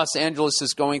heard Los Angeles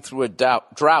is going through a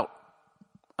drought.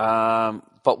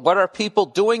 But what are people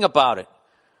doing about it?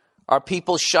 Are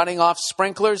people shutting off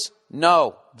sprinklers?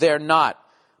 No, they're not.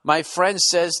 My friend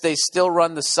says they still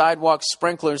run the sidewalk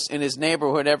sprinklers in his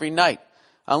neighborhood every night,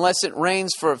 unless it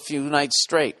rains for a few nights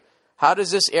straight. How does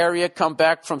this area come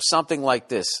back from something like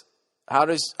this?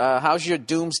 How's your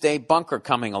doomsday bunker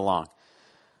coming along?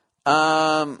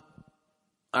 All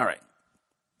right.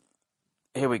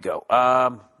 Here we go.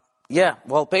 Yeah,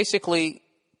 well, basically,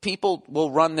 people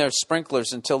will run their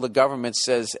sprinklers until the government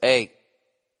says, hey,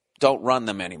 don't run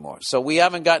them anymore. So we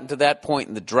haven't gotten to that point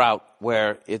in the drought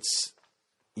where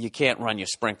you can't run your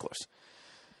sprinklers.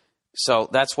 So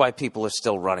that's why people are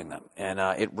still running them. And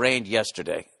it rained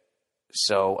yesterday.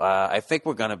 So I think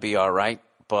we're going to be all right.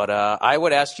 But I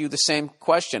would ask you the same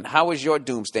question. How is your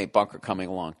doomsday bunker coming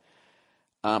along?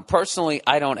 Personally,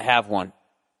 I don't have one.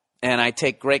 And I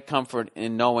take great comfort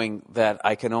in knowing that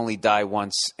I can only die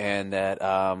once, and that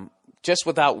just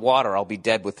without water, I'll be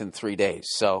dead within 3 days.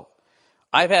 So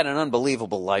I've had an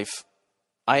unbelievable life.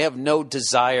 I have no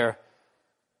desire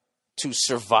to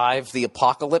survive the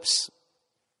apocalypse.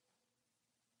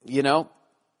 You know,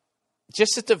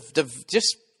 just at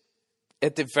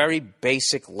the very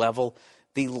basic level,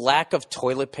 the lack of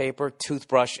toilet paper,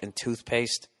 toothbrush, and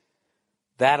toothpaste,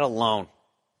 that alone,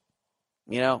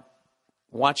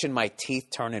 watching my teeth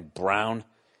turning brown,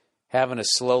 having to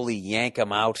slowly yank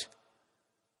them out,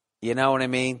 you know what I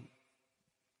mean?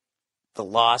 The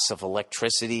loss of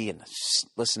electricity and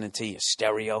listening to your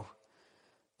stereo,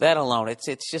 that alone,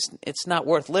 it's not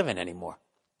worth living anymore.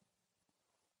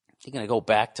 You're going to go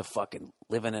back to fucking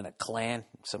living in a clan,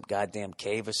 some goddamn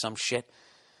cave or some shit.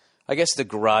 I guess the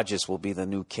garages will be the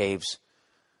new caves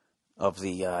of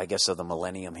the, of the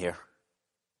millennium here.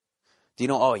 Do you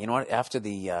know, you know what? After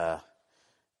the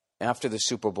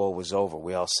Super Bowl was over,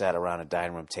 we all sat around a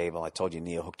dining room table. I told you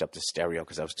Neil hooked up the stereo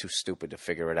because I was too stupid to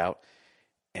figure it out.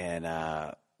 And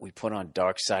we put on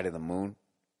Dark Side of the Moon,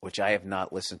 which I have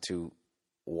not listened to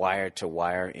wire to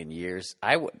wire in years.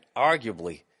 I would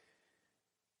arguably,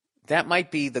 that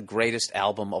might be the greatest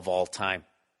album of all time.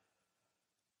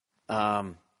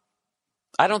 I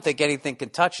don't think anything can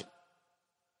touch it.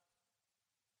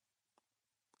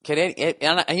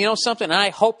 And you know something? And I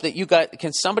hope that you guys,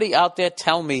 can somebody out there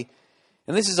tell me,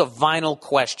 and this is a vinyl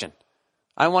question.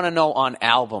 I want to know on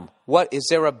album, is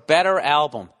there a better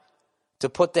album to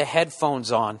put the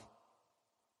headphones on,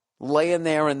 laying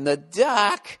there in the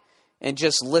dark, and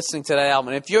just listening to that album?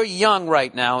 And if you're young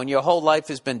right now and your whole life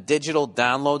has been digital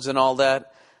downloads and all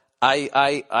that,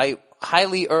 I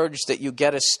highly urge that you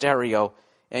get a stereo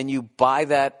and you buy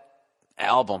that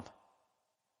album.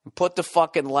 Put the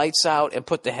fucking lights out and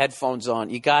put the headphones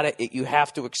on. You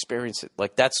have to experience it.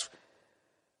 Like that's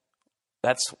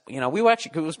we were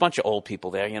actually, it was a bunch of old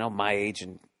people there, my age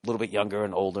and a little bit younger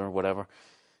and older or whatever.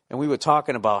 And we were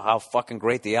talking about how fucking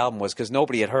great the album was because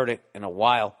nobody had heard it in a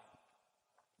while.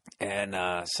 And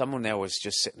someone there was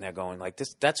just sitting there going like,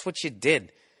 that's what you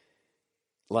did.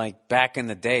 Like back in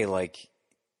the day, like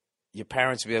your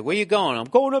parents would be like, where you going? I'm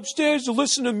going upstairs to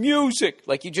listen to music.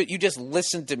 Like you just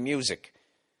listened to music.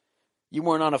 You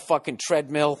weren't on a fucking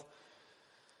treadmill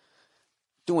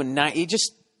doing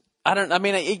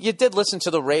you did listen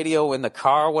to the radio in the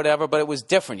car or whatever, but it was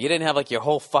different. You didn't have like your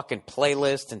whole fucking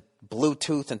playlist and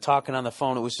Bluetooth and talking on the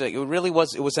phone. It was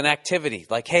an activity.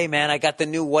 Like, hey man, I got the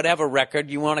new whatever record.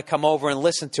 You want to come over and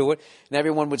listen to it? And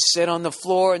everyone would sit on the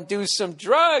floor and do some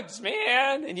drugs,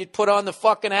 man. And you'd put on the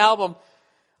fucking album.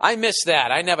 I miss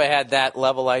that. I never had that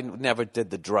level. I never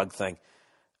did the drug thing.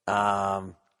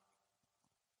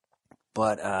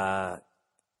 But I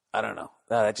don't know.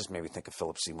 That just made me think of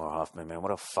Philip Seymour Hoffman, man.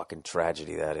 What a fucking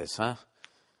tragedy that is, huh?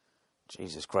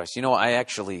 Jesus Christ. I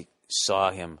actually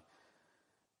saw him.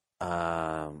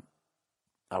 I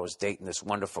was dating this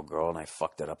wonderful girl, and I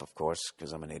fucked it up, of course,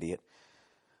 because I'm an idiot.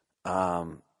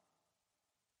 In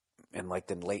like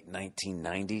the late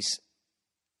 1990s.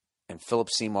 And Philip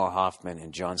Seymour Hoffman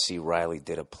and John C. Reilly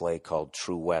did a play called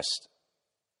True West.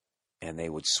 And they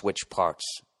would switch parts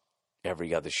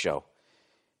every other show.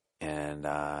 And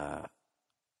I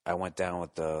went down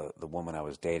with the woman I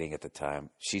was dating at the time.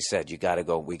 She said, we got to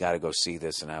go see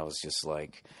this. And I was just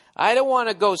like, I don't want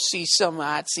to go see some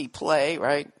artsy play,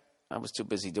 right? I was too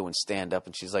busy doing stand-up.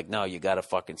 And she's like, no, you got to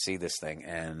fucking see this thing.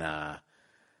 And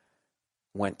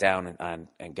went down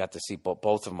and got to see both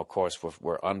of them, of course,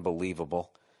 were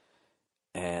unbelievable.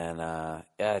 And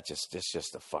it's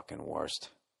just the fucking worst.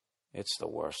 It's the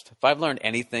worst. If I've learned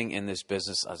anything in this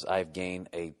business, as I've gained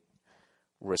a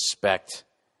respect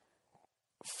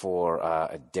for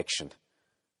addiction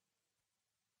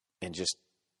and just,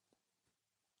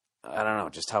 I don't know,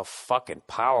 just how fucking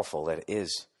powerful that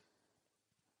is.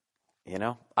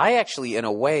 I actually, in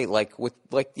a way, with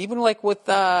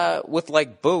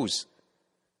booze.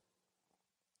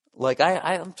 Like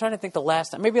I'm trying to think the last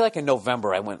time, maybe like in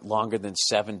November, I went longer than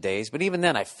 7 days, but even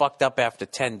then I fucked up after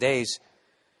 10 days.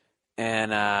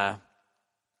 And I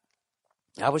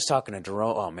was talking to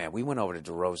DeRose. Oh man, we went over to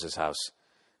DeRose's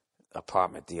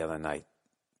apartment the other night.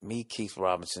 Me, Keith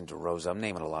Robinson, DeRose. I'm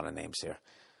naming a lot of names here.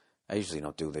 I usually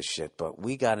don't do this shit, but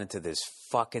we got into this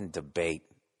fucking debate.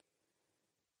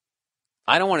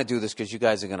 I don't want to do this because you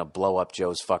guys are going to blow up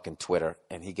Joe's fucking Twitter,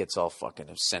 and he gets all fucking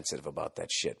sensitive about that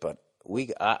shit. But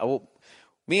me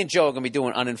and Joe are going to be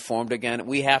doing Uninformed again.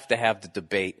 We have to have the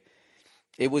debate.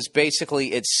 It was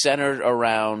basically, it's centered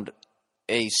around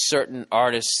a certain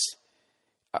artist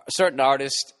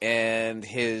and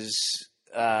his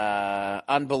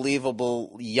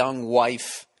unbelievable young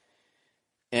wife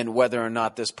and whether or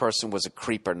not this person was a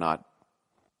creep or not.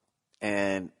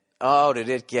 And, oh, did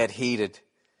it get heated.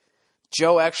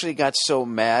 Joe actually got so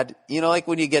mad. You know, like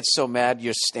when you get so mad,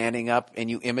 you're standing up and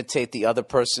you imitate the other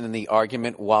person in the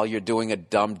argument while you're doing a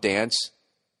dumb dance.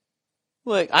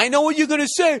 Like, I know what you're going to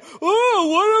say. Oh,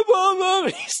 what about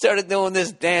that? He started doing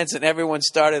this dance and everyone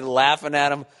started laughing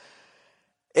at him.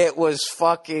 It was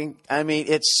fucking, I mean,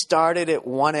 it started at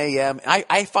 1 a.m.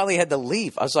 I finally had to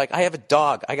leave. I was like, I have a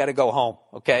dog. I got to go home,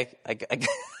 okay? I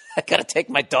got to take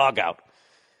my dog out.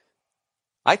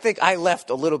 I think I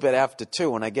left a little bit after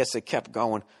 2, and I guess it kept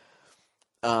going.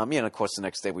 Of course, the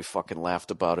next day we fucking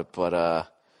laughed about it, but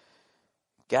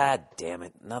God damn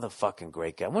it, another fucking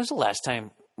great guy. When was the last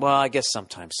time? Well, I guess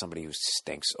sometimes somebody who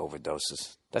stinks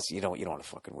overdoses. You don't want to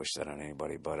fucking wish that on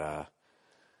anybody, but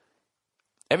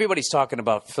everybody's talking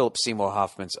about Philip Seymour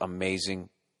Hoffman's amazing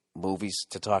movies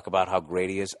to talk about how great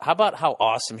he is. How about how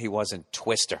awesome he was in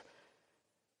Twister?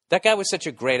 That guy was such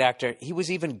a great actor. He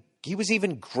was even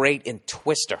great in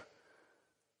Twister.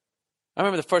 I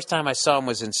remember the first time I saw him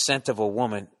was in Scent of a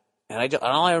Woman, and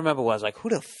all I remember was like,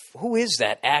 who is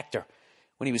that actor?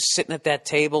 When he was sitting at that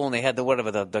table and they had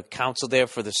the council there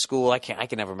for the school. I can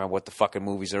never remember what the fucking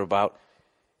movies are about.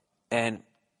 And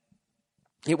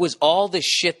it was all the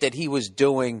shit that he was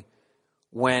doing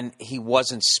when he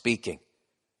wasn't speaking.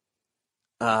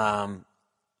 Or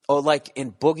like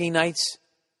in Boogie Nights,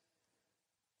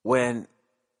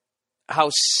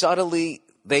 how subtly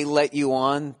they let you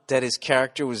on that his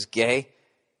character was gay.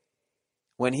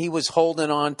 When he was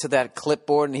holding on to that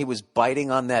clipboard and he was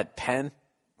biting on that pen,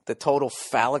 the total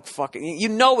phallic fucking... You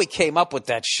know he came up with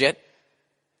that shit.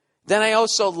 Then I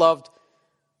also loved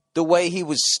the way he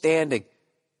was standing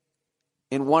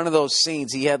in one of those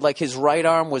scenes. He had like his right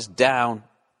arm was down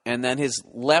and then his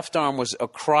left arm was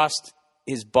across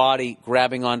his body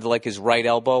grabbing onto like his right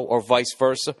elbow or vice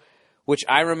versa, which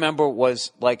I remember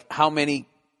was like how many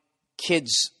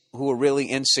kids who were really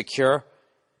insecure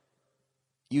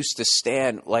used to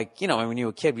stand, like, you know, when you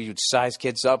were a kid, you'd size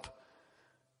kids up.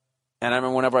 And I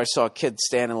remember whenever I saw a kid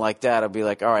standing like that, I'd be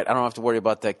like, all right, I don't have to worry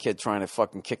about that kid trying to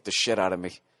fucking kick the shit out of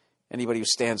me. Anybody who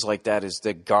stands like that is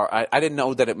the guard. I didn't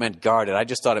know that it meant guarded. I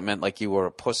just thought it meant like you were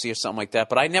a pussy or something like that.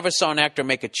 But I never saw an actor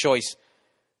make a choice,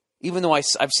 even though I've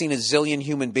seen a zillion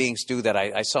human beings do that.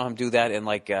 I saw him do that in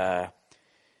like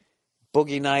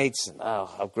Boogie Nights. And,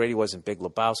 how great he was in Big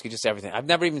Lebowski, just everything. I've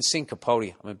never even seen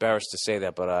Capote. I'm embarrassed to say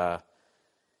that, but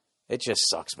it just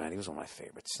sucks, man. He was one of my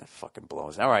favorites. That fucking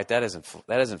blows. All right, that isn't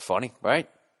funny, right?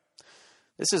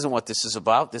 This isn't what this is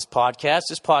about, this podcast.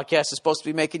 This podcast is supposed to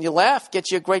be making you laugh,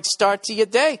 get you a great start to your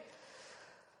day.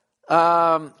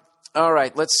 All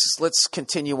right, let's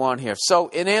continue on here. So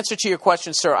in answer to your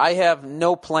question, sir, I have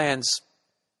no plans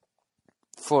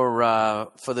for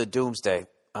the doomsday.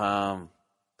 I'm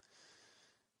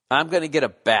going to get a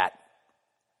bat.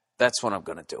 That's what I'm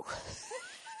going to do.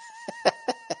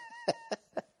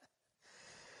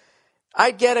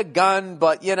 I'd get a gun,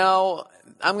 but, you know,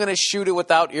 I'm going to shoot it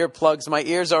without earplugs. My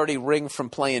ears already ring from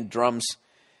playing drums.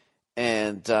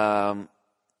 And, then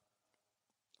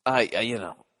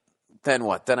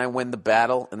what? Then I win the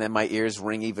battle, and then my ears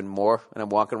ring even more, and I'm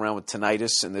walking around with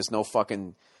tinnitus, and there's no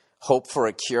fucking hope for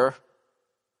a cure.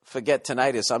 Forget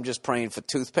tinnitus. I'm just praying for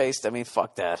toothpaste. I mean,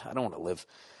 fuck that. I don't want to live.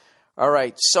 All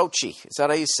right, Sochi. Is that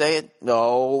how you say it?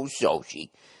 No,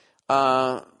 Sochi.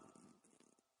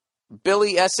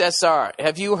 Billy SSR,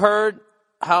 have you heard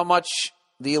how much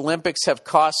the Olympics have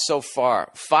cost so far?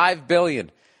 $5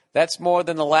 billion. That's more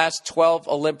than the last 12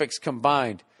 Olympics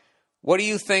combined. What do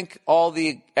you think all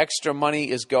the extra money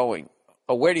is going?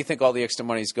 Or where do you think all the extra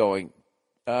money is going?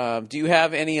 Do you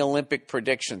have any Olympic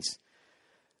predictions?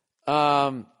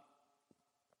 Where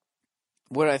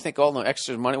do I think all the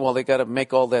extra money? Well, they got to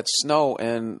make all that snow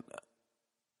and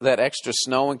that extra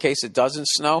snow in case it doesn't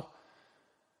snow.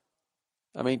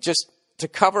 I mean, just to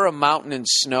cover a mountain in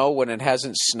snow when it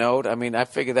hasn't snowed, I mean, I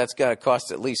figure that's got to cost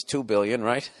at least $2 billion,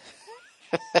 right?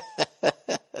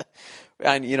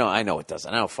 I know it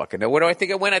doesn't. I don't fucking know. What do I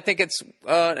think it went? I think it's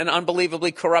an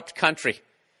unbelievably corrupt country,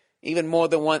 even more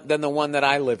than the one that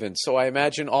I live in. So I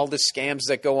imagine all the scams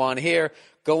that go on here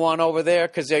go on over there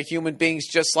because they're human beings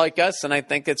just like us, and I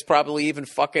think it's probably even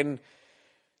fucking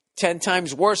 10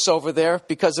 times worse over there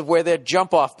because of where their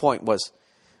jump-off point was.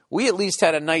 We at least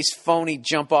had a nice phony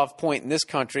jump-off point in this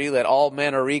country that all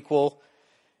men are equal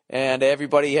and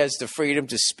everybody has the freedom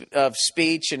of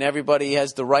speech and everybody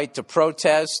has the right to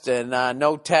protest and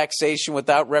no taxation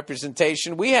without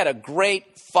representation. We had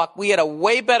we had a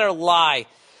way better lie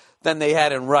than they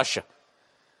had in Russia.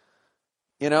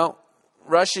 You know,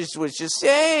 Russia was just,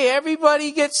 hey,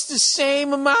 everybody gets the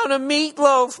same amount of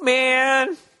meatloaf,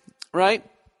 man. Right?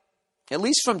 at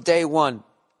least from day one,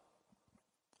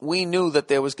 we knew that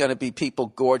there was going to be people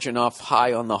gorging off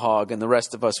high on the hog and the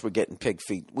rest of us were getting pig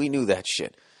feet. We knew that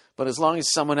shit. But as long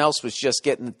as someone else was just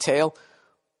getting the tail,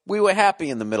 we were happy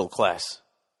in the middle class.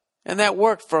 And that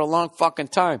worked for a long fucking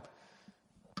time.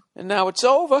 And now it's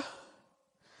over.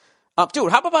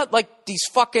 Dude, how about like these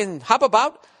fucking, how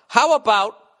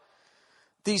about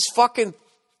these fucking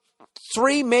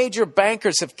 3 major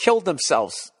bankers have killed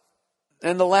themselves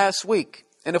in the last week?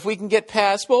 And if we can get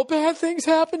past, well, bad things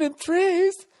happen in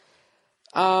threes,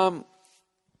 that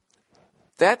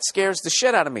scares the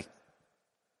shit out of me.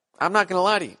 I'm not going to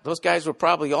lie to you. Those guys were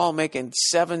probably all making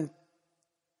 7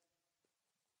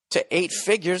 to 8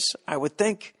 figures, I would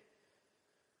think.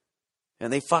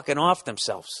 And they fucking offed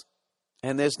themselves.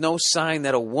 And there's no sign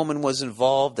that a woman was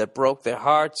involved that broke their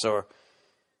hearts or,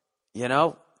 you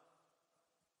know.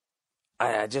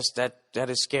 I just, that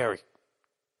is scary.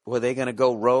 Were they going to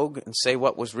go rogue and say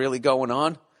what was really going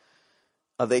on?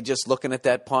 Are they just looking at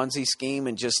that Ponzi scheme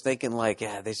and just thinking like,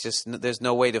 yeah, there's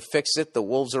no way to fix it. The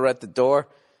wolves are at the door.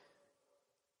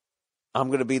 I'm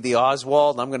going to be the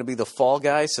Oswald. I'm going to be the fall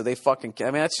guy. So they fucking, I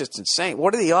mean, that's just insane.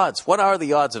 What are the odds? What are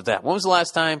the odds of that? When was the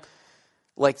last time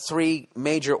like 3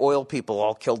 major oil people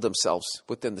all killed themselves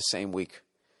within the same week?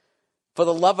 For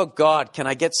the love of God, can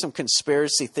I get some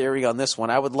conspiracy theory on this one?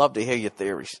 I would love to hear your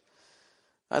theories.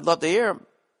 I'd love to hear them,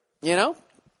 you know,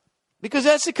 because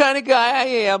that's the kind of guy I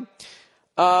am.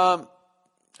 All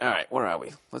right, where are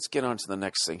we? Let's get on to the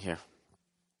next thing here.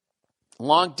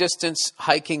 Long distance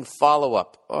hiking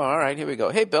follow-up. Oh, all right, here we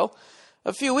go. Hey, Bill,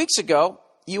 a few weeks ago,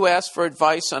 you asked for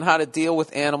advice on how to deal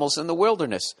with animals in the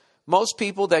wilderness. Most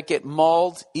people that get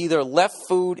mauled either left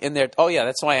food in their... Oh, yeah,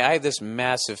 that's why I have this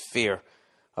massive fear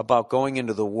about going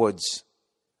into the woods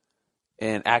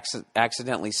and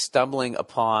accidentally stumbling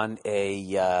upon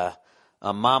a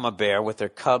mama bear with her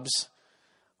cubs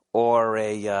or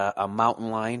a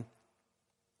mountain lion.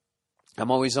 I'm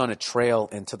always on a trail,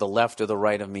 and to the left or the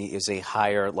right of me is a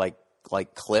higher like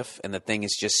cliff, and the thing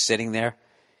is just sitting there.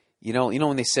 You know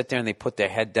when they sit there and they put their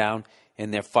head down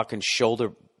and their fucking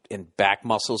shoulder and back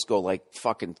muscles go like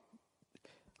fucking,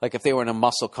 like if they were in a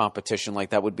muscle competition,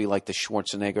 like that would be like the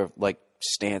Schwarzenegger like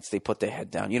stance. They put their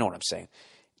head down. You know what I'm saying?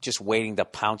 Just waiting to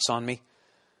pounce on me.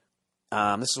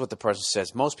 This is what the person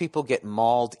says. Most people that get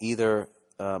mauled either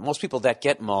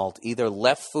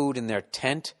left food in their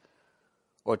tent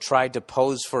or tried to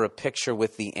pose for a picture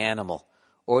with the animal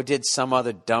or did some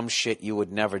other dumb shit you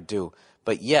would never do.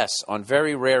 But yes, on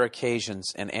very rare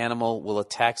occasions, an animal will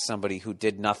attack somebody who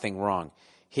did nothing wrong.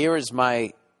 Here is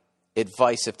my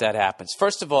advice if that happens.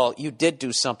 First of all, you did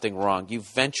do something wrong. You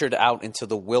ventured out into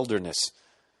the wilderness.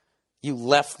 You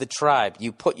left the tribe.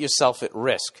 You put yourself at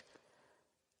risk.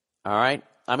 All right?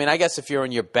 I mean, I guess if you're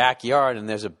in your backyard and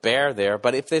there's a bear there,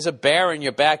 but if there's a bear in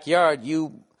your backyard,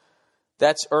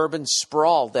 that's urban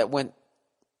sprawl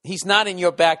he's not in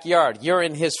your backyard. You're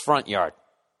in his front yard.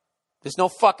 There's no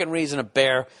fucking reason a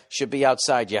bear should be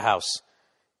outside your house.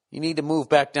 You need to move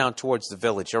back down towards the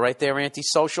village. All right there,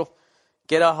 antisocial?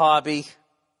 Get a hobby.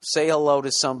 Say hello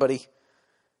to somebody.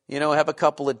 You know, have a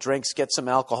couple of drinks, get some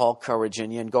alcohol courage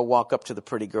in you, and go walk up to the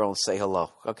pretty girl and say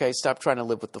hello. Okay? Stop trying to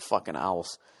live with the fucking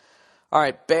owls. All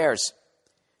right, bears.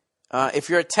 If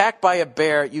you're attacked by a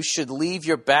bear, you should leave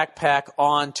your backpack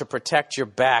on to protect your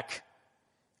back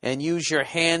and use your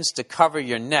hands to cover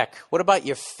your neck. What about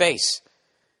your face?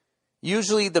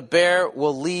 Usually the bear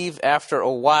will leave after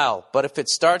a while, but if it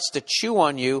starts to chew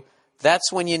on you,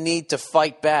 that's when you need to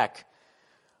fight back.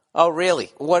 Oh,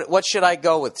 really? What should I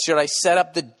go with? Should I set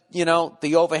up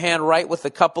the overhand right with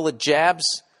a couple of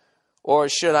jabs? Or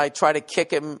should I try to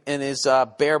kick him in his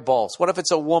bear balls? What if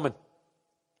it's a woman?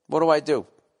 What do I do?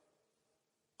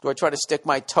 Do I try to stick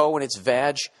my toe in its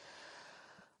vag?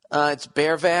 It's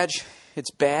bear vag. It's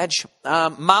badge.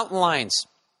 Mountain lions.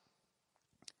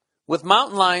 With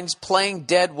mountain lions, playing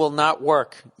dead will not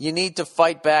work. You need to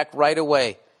fight back right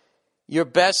away. Your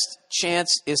best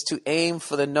chance is to aim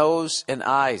for the nose and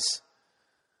eyes.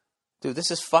 Dude,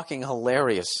 this is fucking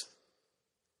hilarious.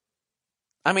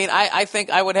 I mean, I think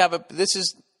I would have this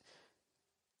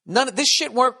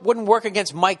shit wouldn't work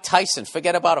against Mike Tyson.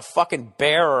 Forget about a fucking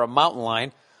bear or a mountain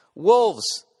lion.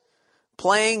 Wolves.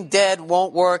 Playing dead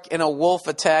won't work in a wolf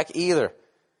attack either.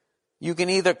 You can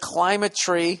either climb a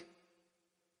tree,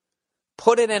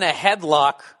 put it in a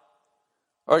headlock,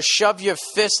 or shove your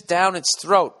fist down its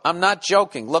throat. I'm not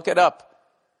joking. Look it up.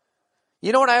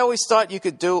 You know what I always thought you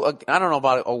could do? I don't know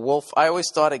about a wolf. I always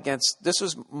thought this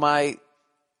was my,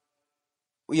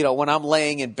 when I'm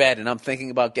laying in bed and I'm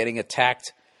thinking about getting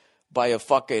attacked by a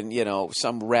fucking,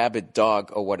 some rabid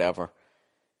dog or whatever.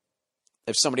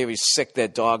 If somebody ever sicked their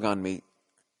dog on me,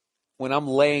 when I'm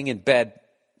laying in bed,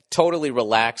 totally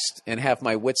relaxed and have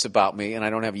my wits about me, and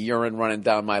I don't have urine running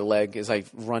down my leg as I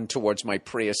run towards my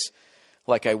Prius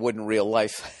like I would in real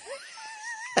life.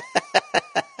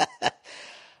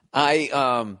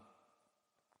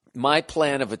 My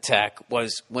plan of attack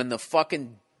was when the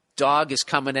fucking dog is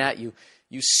coming at you,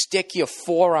 you stick your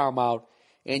forearm out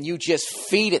and you just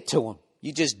feed it to him.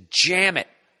 You just jam it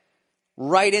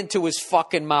right into his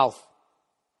fucking mouth.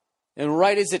 And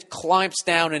right as it clamps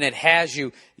down and it has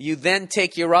you, you then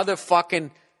take your other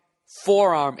fucking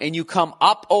forearm and you come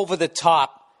up over the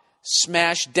top,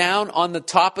 smash down on the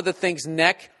top of the thing's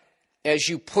neck as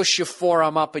you push your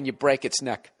forearm up and you break its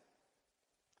neck.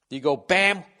 You go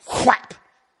bam, whap,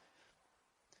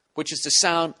 which is the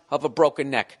sound of a broken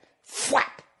neck.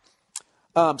 Whap.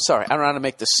 Sorry, I don't know how to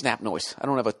make the snap noise. I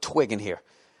don't have a twig in here.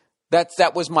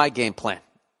 That was my game plan.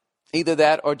 Either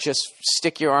that or just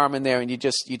stick your arm in there and you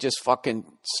just fucking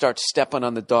start stepping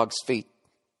on the dog's feet.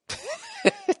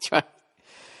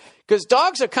 Because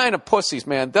dogs are kind of pussies,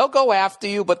 man. They'll go after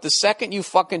you, but the second you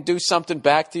fucking do something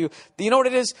back to you, you know what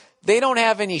it is? They don't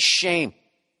have any shame.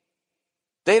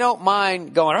 They don't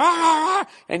mind going, rah, rah, rah,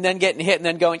 and then getting hit and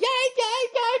then going, yay,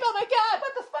 oh my God,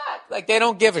 what the fuck? Like, they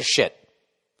don't give a shit.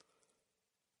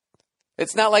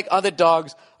 It's not like other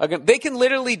dogs are going to, they can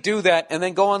literally do that and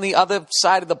then go on the other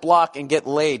side of the block and get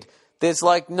laid. There's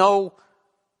like no,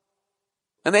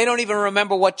 and they don't even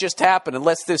remember what just happened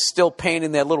unless there's still pain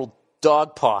in their little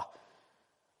dog paw.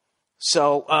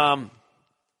 So, I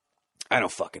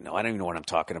don't fucking know. I don't even know what I'm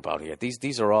talking about here.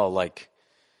 These are all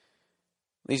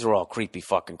creepy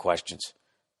fucking questions.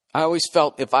 I always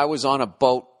felt if I was on a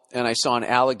boat and I saw an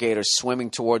alligator swimming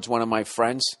towards one of my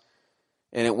friends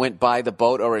and it went by the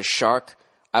boat or a shark,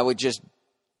 I would just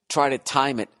try to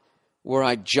time it where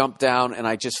I jump down and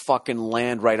I just fucking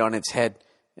land right on its head.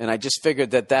 And I just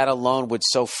figured that alone would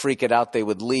so freak it out they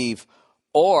would leave.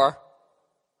 Or,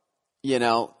 you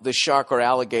know, the shark or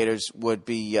alligators would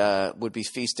be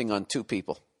feasting on two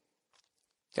people.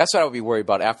 That's what I would be worried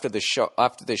about after the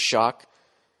shock.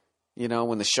 You know,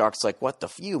 when the shark's like, what the,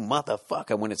 you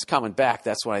motherfucker, when it's coming back,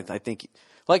 that's when I think,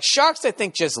 like sharks I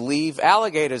think just leave.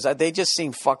 Alligators, they just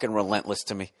seem fucking relentless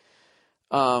to me.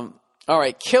 All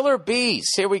right, killer bees,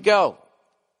 here we go.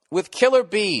 With killer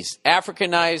bees,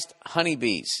 Africanized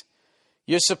honeybees,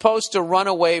 you're supposed to run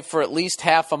away for at least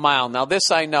half a mile. Now this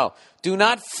I know. Do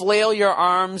not flail your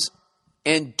arms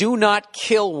and do not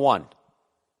kill one.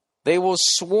 They will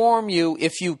swarm you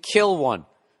if you kill one.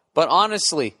 But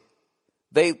honestly,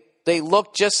 they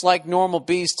look just like normal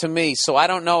bees to me, so I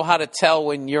don't know how to tell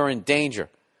when you're in danger.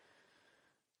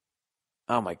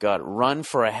 Oh, my God. Run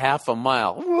for a half a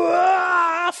mile.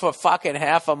 For fucking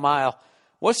half a mile.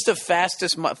 What's the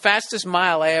fastest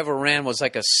mile I ever ran was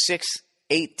like a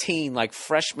 6:18, like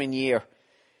freshman year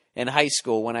in high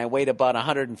school when I weighed about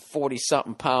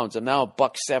 140-something pounds. I'm now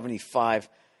 $175.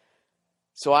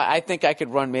 So I think I could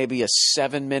run maybe a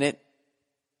 7-minute.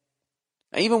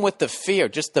 Even with the fear,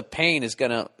 just the pain is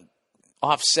going to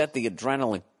offset the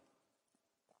adrenaline.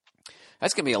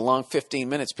 That's going to be a long 15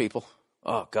 minutes, people.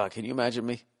 Oh, God, can you imagine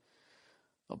me?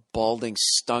 A balding,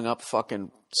 stung-up,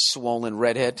 fucking swollen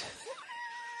redhead.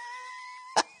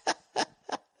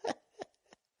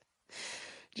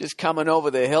 Just coming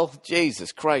over the hill.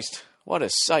 Jesus Christ, what a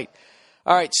sight.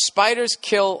 All right, spiders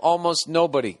kill almost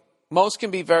nobody. Most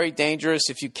can be very dangerous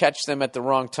if you catch them at the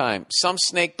wrong time. Some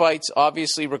snake bites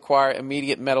obviously require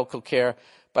immediate medical care,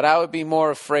 but I would be more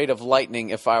afraid of lightning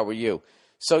if I were you.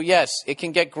 So yes, it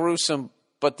can get gruesome,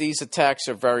 but these attacks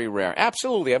are very rare.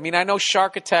 Absolutely. I mean, I know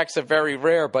shark attacks are very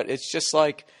rare, but it's just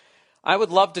like, I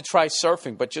would love to try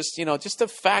surfing, but just, you know, just the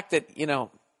fact that, you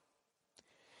know,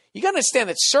 you got to understand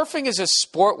that surfing is a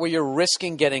sport where you're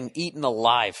risking getting eaten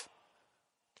alive.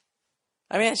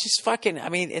 I mean, it's just fucking, I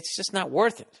mean, it's just not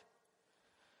worth it.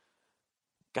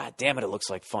 God damn it, it looks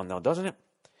like fun, though, doesn't it?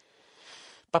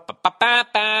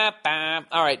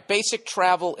 All right, basic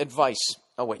travel advice.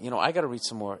 Oh, wait, you know, I got to read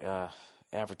some more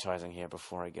advertising here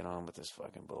before I get on with this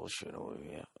fucking bullshit over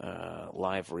here.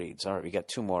 Live reads. All right, we got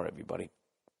two more, everybody.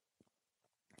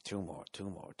 Two more.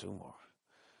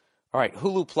 All right,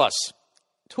 Hulu Plus.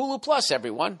 Hulu Plus,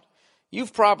 everyone.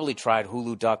 You've probably tried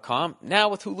Hulu.com. Now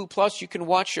with Hulu Plus, you can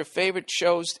watch your favorite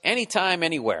shows anytime,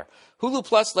 anywhere. Hulu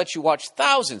Plus lets you watch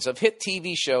thousands of hit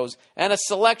TV shows and a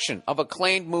selection of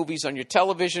acclaimed movies on your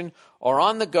television or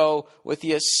on the go with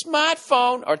your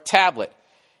smartphone or tablet.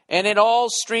 And it all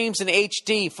streams in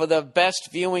HD for the best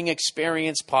viewing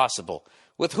experience possible.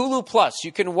 With Hulu Plus,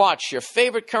 you can watch your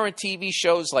favorite current TV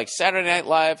shows like Saturday Night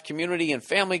Live, Community, and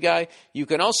Family Guy. You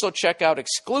can also check out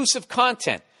exclusive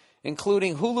content,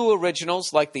 including Hulu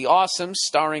originals like The Awesomes,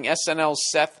 starring SNL's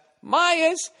Seth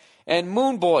Meyers, and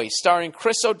Moon Boy, starring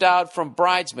Chris O'Dowd from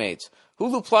Bridesmaids.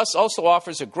 Hulu Plus also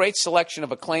offers a great selection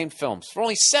of acclaimed films. For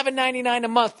only $7.99 a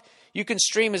month, you can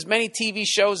stream as many TV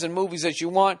shows and movies as you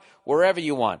want, wherever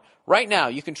you want. Right now,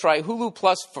 you can try Hulu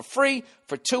Plus for free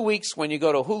for 2 weeks when you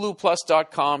go to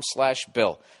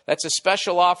huluplus.com/Bill. That's a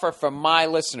special offer for my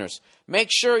listeners. Make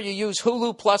sure you use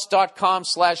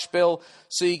huluplus.com/Bill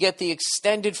so you get the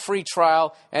extended free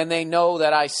trial and they know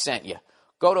that I sent you.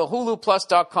 Go to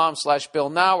huluplus.com/Bill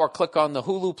now or click on the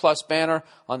Hulu Plus banner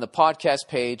on the podcast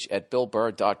page at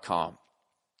BillBurr.com.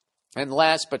 And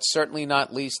last but certainly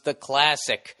not least, the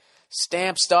classic,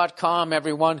 Stamps.com,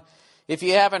 everyone. If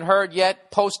you haven't heard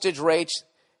yet, postage rates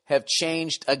have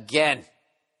changed again.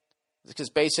 Because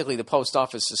basically the post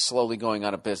office is slowly going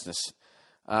out of business.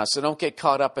 So don't get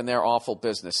caught up in their awful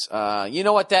business. You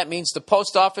know what that means? The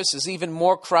post office is even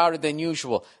more crowded than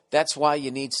usual. That's why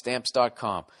you need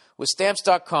Stamps.com. With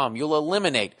Stamps.com, you'll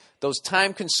eliminate those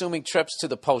time-consuming trips to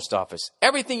the post office.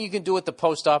 Everything you can do at the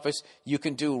post office, you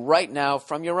can do right now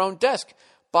from your own desk.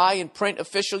 Buy and print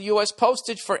official U.S.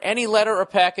 postage for any letter or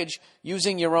package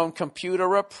using your own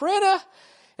computer or printer.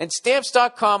 And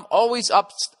Stamps.com always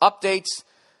updates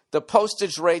the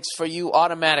postage rates for you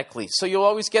automatically. So you'll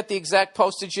always get the exact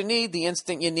postage you need the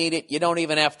instant you need it. You don't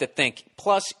even have to think.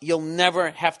 Plus, you'll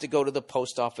never have to go to the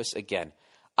post office again.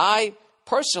 I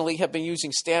personally have been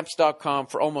using Stamps.com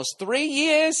for almost 3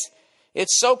 years.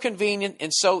 It's so convenient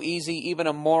and so easy, even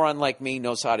a moron like me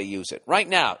knows how to use it. Right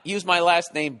now, use my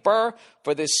last name, Burr,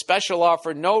 for this special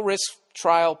offer, no-risk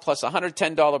trial plus a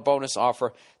 $110 bonus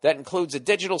offer that includes a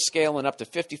digital scale and up to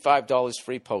 $55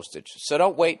 free postage. So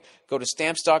don't wait. Go to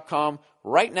Stamps.com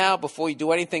right now before you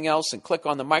do anything else and click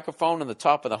on the microphone on the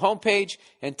top of the homepage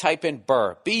and type in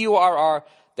Burr, B-U-R-R.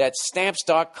 That's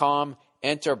Stamps.com.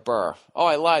 Enter Burr. Oh,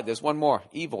 I lied. There's one more.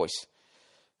 eVoice.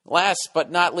 Last but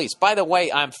not least. By the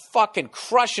way, I'm fucking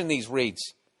crushing these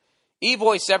reads.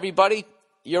 eVoice, everybody.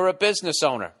 You're a business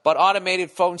owner, but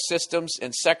automated phone systems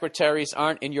and secretaries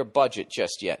aren't in your budget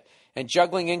just yet. And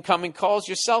juggling incoming calls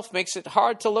yourself makes it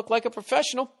hard to look like a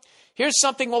professional. Here's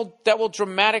something that will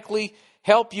dramatically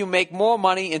help you make more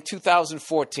money in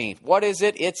 2014. What is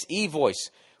it? It's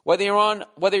eVoice. Whether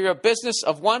you're a business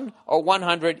of 1 or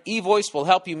 100, eVoice will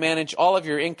help you manage all of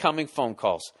your incoming phone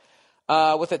calls.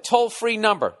 With a toll-free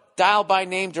number,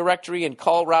 dial-by-name directory, and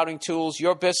call routing tools,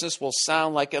 your business will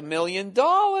sound like $1 million.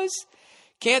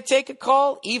 Can't take a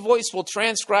call? eVoice will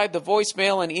transcribe the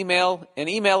voicemail and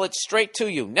email it straight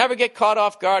to you. Never get caught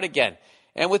off guard again.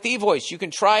 And with eVoice, you can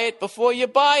try it before you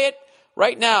buy it.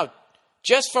 Right now,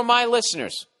 just for my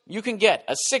listeners, you can get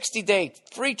a 60-day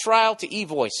free trial to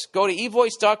eVoice. Go to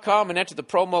eVoice.com and enter the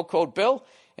promo code BILL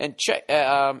and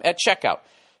at checkout.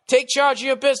 Take charge of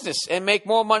your business and make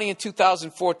more money in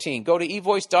 2014. Go to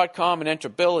eVoice.com and enter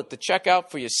BILL at the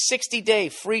checkout for your 60-day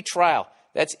free trial.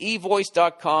 That's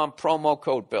eVoice.com, promo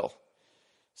code BILL.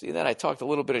 See that? I talked a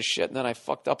little bit of shit, and then I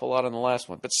fucked up a lot on the last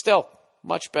one. But still,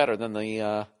 much better than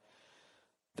the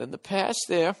past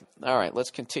there. All right,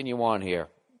 let's continue on here.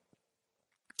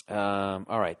 All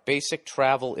right, basic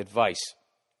travel advice.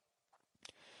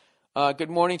 Good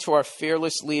morning to our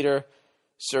fearless leader,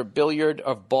 Sir Billiard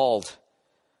of Bald.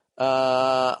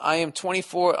 I am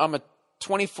 24. I'm a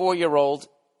 24-year-old,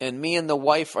 and me and the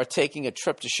wife are taking a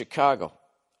trip to Chicago.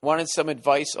 Wanted some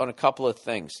advice on a couple of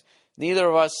things. Neither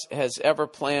of us has ever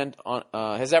been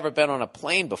on a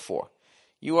plane before.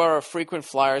 You are a frequent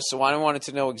flyer, so I wanted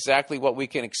to know exactly what we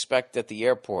can expect at the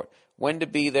airport. When to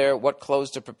be there, what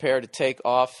clothes to prepare to take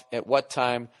off, at what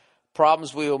time,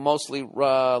 problems we will most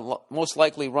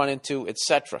likely run into,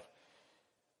 etc.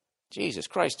 Jesus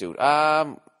Christ, dude.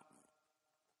 All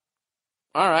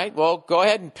right, well, go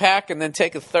ahead and pack and then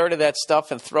take a third of that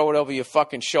stuff and throw it over your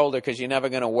fucking shoulder because you're never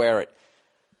going to wear it.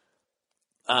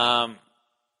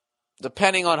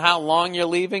 Depending on how long you're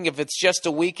leaving, if it's just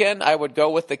a weekend, I would go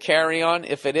with the carry-on.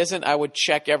 If it isn't, I would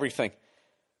check everything.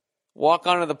 Walk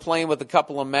onto the plane with a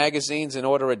couple of magazines and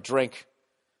order a drink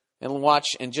and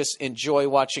watch and just enjoy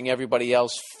watching everybody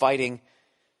else fighting,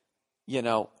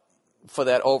 for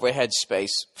that overhead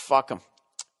space. Fuck them.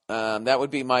 That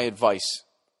would be my advice.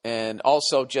 And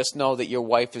also just know that your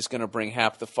wife is going to bring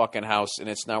half the fucking house and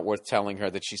it's not worth telling her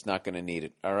that she's not going to need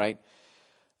it. All right?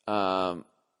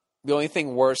 The only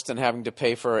thing worse than having to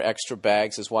pay for her extra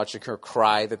bags is watching her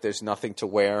cry that there's nothing to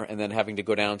wear and then having to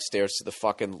go downstairs to the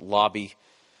fucking lobby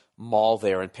mall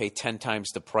there and pay 10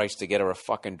 times the price to get her a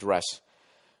fucking dress.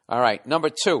 All right, number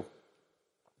 2,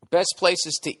 best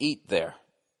places to eat there.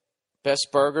 Best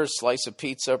burgers, slice of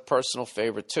pizza, personal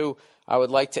favorite too. I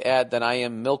would like to add that I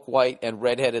am milk white and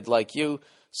redheaded like you,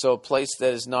 so a place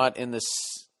that is not in the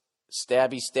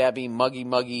stabby,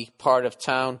 muggy part of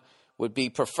town would be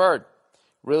preferred.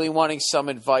 Really wanting some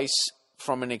advice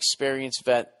from an experienced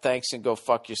vet. Thanks, and go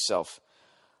fuck yourself.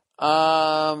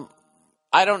 I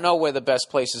don't know where the best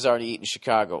places are to eat in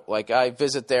Chicago. Like, I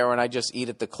visit there and I just eat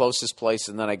at the closest place,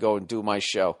 and then I go and do my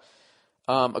show.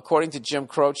 According to Jim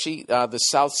Croce, the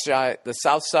south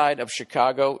side of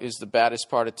Chicago is the baddest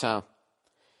part of town.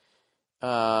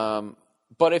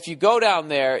 But if you go down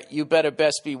there, you better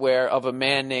best beware of a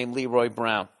man named Leroy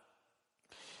Brown.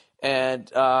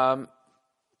 And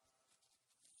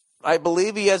I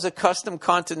believe he has a custom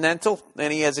Continental,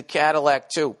 and he has a Cadillac,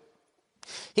 too.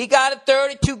 He got a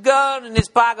 32 gun in his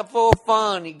pocket full of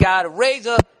fun. He got a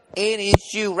razor in his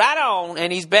shoe. Right on,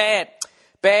 and he's bad.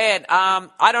 Bad.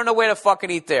 I don't know where to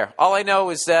fucking eat there. All I know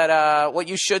is that what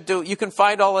you should do, you can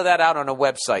find all of that out on a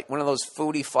website. One of those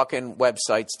foodie fucking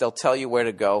websites. They'll tell you where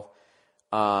to go.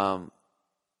 But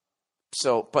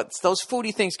those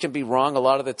foodie things can be wrong a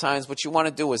lot of the times. What you want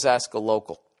to do is ask a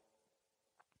local.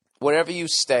 Wherever you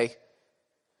stay,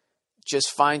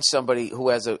 just find somebody who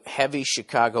has a heavy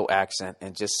Chicago accent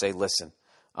and just say, listen,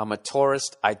 I'm a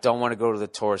tourist. I don't want to go to the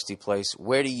touristy place.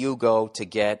 Where do you go to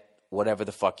get whatever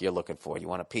the fuck you're looking for? You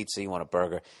want a pizza, you want a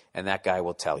burger, and that guy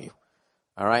will tell you.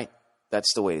 All right?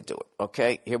 That's the way to do it.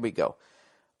 Okay? Here we go.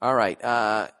 All right.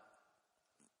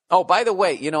 Oh, by the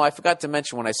way, I forgot to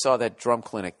mention when I saw that drum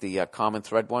clinic, the Common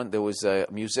Thread one, there was a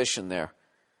musician there,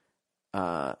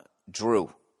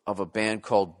 Drew, of a band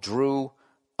called Drew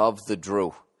of the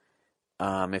Drew.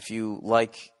 If you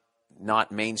like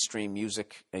not mainstream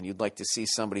music and you'd like to see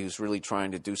somebody who's really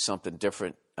trying to do something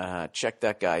different, check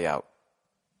that guy out.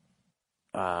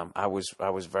 I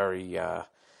was very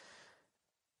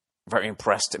very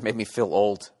impressed. It made me feel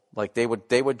old. Like they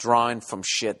were drawing from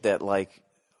shit that, like,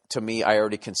 to me, I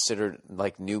already considered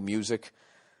like new music.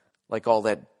 Like all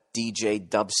that DJ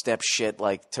dubstep shit,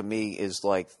 like, to me is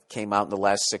like came out in the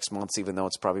last 6 months, even though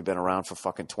it's probably been around for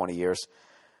fucking 20 years.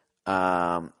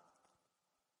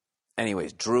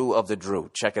 Anyways, Drew of the Drew,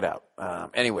 check it out.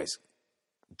 Anyways,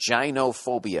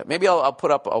 gynophobia. Maybe I'll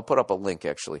put up a link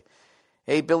actually.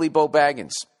 Hey, Billy Bo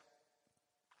Baggins.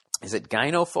 Is it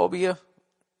gynophobia?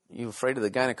 You afraid of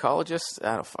the gynecologist?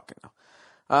 I don't fucking know.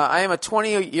 I am a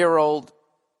 20-year-old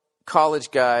college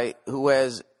guy who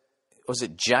has, was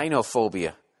it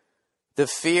gynophobia? The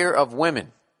fear of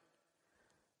women.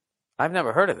 I've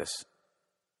never heard of this.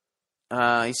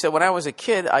 He said, when I was a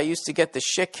kid, I used to get the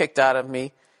shit kicked out of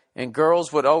me, and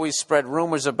girls would always spread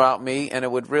rumors about me, and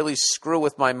it would really screw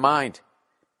with my mind.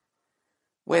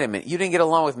 Wait a minute, you didn't get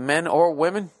along with men or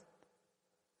women?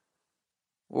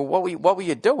 Well, what were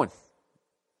you doing?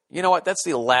 You know what? That's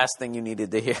the last thing you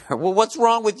needed to hear. Well, what's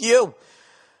wrong with you?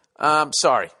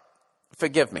 Sorry.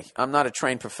 Forgive me. I'm not a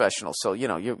trained professional. So,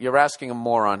 you're asking a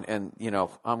moron, and,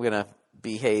 I'm going to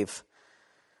behave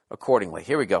accordingly.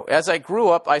 Here we go. As I grew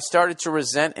up, I started to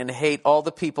resent and hate all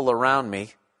the people around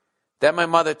me. Then my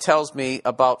mother tells me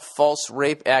about false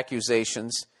rape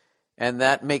accusations, and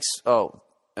that makes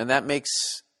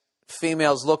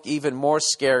females look even more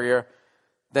scarier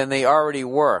than they already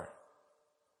were.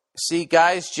 See,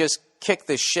 guys just kick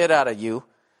the shit out of you.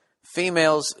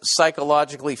 Females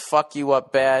psychologically fuck you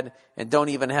up bad and don't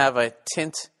even have a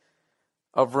tint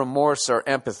of remorse or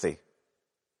empathy.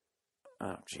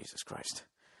 Oh, Jesus Christ.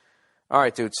 All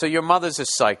right, dude. So your mother's a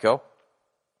psycho.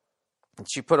 And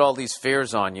she put all these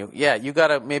fears on you. Yeah, you got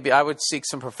to maybe, I would seek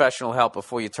some professional help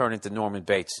before you turn into Norman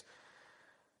Bates.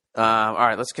 All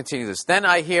right, let's continue this. Then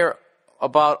I hear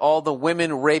about all the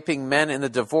women raping men in the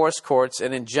divorce courts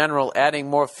and in general adding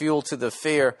more fuel to the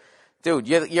fear. Dude,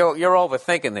 you're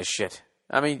overthinking this shit.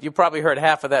 I mean, you probably heard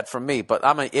half of that from me, but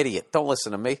I'm an idiot. Don't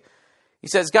listen to me. He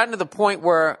says, it's gotten to the point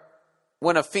where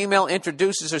when a female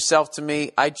introduces herself to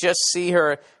me, I just see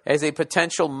her as a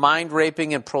potential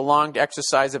mind-raping and prolonged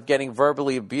exercise of getting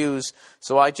verbally abused.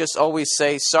 So I just always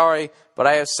say, sorry, but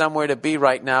I have somewhere to be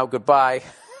right now. Goodbye.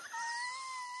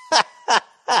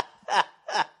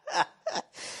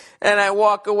 And I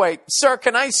walk away. Sir,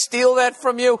 can I steal that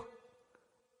from you?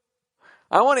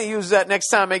 I want to use that next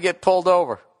time I get pulled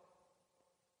over.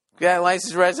 Got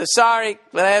license register. Sorry,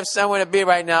 but I have somewhere to be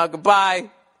right now.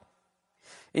 Goodbye.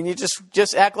 And you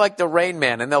just act like the Rain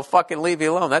Man, and they'll fucking leave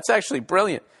you alone. That's actually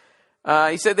brilliant.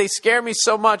 He said, they scare me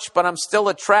so much, but I'm still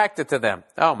attracted to them.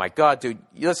 Oh my God, dude.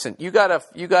 Listen, you gotta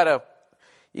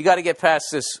get past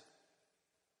this.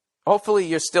 Hopefully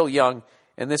you're still young,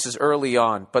 and this is early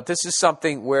on, but this is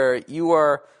something where you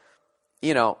are,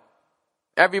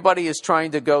 everybody is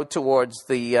trying to go towards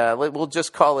the, we'll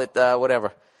just call it,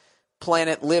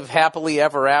 planet live happily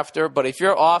ever after. But if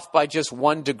you're off by just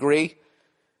 1 degree,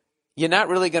 you're not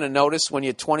really going to notice when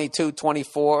you're 22,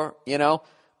 24,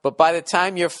 But by the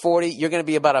time you're 40, you're going to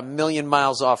be about 1,000,000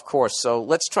 miles off course. So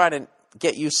let's try to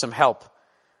get you some help.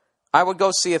 I would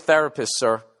go see a therapist,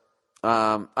 sir.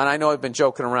 And I know I've been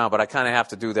joking around, but I kind of have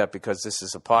to do that because this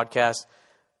is a podcast.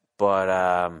 But,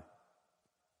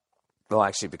 well,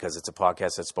 actually, because it's a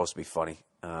podcast, that's supposed to be funny.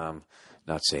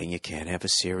 Not saying you can't have a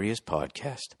serious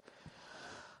podcast.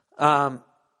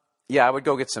 Yeah, I would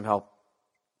go get some help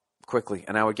quickly,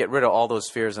 and I would get rid of all those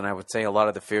fears, and I would say a lot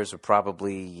of the fears were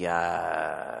probably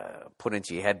put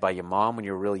into your head by your mom when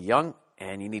you were really young,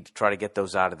 and you need to try to get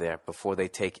those out of there before they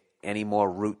take any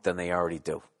more root than they already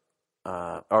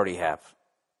have.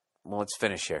 Well, let's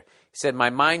finish here. He said, my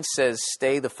mind says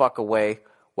stay the fuck away,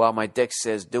 while my dick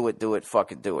says do it,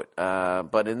 fucking do it.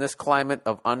 But in this climate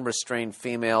of unrestrained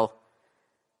female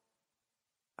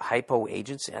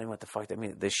hypo-agency, I don't know what the fuck that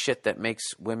means, the shit that makes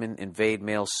women invade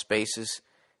male spaces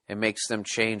and makes them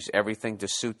change everything to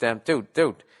suit them.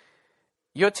 Dude,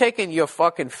 you're taking your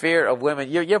fucking fear of women,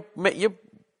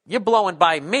 you're blowing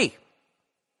by me.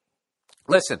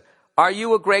 Listen, are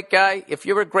you a great guy? If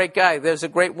you're a great guy, there's a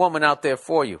great woman out there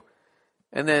for you.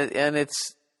 And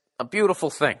it's a beautiful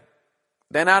thing.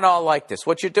 They're not all like this.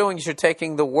 What you're doing is you're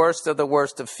taking the worst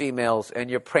of females and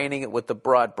you're painting it with the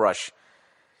broad brush.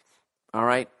 All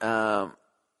right? Oh,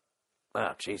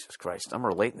 Jesus Christ. I'm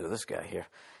relating to this guy here.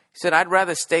 He said, I'd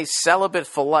rather stay celibate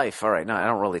for life. All right, no, I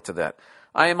don't relate to that.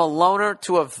 I am a loner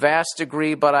to a vast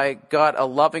degree, but I got a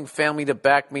loving family to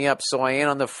back me up, so I ain't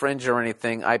on the fringe or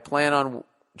anything. I plan on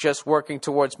just working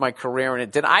towards my career in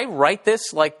it. Did I write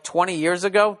this like 20 years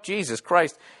ago? Jesus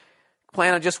Christ.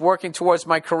 Plan on just working towards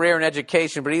my career in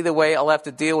education, but either way, I'll have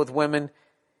to deal with women,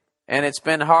 and it's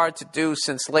been hard to do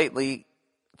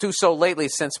so lately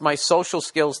since my social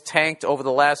skills tanked over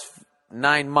the last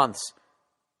 9 months.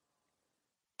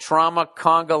 Trauma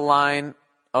conga line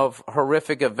of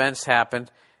horrific events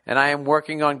happened, and I am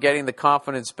working on getting the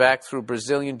confidence back through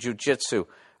Brazilian Jiu-Jitsu.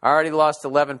 I already lost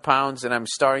 11 pounds, and I'm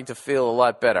starting to feel a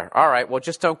lot better. All right, well,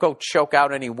 just don't go choke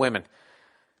out any women.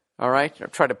 All right? Or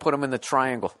try to put them in the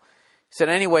triangle. He said,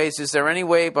 anyways, is there any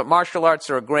way, but martial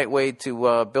arts are a great way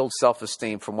to build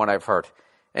self-esteem from what I've heard.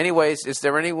 Anyways, is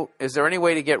there any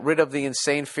way to get rid of the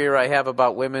insane fear I have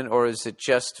about women, or is it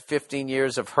just 15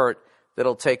 years of hurt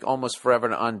that'll take almost forever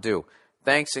to undo?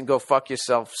 Thanks, and go fuck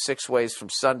yourself 6 ways from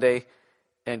Sunday,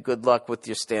 and good luck with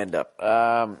your stand-up.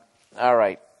 All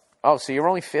right. Oh, so you're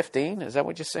only 15? Is that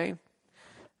what you're saying?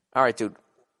 All right, dude.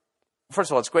 First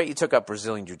of all, it's great you took up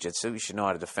Brazilian Jiu-Jitsu. You should know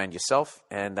how to defend yourself,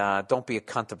 and don't be a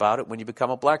cunt about it when you become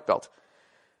a black belt.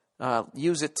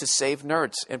 Use it to save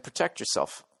nerds and protect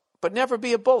yourself, but never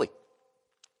be a bully.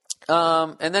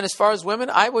 And then as far as women,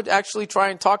 I would actually try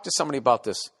and talk to somebody about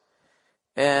this.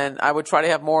 And I would try to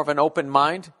have more of an open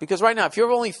mind. Because right now, if you're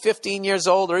only 15 years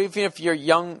old, or even if you're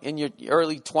young in your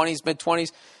early 20s,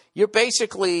 mid-20s, you're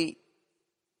basically,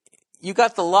 you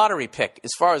got the lottery pick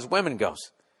as far as women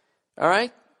goes. All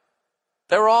right?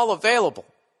 They're all available.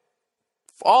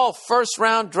 All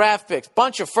first-round draft picks.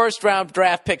 Bunch of first-round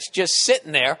draft picks just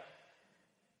sitting there.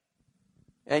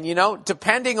 And, you know,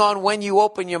 depending on when you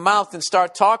open your mouth and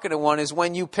start talking to one is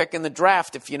when you pick in the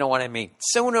draft, if you know what I mean.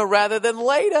 Sooner rather than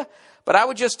later. But I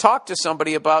would just talk to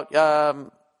somebody about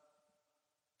some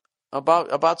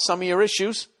of your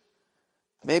issues.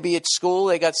 Maybe at school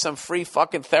they got some free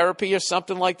fucking therapy or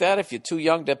something like that if you're too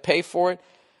young to pay for it.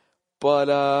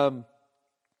 But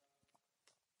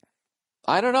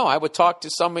I don't know. I would talk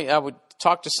to some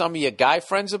of your guy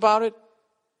friends about it.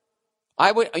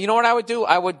 You know what I would do?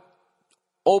 I would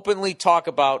openly talk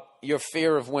about your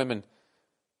fear of women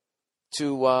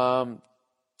to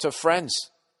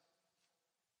friends.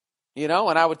 You know,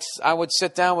 and I would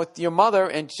sit down with your mother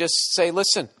and just say,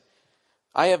 listen,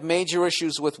 I have major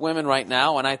issues with women right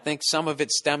now, and I think some of it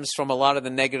stems from a lot of the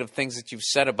negative things that you've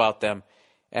said about them,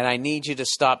 and I need you to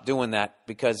stop doing that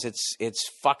because it's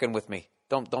fucking with me.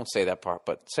 Don't say that part,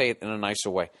 but say it in a nicer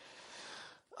way.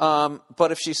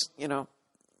 But if she's, you know,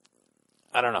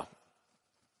 I don't know.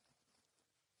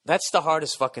 That's the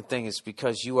hardest fucking thing is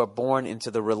because you are born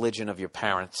into the religion of your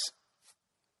parents,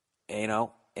 you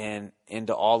know, and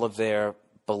into all of their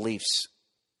beliefs.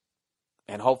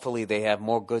 And hopefully they have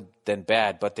more good than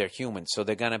bad, but they're human, so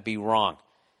they're going to be wrong.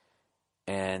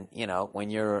 And, you know, when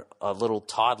you're a little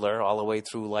toddler all the way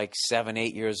through like 7,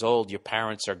 8 years old, your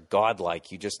parents are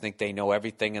godlike. You just think they know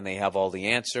everything and they have all the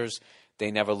answers. They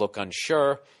never look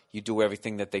unsure. You do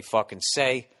everything that they fucking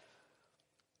say.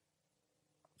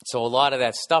 So a lot of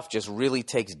that stuff just really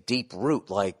takes deep root,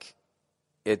 like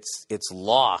it's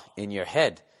law in your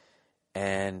head.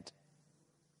 And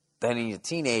then in your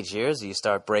teenage years, you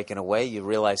start breaking away. You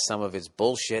realize some of it's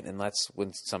bullshit, and that's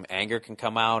when some anger can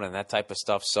come out and that type of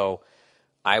stuff. So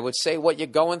I would say what you're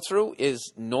going through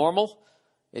is normal.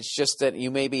 It's just that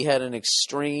you maybe had an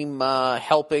extreme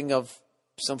helping of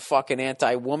some fucking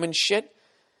anti-woman shit,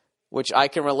 which I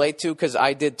can relate to because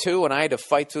I did too, and I had to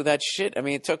fight through that shit. I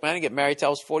mean, it took me, I didn't get married till I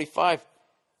was 45.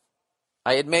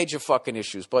 I had major fucking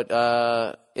issues, but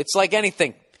it's like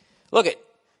anything. Look,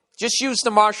 just use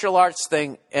the martial arts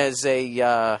thing as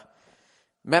a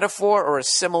metaphor or a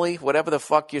simile, whatever the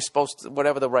fuck you're supposed to,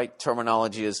 whatever the right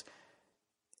terminology is.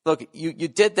 Look, you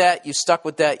did that, you stuck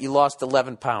with that, you lost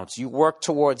 11 pounds. You worked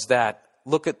towards that.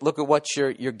 Look at what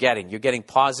you're getting. You're getting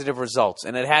positive results,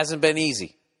 and it hasn't been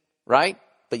easy, right?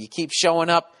 But you keep showing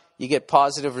up, you get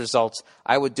positive results.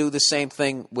 I would do the same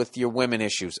thing with your women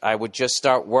issues. I would just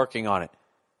start working on it.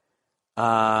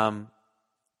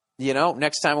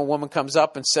 Next time a woman comes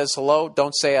up and says hello,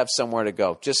 don't say I have somewhere to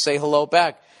go. Just say hello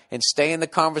back and stay in the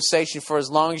conversation for as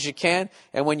long as you can.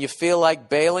 And when you feel like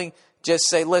bailing, just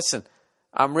say, listen,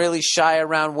 I'm really shy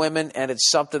around women, and it's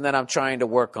something that I'm trying to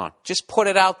work on. Just put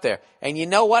it out there. And you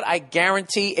know what? I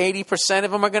guarantee 80%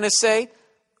 of them are going to say,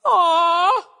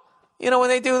 aw. When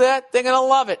they do that, they're going to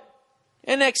love it.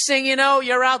 And next thing you know,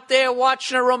 you're out there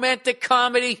watching a romantic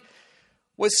comedy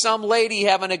with some lady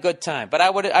having a good time. But I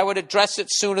would address it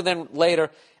sooner than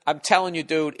later. I'm telling you,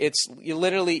 dude, you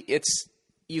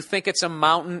think it's a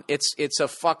mountain. It's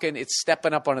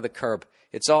stepping up onto the curb.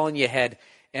 It's all in your head.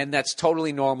 And that's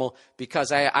totally normal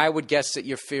because I would guess that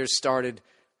your fears started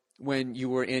when you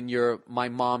were in my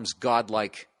mom's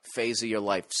godlike phase of your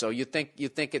life. So you think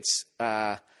it's,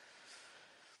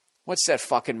 what's that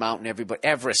fucking mountain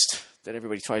Everest, that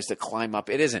everybody tries to climb up?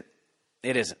 It isn't.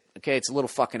 Okay, it's a little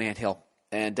fucking anthill.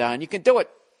 And you can do it.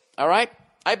 All right?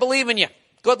 I believe in you.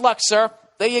 Good luck, sir.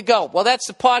 There you go. Well, that's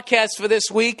the podcast for this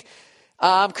week.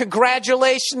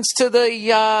 Congratulations to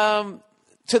the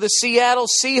Seattle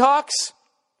Seahawks.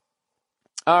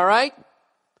 All right?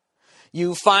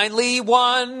 You finally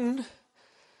won.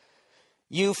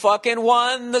 You fucking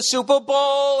won the Super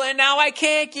Bowl, and now I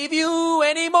can't give you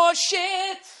any more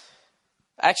shit.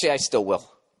 Actually, I still will.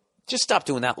 Just stop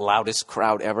doing that loudest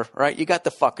crowd ever, all right? You got the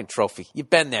fucking trophy.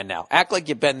 You've been there now. Act like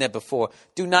you've been there before.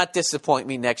 Do not disappoint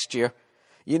me next year.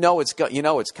 You know it's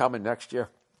coming next year.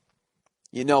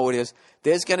 You know it is.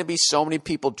 There's going to be so many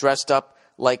people dressed up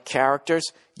like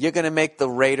characters. You're going to make the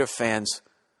Raider fans.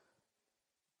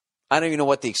 I don't even know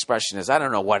what the expression is. I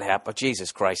don't know what happened.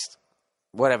 Jesus Christ.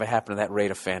 Whatever happened to that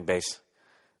Raider fan base?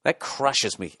 That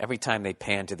crushes me every time they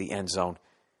pan to the end zone.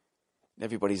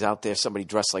 Everybody's out there, somebody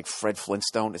dressed like Fred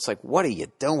Flintstone. It's like, what are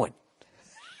you doing?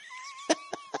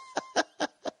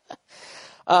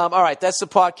 All right, that's the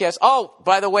podcast. Oh,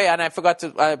 by the way, and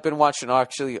I've been watching,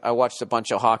 I watched a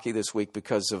bunch of hockey this week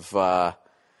because of, I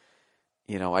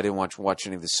didn't watch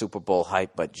any of the Super Bowl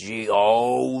hype, but Jesus,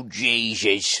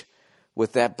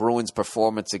 with that Bruins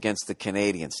performance against the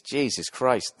Canadians. Jesus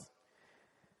Christ.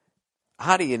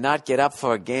 How do you not get up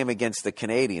for a game against the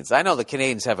Canadians? I know the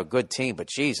Canadians have a good team, but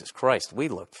Jesus Christ, we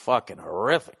looked fucking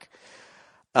horrific.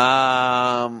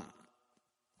 But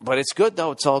it's good, though.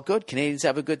 It's all good. Canadians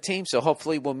have a good team, so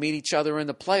hopefully we'll meet each other in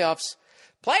the playoffs.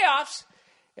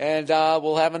 And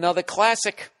we'll have another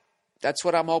classic. That's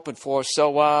what I'm hoping for.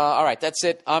 So, all right, that's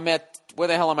it. Where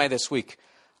the hell am I this week?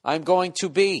 I'm going to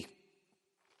be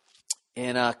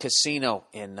in a casino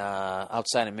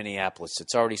outside of Minneapolis.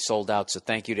 It's already sold out, so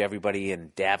thank you to everybody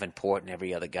in Davenport and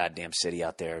every other goddamn city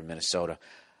out there in Minnesota.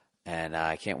 And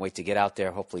I can't wait to get out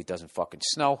there. Hopefully it doesn't fucking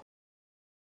snow.